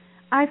better.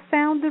 I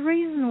found the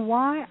reason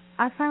why.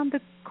 I found the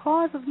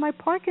cause of my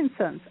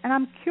Parkinson's, and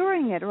I'm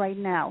curing it right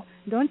now.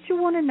 Don't you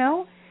want to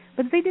know?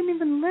 But they didn't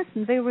even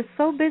listen. They were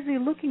so busy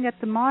looking at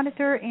the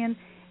monitor and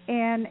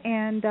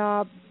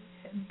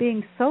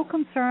being so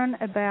concerned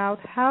about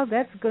how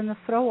that's going to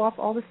throw off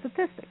all the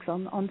statistics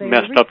on their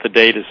messed up the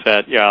data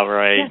set. Yeah,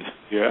 right.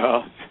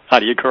 Yeah. How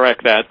do you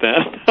correct that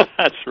then?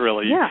 That's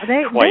really quite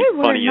they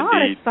were funny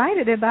not indeed.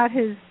 excited about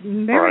his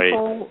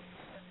miracle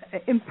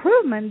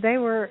improvement. They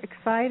were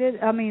excited.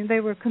 I mean, they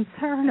were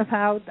concerned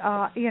about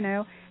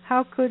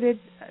how could it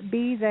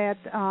be that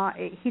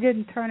he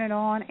didn't turn it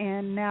on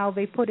and now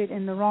they put it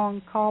in the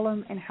wrong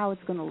column and how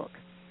it's going to look.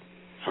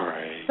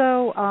 Right.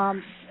 So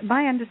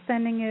my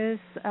understanding is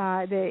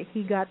that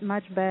he got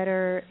much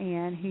better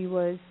and he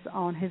was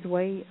on his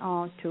way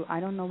to, I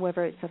don't know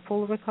whether it's a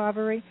full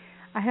recovery.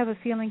 I have a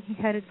feeling he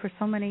had it for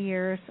so many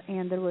years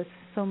and there was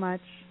so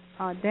much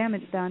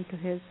damage done to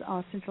his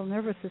central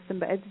nervous system,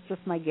 but it's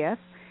just my guess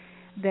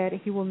that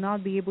he will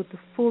not be able to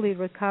fully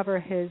recover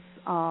his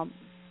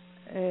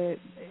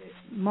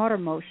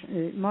motor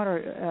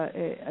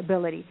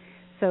ability.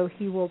 So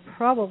he will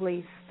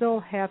probably still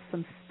have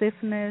some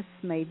stiffness,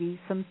 maybe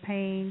some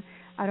pain.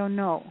 I don't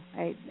know.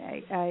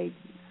 I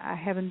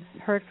haven't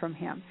heard from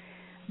him.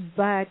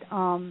 But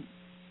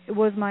it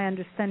was my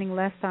understanding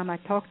last time I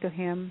talked to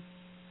him,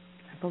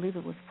 I believe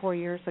it was 4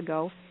 years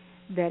ago,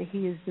 that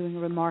he is doing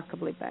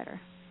remarkably better.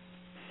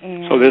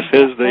 And so this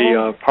is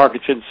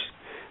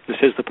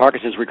the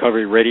Parkinson's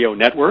Recovery Radio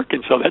Network,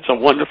 and so that's a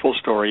wonderful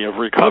story of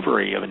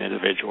recovery of an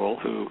individual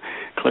who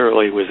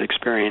clearly was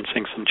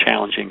experiencing some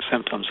challenging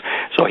symptoms.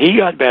 So he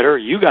got better,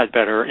 you got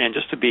better, and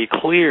just to be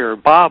clear,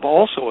 Bob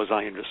also, as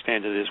I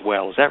understand it, as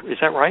well. Is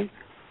that right?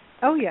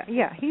 Oh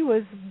yeah. He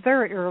was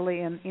very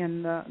early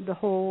in the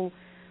whole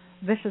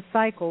vicious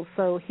cycle,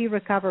 so he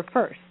recovered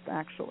first,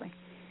 actually,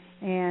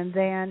 and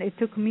then it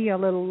took me a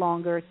little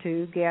longer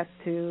to get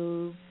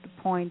to the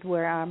point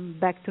where I'm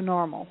back to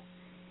normal.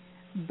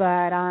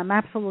 But I'm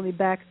absolutely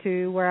back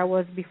to where I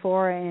was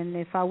before, and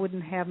if I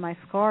wouldn't have my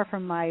scar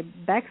from my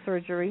back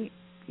surgery,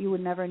 you would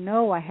never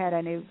know I had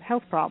any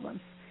health problems.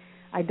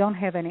 I don't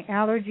have any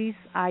allergies.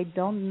 I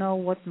don't know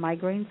what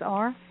migraines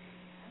are.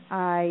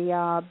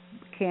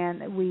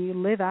 We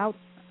live out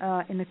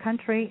in the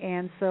country,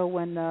 and so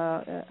when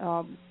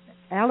the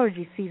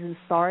allergy season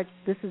starts,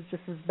 this is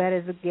just as bad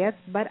as it gets,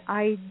 but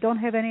I don't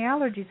have any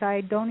allergies. I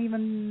don't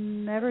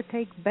even ever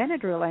take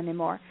Benadryl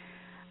anymore.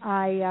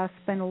 I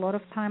spend a lot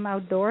of time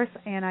outdoors,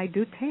 and I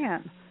do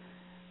tan.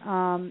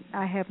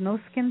 I have no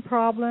skin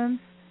problems.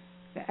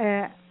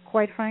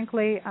 Quite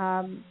frankly,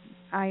 I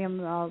am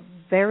a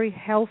very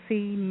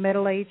healthy,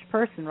 middle-aged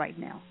person right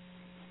now.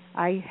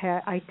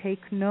 I take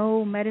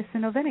no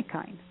medicine of any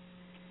kind.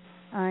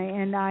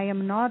 And I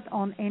am not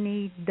on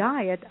any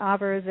diet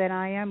other than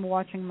I am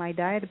watching my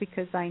diet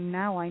because I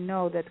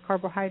know that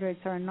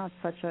carbohydrates are not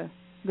such a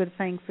good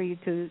thing for you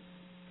to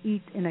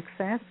eat in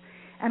excess.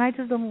 And I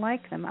just don't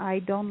like them. I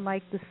don't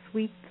like the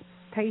sweet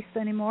taste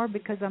anymore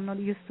because I'm not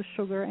used to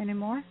sugar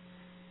anymore.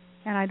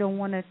 And I don't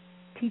want to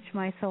teach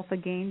myself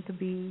again to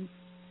be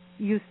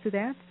used to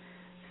that.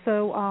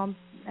 So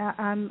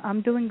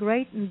I'm doing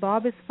great, and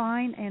Bob is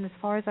fine. And as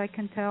far as I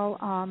can tell,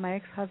 my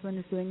ex-husband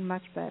is doing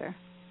much better.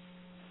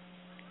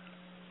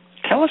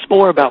 Tell us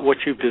more about what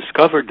you've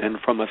discovered then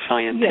from a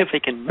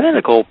scientific and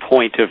medical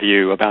point of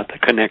view about the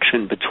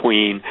connection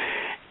between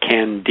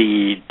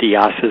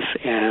candidiasis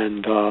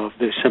and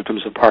the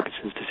symptoms of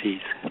Parkinson's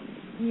disease.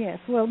 Yes,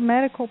 well,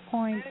 medical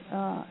point,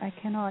 I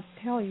cannot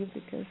tell you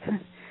because,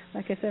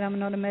 like I said, I'm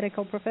not a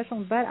medical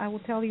professional, but I will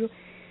tell you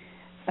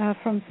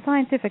from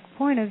scientific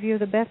point of view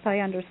the best I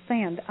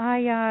understand.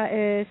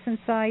 Since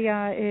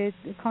I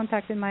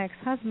contacted my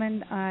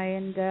ex-husband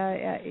and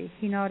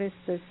he noticed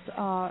this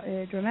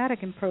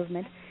dramatic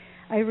improvement,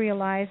 I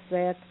realized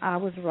that I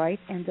was right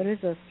and there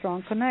is a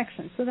strong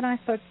connection. So then I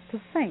started to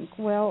think,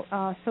 well,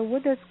 so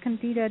what does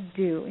Candida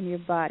do in your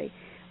body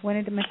when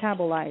it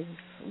metabolizes?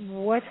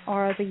 What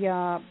are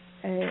the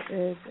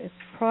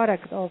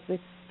product of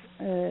its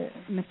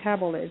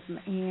metabolism?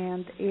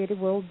 And it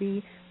will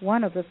be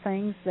one of the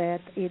things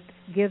that it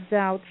gives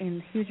out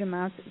in huge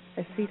amounts,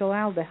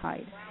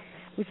 acetaldehyde,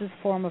 which is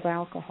a form of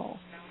alcohol.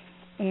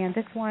 And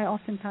that's why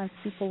oftentimes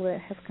people that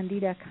have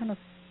Candida kind of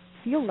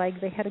feel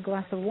like they had a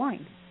glass of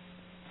wine,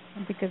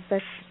 because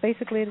that's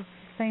basically the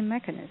same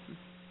mechanism.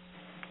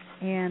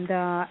 And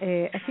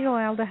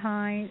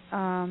acetaldehyde,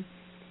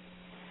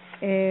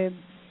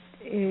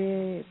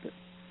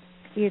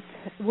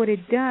 what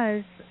it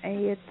does,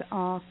 it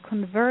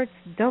converts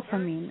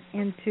dopamine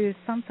into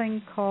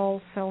something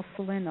called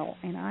salsolinol,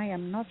 and I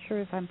am not sure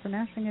if I'm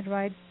pronouncing it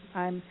right.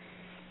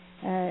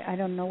 I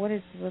don't know what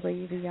is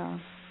really the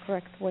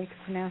correct way to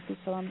pronounce it,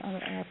 so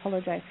I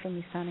apologize for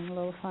me sounding a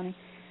little funny.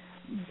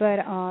 But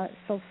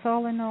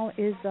salsolinol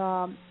is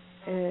a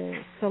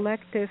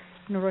selective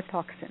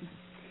neurotoxin,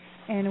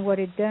 and what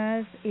it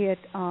does, it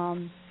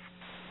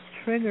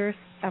triggers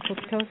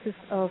apoptosis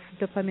of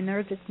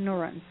dopaminergic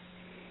neurons.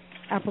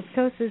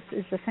 Apoptosis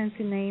is a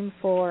fancy name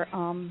for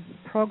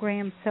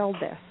programmed cell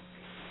death.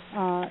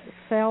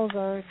 Cells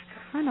are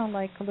kind of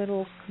like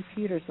little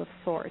computers of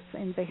sorts,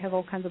 and they have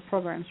all kinds of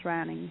programs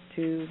running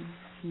to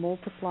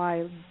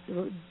multiply,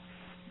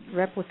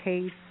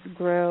 replicate,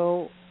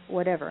 grow,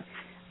 whatever.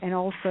 And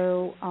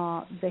also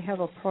they have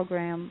a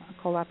program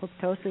called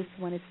apoptosis.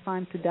 When it's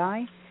time to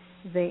die,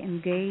 they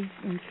engage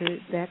into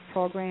that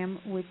program,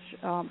 which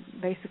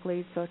basically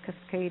it's a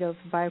cascade of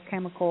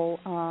biochemical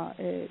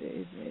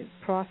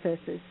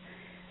processes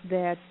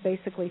that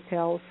basically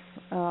tells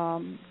a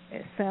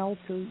cell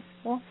to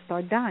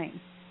start dying.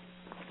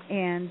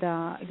 And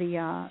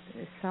the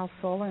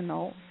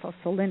salsolinol,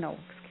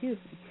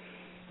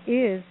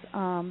 is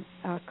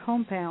a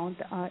compound.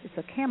 It's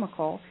a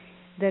chemical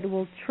that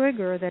will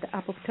trigger that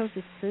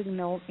apoptosis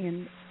signal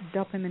in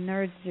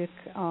dopaminergic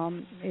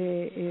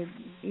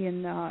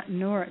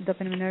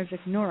dopaminergic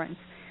neurons.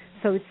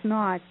 So it's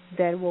not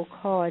that it will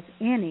cause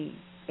any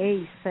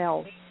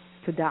cell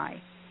to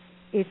die.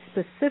 It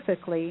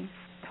specifically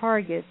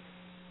targets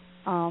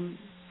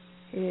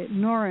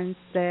neurons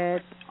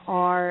that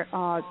are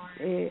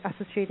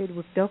associated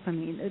with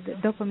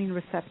dopamine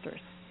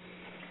receptors.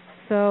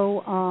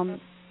 So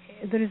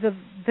there is a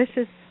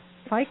vicious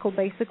cycle,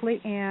 basically,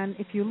 and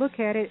if you look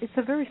at it, it's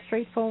a very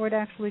straightforward,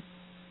 actually,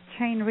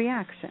 chain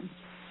reaction.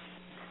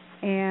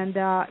 And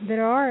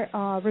there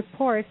are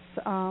reports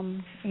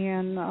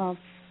in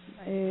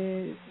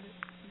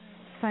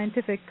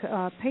scientific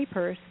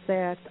papers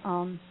that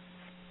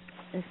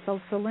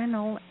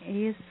salsolinol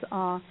is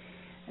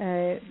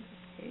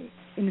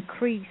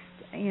increased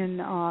in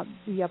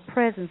the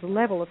presence, the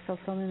level of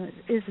salsolinol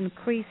is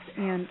increased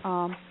in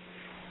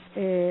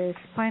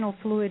spinal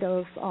fluid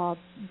of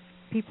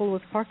people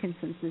with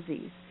Parkinson's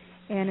disease,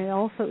 and it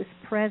also is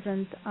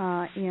present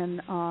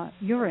in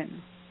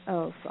urine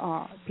of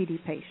PD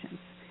patients.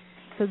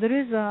 So there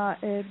is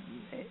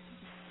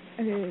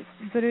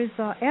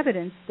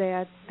evidence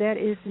that that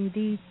is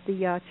indeed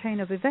the chain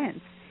of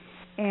events.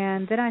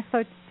 And then I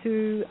started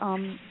to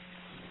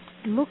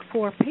look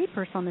for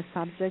papers on the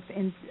subject,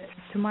 and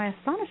to my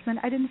astonishment,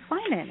 I didn't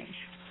find any.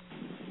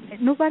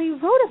 Nobody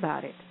wrote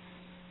about it,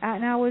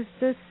 and I was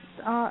just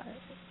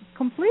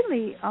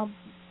completely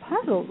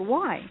puzzled.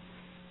 Why?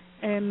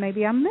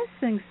 Maybe I'm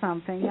missing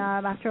something.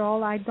 After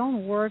all, I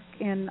don't work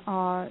in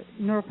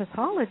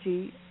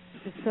neuropathology,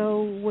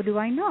 so what do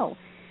I know?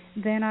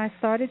 Then I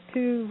started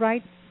to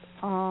write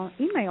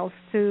emails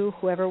to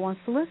whoever wants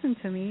to listen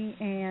to me,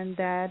 and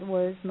that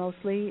was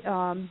mostly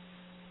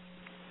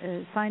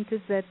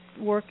scientists that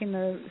work in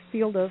the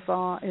field of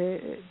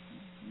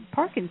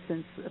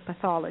Parkinson's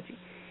pathology.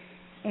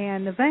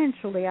 And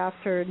eventually,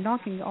 after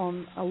knocking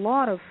on a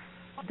lot of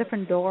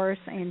different doors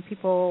and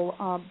people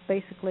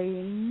basically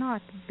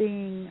not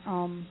being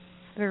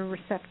very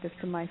receptive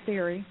to my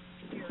theory,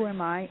 who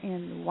am I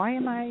and why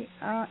am I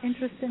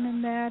interested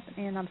in that?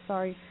 And I'm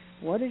sorry,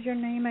 what is your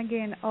name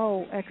again?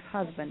 Oh,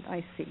 ex-husband,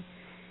 I see.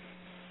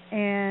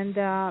 And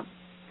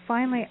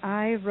finally,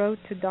 I wrote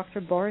to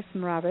Dr. Boris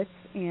Mravec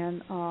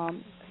in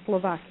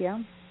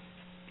Slovakia.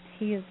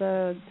 He is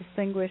a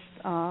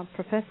distinguished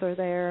professor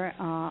there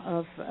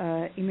of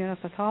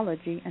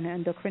immunopathology and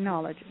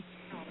endocrinology.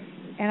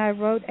 And I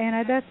wrote, and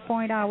at that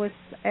point I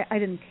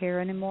didn't care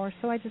anymore,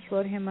 so I just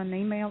wrote him an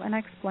email and I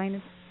explained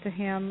it to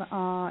him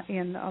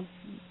in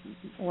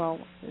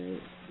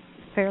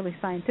fairly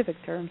scientific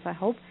terms, I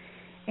hope.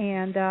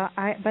 And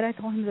but I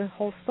told him the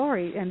whole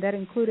story, and that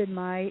included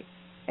my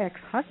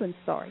ex-husband's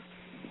story.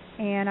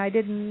 And I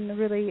didn't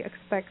really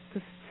expect to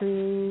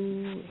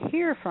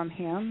hear from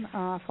him.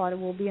 I thought it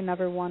will be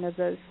another one of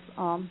those,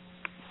 my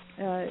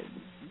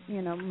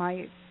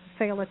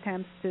failed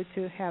attempts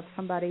to have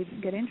somebody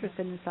get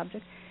interested in the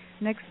subject.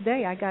 Next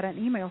day, I got an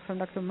email from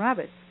Dr.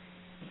 Mravec.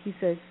 He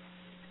says,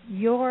 I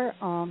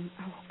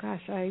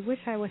wish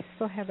I would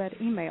still have that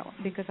email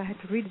because I had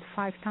to read it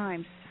 5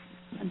 times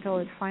until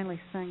it finally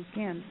sank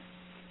in.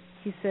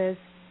 He says,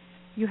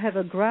 you have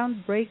a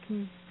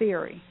groundbreaking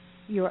theory.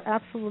 You are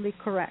absolutely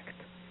correct.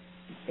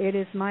 It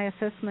is my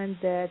assessment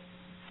that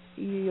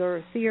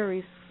your theory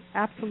is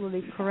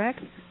absolutely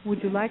correct.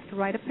 Would you like to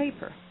write a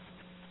paper?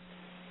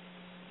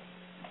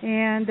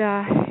 And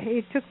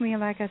it took me,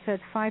 like I said,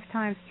 5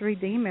 times to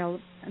read the email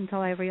until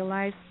I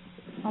realized,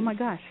 oh my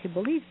gosh, he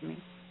believes me.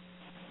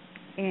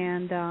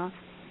 And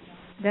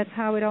that's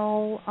how it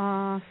all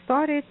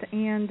started.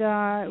 And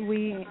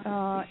we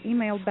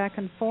emailed back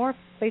and forth.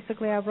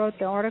 Basically, I wrote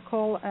the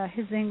article.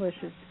 His English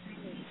is,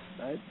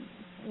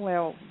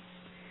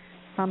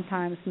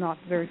 sometimes not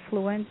very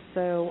fluent.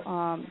 So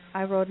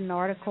I wrote an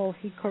article.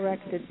 He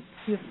corrected a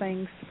few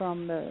things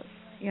from the,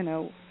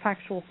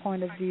 factual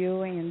point of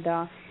view, and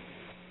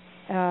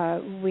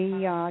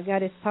we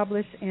got it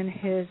published in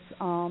his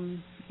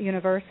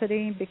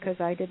university because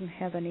I didn't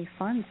have any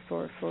funds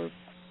for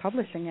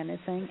publishing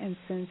anything. And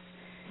since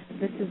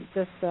this is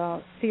just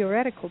a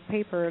theoretical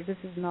paper, this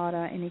is not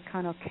any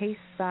kind of case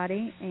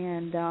study,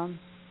 and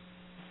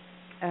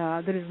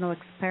there is no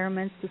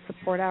experiments to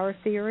support our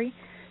theory.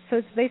 So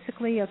it's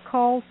basically a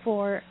call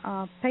for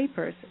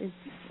papers.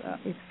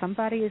 If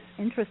somebody is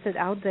interested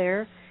out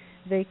there,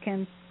 they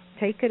can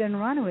take it and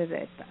run with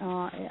it.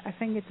 I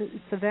think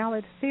it's a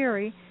valid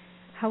theory.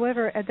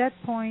 However, at that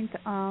point,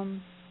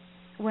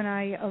 when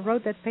I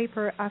wrote that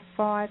paper, I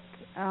thought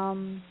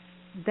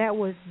that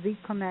was the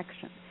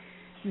connection.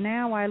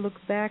 Now I look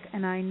back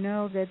and I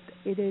know that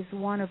it is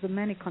one of the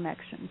many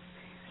connections.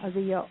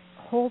 The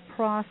whole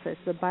process,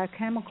 the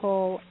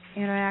biochemical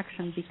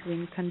interaction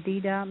between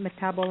Candida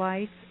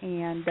metabolites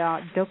and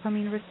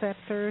dopamine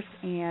receptors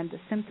and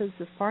symptoms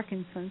of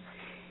Parkinson's,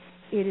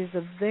 it is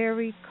a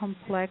very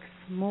complex,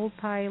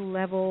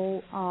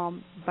 multi-level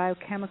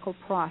biochemical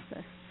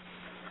process.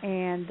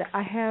 And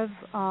I have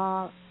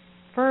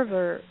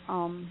further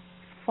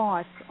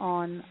thoughts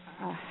on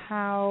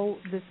how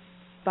this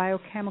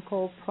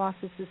biochemical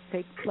processes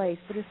take place.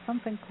 There is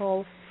something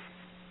called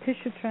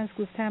tissue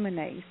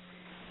transglutaminase,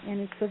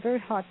 and it's a very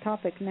hot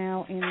topic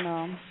now in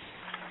the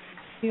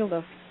field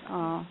of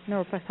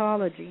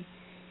neuropathology.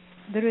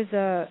 There is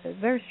a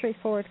very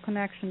straightforward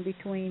connection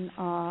between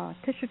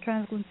tissue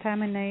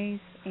transglutaminase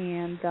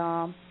and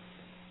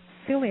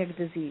celiac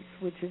disease,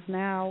 which is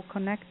now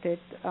connected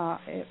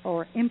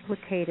or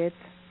implicated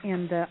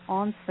in the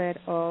onset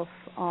of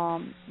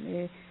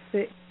the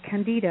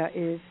Candida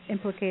is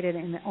implicated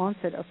in the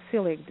onset of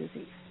celiac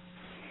disease.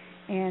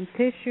 And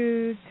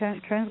tissue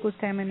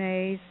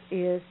transglutaminase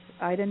is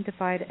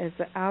identified as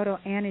the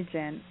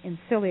autoantigen in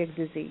celiac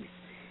disease,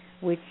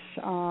 which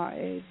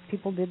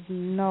people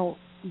didn't know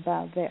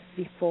about that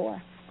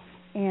before.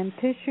 And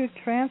tissue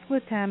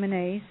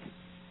transglutaminase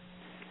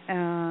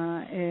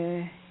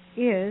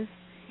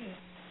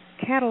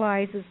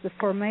catalyzes the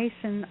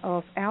formation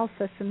of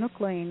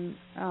alpha-synuclein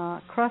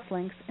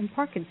crosslinks in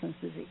Parkinson's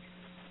disease.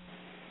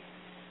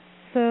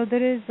 So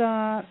there is,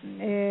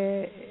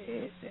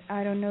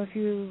 I don't know if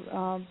you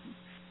are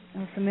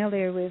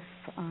familiar with,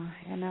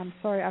 and I'm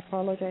sorry, I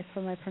apologize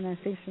for my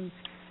pronunciation,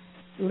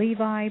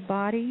 Levi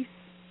bodies.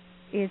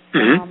 It's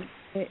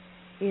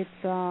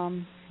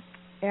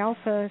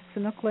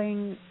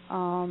alpha-synuclein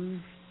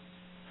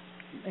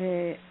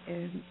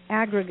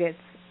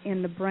aggregates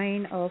in the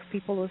brain of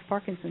people with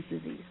Parkinson's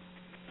disease,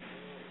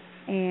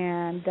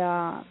 and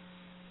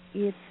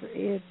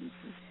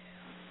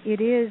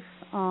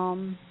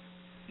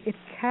it's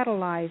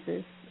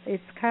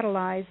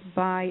catalyzed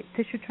by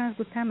tissue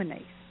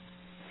transglutaminase.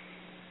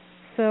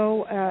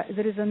 So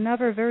there is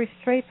another very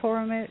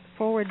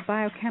straightforward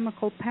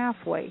biochemical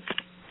pathway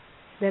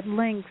that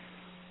links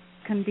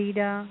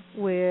Candida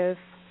with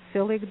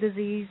celiac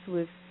disease,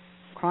 with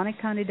chronic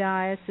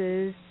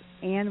candidiasis,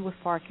 and with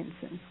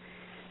Parkinson's.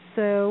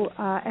 So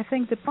I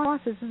think the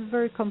process is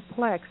very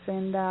complex,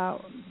 and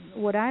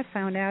what I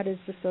found out is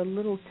just a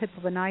little tip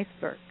of an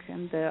iceberg,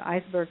 and the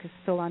iceberg is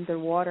still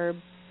underwater,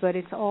 but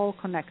it's all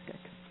connected.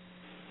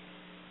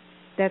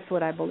 That's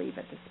what I believe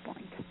at this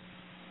point.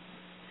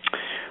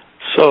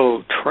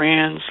 So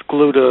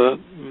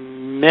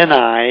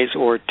transglutaminase,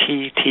 or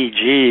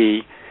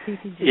TTG,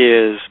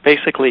 is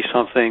basically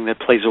something that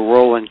plays a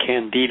role in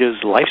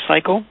Candida's life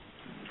cycle.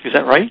 Is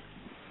that right?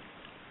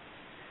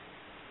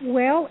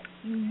 Well,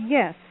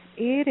 yes,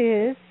 it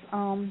is.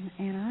 And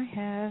I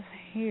have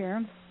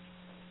here,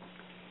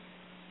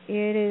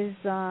 it is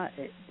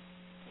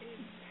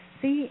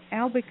C.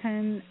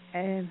 albicans,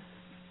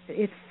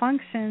 its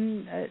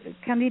function,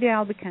 Candida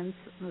albicans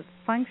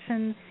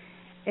function,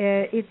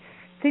 it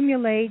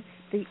stimulates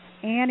the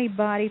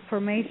antibody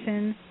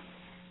formation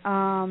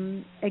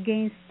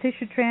against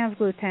tissue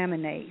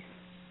transglutaminase,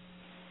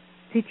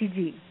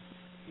 TTG.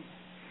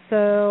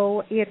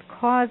 So it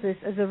causes,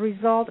 as a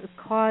result, it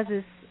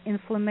causes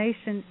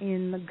inflammation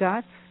in the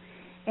guts,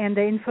 and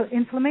the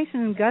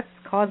inflammation in the guts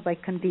is caused by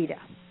Candida.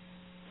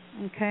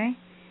 Okay?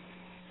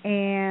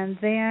 And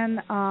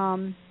then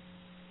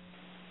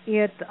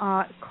it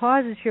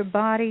causes your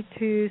body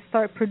to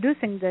start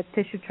producing the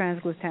tissue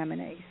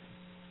transglutaminase.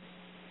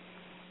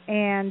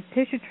 And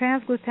tissue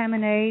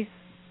transglutaminase,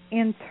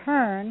 in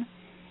turn,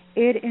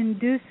 it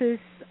induces,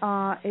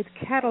 it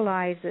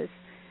catalyzes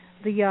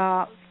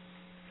the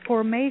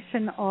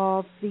formation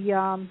of the,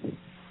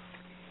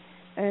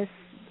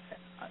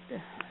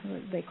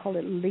 they call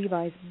it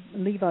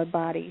Levi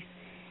bodies.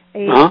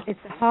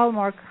 It's a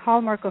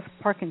hallmark of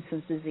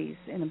Parkinson's disease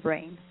in the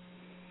brain.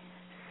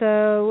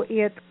 So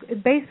it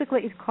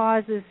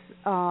causes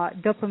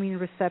dopamine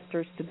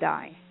receptors to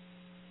die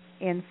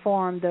and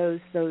form those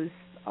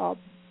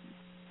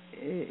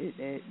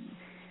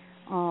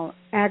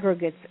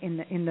aggregates in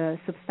the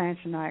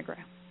substantia nigra.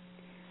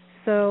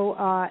 So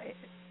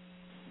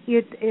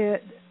the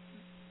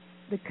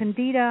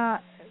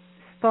Candida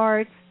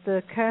starts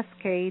the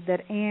cascade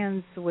that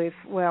ends with,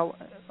 well,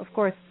 of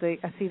course, the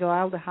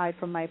acetaldehyde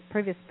from my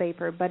previous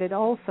paper, but it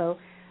also,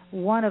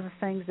 one of the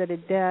things that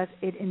it does,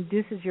 it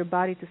induces your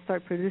body to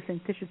start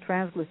producing tissue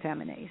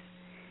transglutaminase,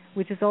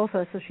 which is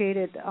also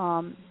associated,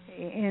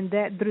 and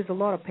that there is a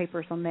lot of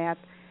papers on that,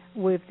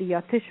 with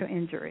the tissue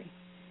injury.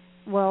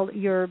 Well,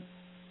 your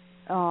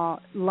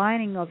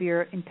lining of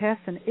your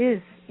intestine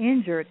is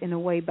injured in a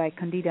way by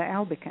Candida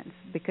albicans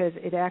because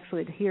it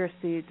actually adheres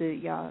to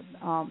the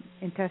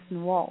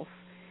intestine walls.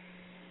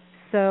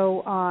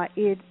 So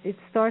it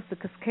starts a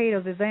cascade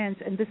of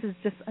events, and this is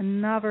just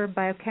another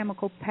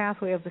biochemical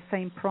pathway of the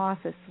same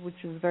process, which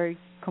is very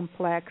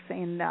complex,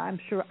 and I'm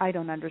sure I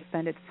don't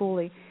understand it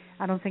fully.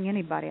 I don't think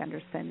anybody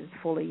understands it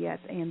fully yet,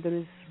 and there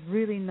is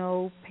really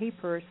no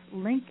papers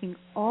linking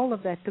all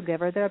of that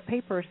together. There are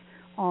papers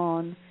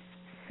on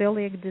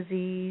celiac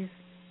disease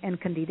and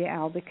Candida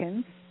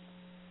albicans.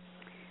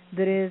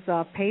 There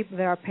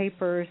are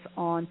papers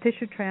on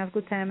tissue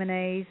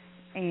transglutaminase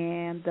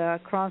and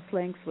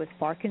cross-links with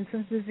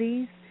Parkinson's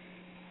disease.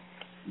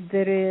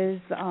 There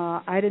is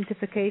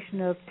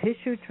identification of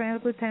tissue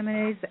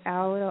transglutaminase,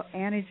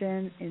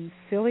 alloantigen in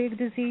celiac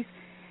disease,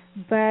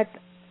 but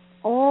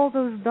all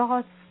those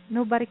dots,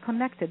 nobody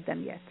connected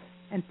them yet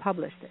and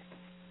published it.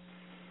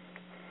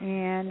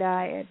 And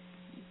I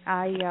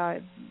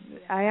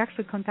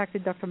actually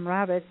contacted Dr.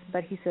 Moravitz,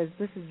 but he says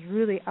this is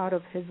really out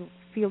of his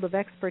field of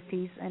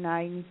expertise, and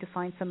I need to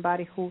find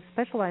somebody who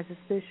specializes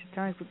in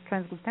tissue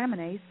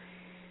transglutaminase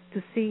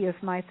to see if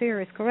my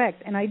theory is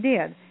correct. And I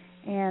did.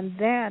 And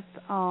that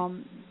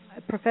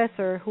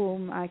professor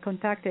whom I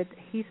contacted,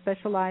 he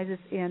specializes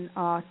in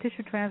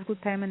tissue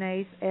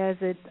transglutaminase as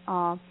it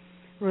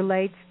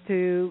relates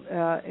to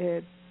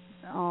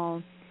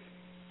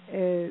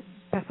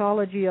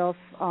pathology of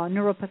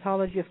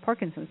neuropathology of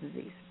Parkinson's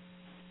disease.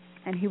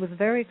 And he was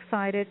very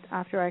excited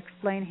after I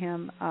explained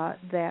him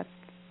that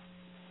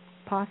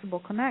possible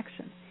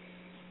connection.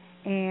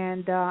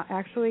 And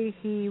actually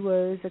he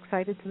was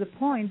excited to the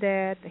point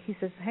that he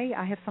says, hey,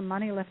 I have some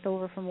money left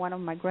over from one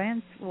of my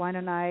grants. Why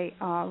don't I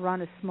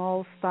run a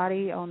small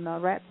study on the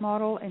rat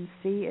model and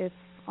see if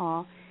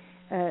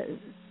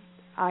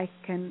I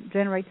can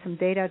generate some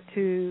data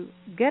to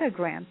get a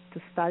grant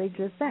to study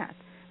just that,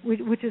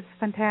 which is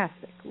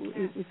fantastic.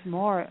 It's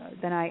more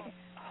than I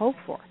hoped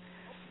for.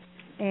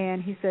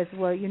 And he says,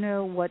 well, you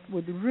know what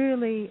would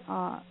really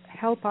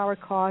help our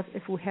cause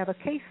if we have a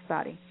case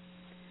study.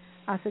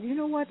 I said, you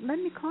know what, let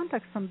me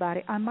contact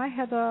somebody. I might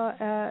have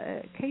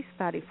a case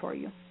study for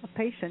you, a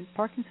patient,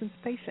 Parkinson's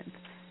patient,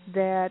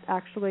 that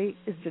actually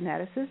is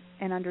geneticist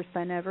and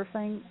understands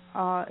everything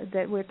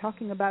that we're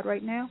talking about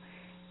right now,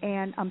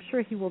 and I'm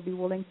sure he will be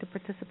willing to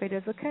participate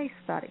as a case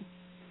study.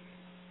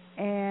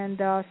 And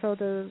so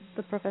the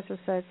professor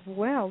says,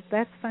 well,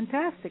 that's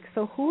fantastic.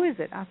 So who is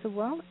it? I said,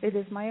 well, it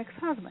is my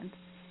ex-husband.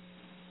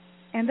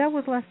 And that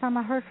was the last time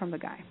I heard from the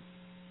guy.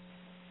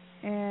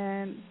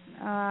 And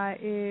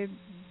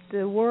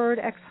the word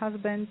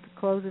ex-husband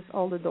closes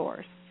all the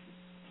doors.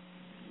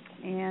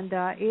 And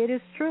it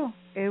is true.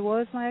 It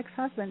was my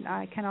ex-husband.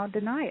 I cannot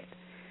deny it.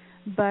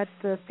 But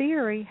the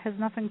theory has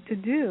nothing to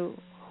do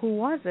who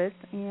was it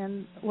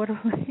and what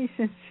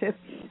relationship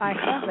I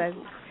have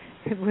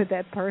with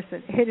that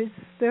person. It is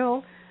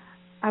still,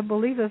 I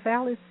believe, a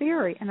valid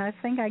theory, and I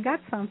think I got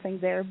something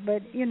there.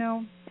 But, you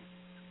know,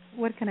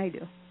 what can I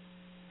do?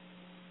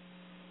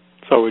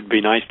 So it would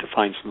be nice to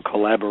find some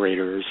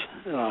collaborators,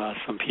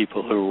 some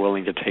people who are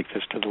willing to take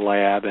this to the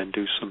lab and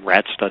do some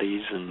rat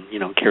studies and, you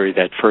know, carry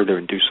that further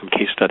and do some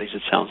case studies,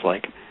 it sounds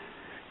like.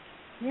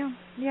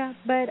 Yeah,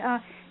 but,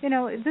 you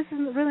know, this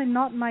is really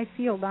not my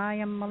field. I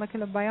am a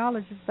molecular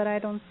biologist, but I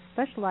don't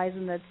specialize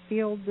in that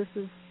field. This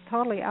is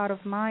totally out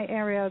of my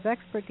area of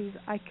expertise.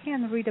 I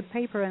can read a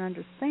paper and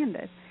understand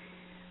it,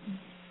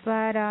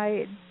 but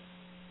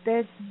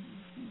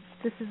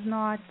this is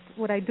not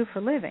what I do for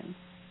a living.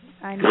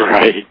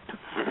 Right.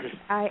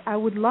 I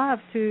would love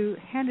to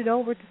hand it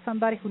over to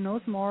somebody who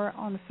knows more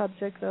on the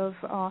subject of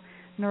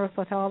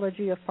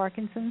neuropathology of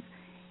Parkinson's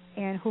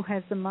and who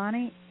has the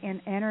money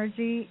and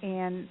energy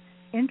and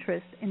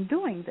interest in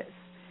doing this.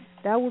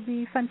 That would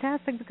be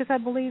fantastic because I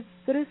believe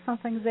there is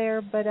something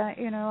there, but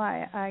you know,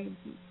 I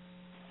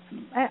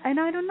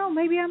don't know,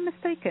 maybe I'm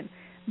mistaken.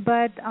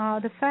 But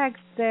the fact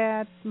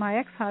that my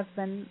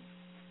ex-husband,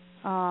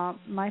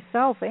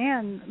 myself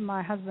and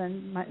my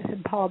husband,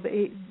 Bob,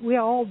 we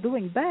are all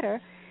doing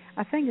better,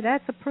 I think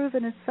that's a proof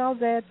in itself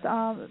that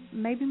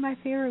maybe my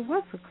theory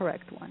was the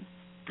correct one.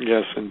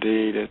 Yes,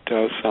 indeed. It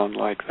does sound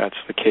like that's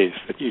the case,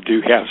 that you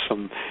do have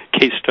some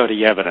case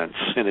study evidence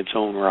in its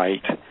own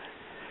right.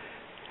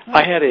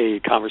 I had a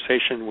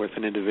conversation with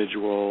an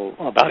individual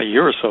about a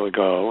year or so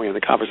ago, and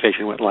the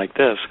conversation went like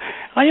this.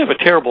 I have a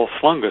terrible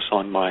fungus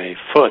on my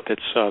foot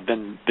that's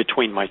been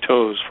between my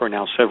toes for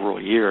now several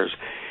years.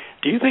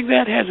 Do you think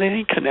that has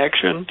any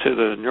connection to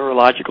the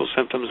neurological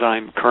symptoms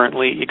I'm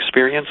currently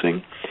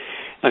experiencing?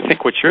 I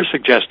think what you're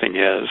suggesting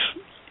is,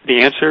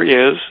 the answer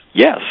is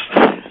yes,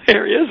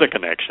 there is a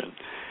connection.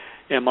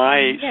 Am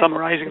I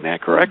summarizing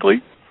that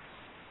correctly?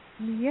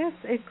 Yes,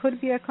 it could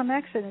be a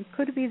connection. It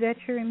could be that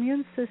your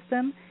immune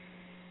system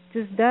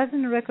just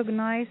doesn't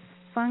recognize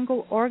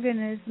fungal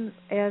organisms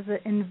as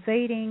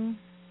invading,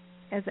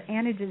 as an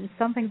antigen,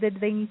 something that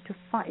they need to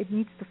fight. It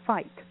needs to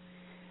fight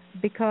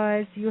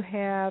because you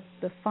have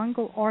the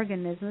fungal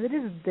organism. It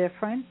is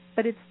different,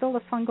 but it's still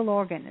a fungal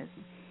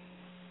organism.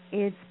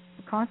 It's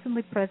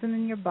constantly present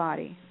in your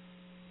body,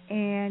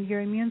 and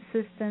your immune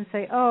system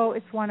say, "Oh,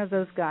 it's one of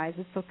those guys.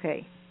 It's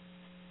okay."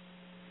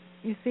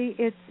 You see,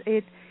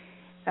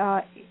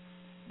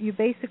 you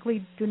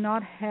basically do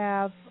not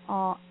have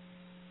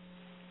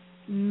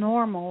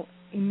normal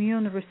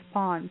immune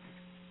response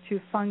to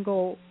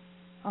fungal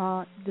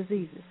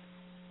diseases.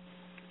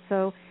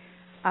 So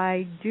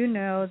I do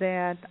know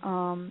that,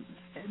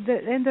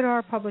 and there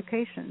are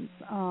publications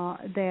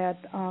that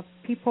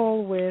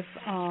people with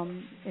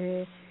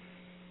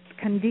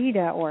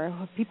Candida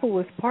or people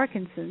with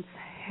Parkinson's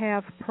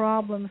have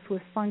problems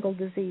with fungal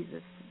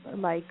diseases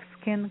like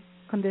skin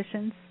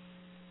conditions,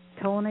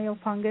 toenail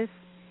fungus.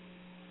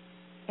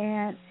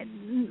 And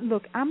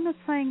look, I'm not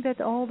saying that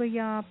all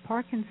the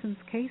Parkinson's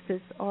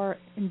cases are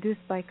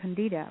induced by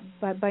Candida,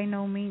 but by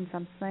no means.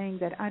 I'm saying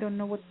that I don't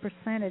know what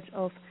percentage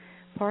of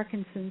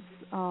Parkinson's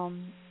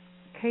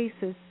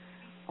cases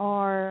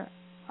are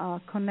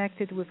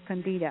connected with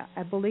Candida.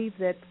 I believe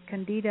that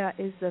Candida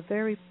is a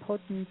very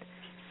potent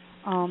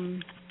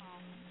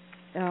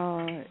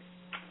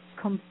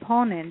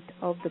component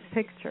of the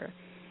picture,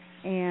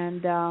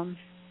 and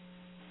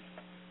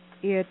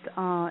it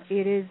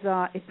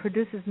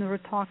produces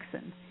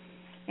neurotoxin.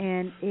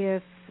 And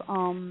if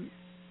on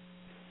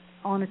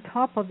the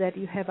top of that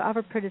you have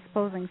other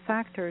predisposing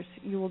factors,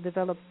 you will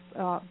develop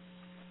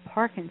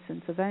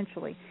Parkinson's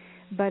eventually.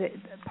 But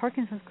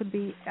Parkinson's could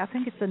be, I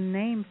think it's a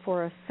name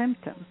for a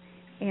symptom,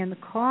 and the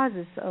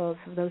causes of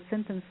those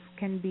symptoms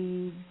can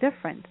be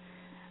different.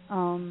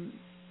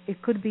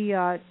 It could be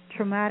a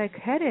traumatic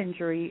head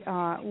injury.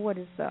 What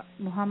is that?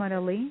 Muhammad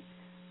Ali?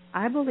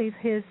 I believe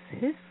his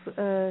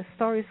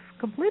story is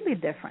completely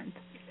different,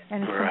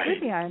 and it's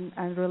completely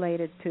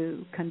unrelated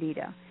to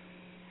Candida.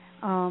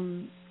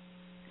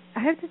 I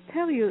have to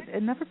tell you,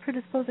 another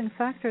predisposing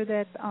factor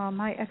that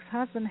my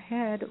ex-husband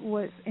had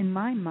was, in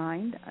my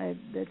mind,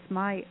 that's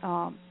my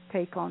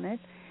take on it,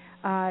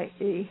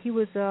 he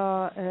was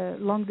a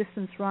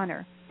long-distance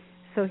runner,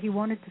 so he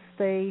wanted to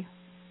stay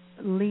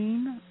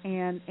lean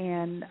and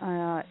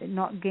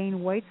not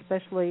gain weight,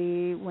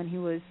 especially when he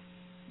was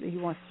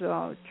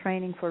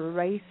training for a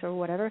race or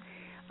whatever.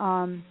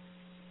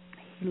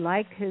 He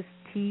liked his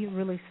tea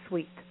really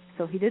sweet,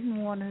 so he didn't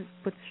want to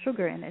put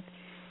sugar in it.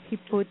 He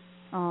put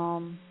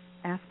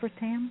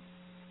aspartame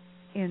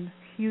in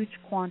huge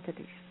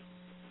quantities.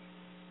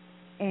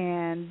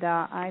 And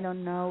I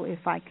don't know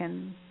if I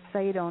can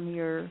say it on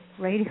your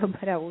radio,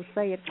 but I will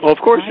say it. Well, of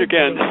course you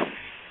can.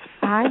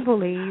 I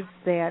believe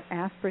that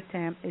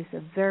aspartame is a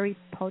very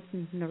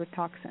potent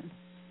neurotoxin.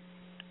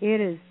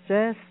 It is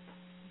just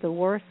the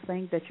worst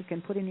thing that you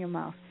can put in your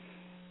mouth.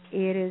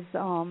 It is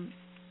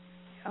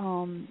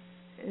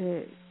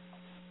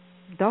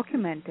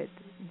documented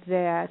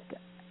that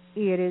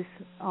it is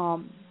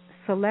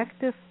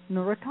selective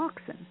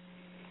neurotoxin,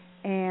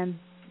 and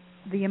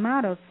the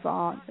amount of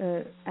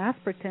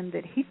aspartame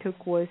that he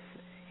took was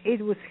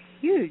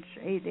huge.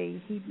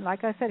 He,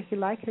 like I said, he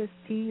liked his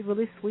tea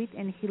really sweet,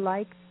 and he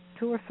liked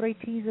 2 or 3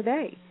 teas a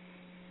day.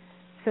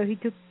 So he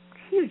took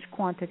huge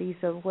quantities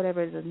of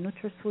whatever is a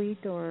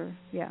NutraSweet or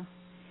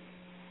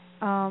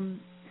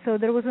so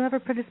there was another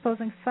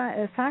predisposing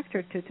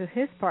factor to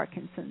his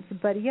Parkinson's.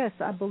 But yes,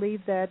 I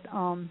believe that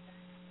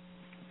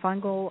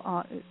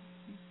fungal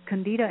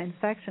Candida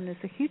infection is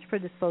a huge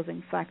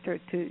predisposing factor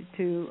to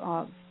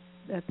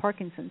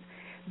Parkinson's.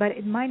 But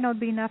it might not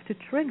be enough to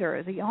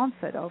trigger the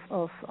onset of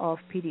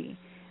PD.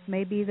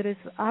 Maybe there is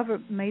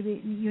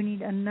maybe you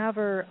need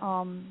another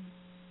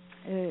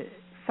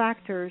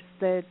factors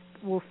that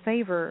will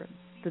favor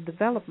the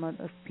development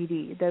of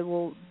PD,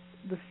 the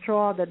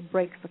straw that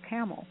breaks the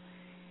camel.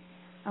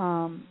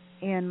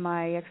 In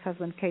my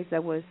ex-husband's case,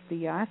 that was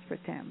the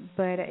aspartame.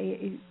 But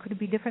it could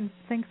be different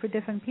things for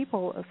different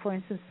people. For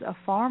instance,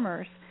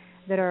 farmers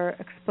that are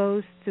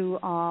exposed to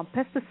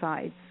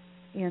pesticides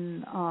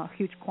in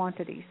huge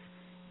quantities.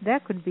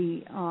 That could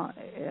be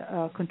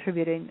a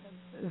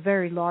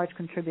very large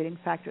contributing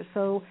factor.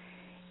 So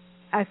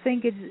I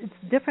think it's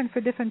different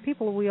for different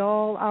people.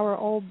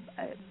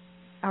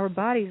 Our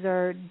bodies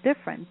are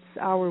different.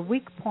 Our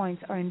weak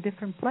points are in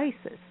different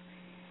places.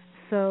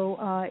 So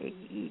I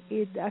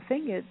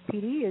think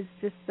PD is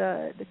just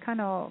the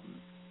kind of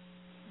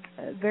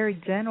very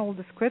general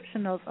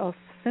description of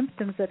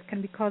symptoms that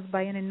can be caused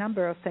by any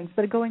number of things.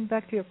 But going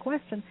back to your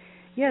question,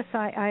 yes,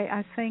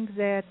 I think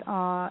that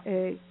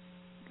a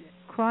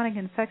chronic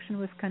infection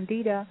with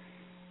Candida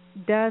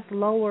does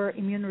lower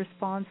immune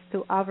response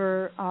to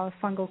other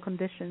fungal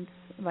conditions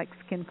like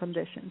skin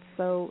conditions.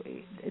 So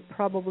it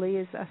probably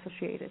is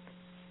associated.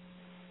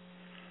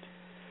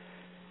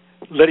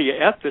 Lidia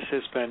Epp, this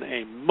has been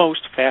a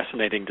most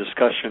fascinating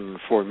discussion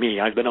for me.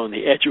 I've been on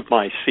the edge of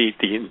my seat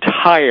the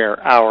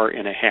entire hour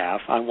and a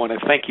half. I want to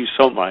thank you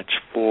so much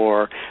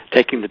for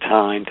taking the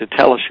time to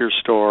tell us your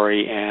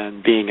story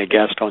and being a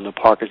guest on the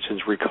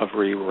Parkinson's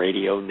Recovery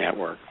Radio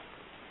Network.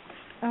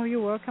 Oh,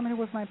 you're welcome. It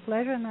was my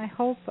pleasure, and I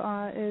hope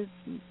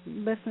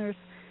listeners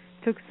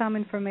took some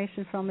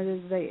information from it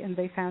and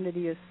they found it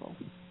useful.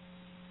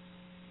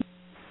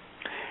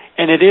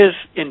 And it is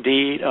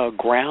indeed a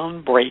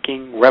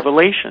groundbreaking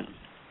revelation,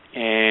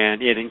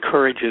 and it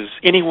encourages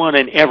anyone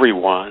and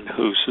everyone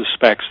who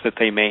suspects that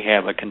they may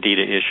have a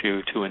Candida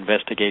issue to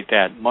investigate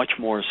that much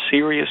more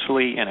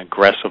seriously and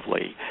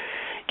aggressively.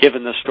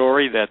 given the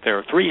story that there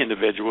are 3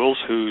 individuals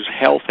whose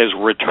health has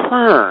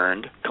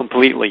returned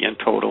completely and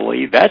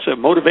totally, that's a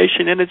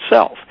motivation in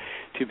itself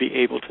to be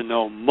able to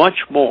know much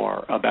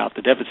more about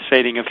the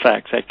devastating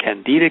effects that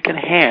Candida can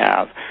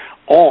have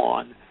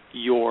on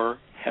your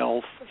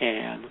health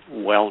and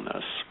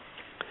wellness.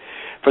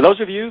 For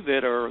those of you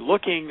that are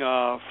looking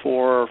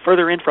for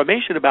further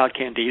information about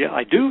Candida,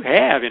 I do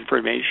have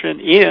information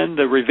in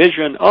the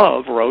revision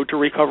of Road to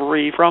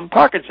Recovery from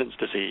Parkinson's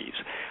Disease.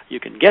 You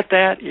can get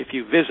that if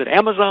you visit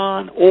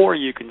Amazon, or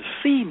you can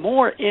see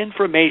more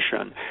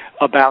information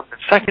about the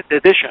second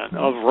edition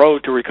of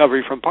Road to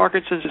Recovery from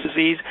Parkinson's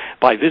Disease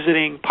by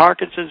visiting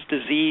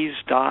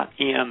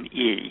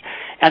parkinsonsdisease.me.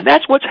 And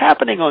that's what's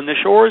happening on the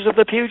shores of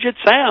the Puget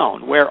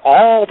Sound, where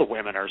all the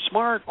women are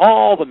smart,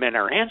 all the men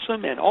are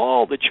handsome, and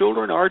all the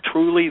children are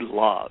truly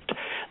loved.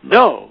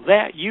 Know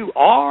that you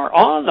are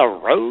on the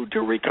road to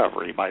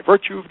recovery by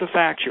virtue of the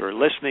fact you're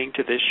listening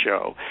to this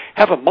show.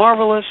 Have a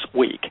marvelous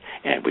week,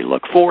 and we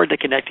look forward to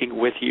connecting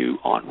with you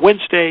on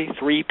Wednesday,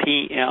 3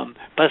 p.m.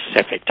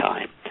 Pacific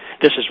Time.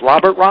 This is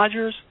Robert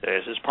Rogers.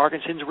 This is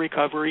Parkinson's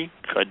Recovery.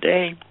 Good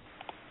day.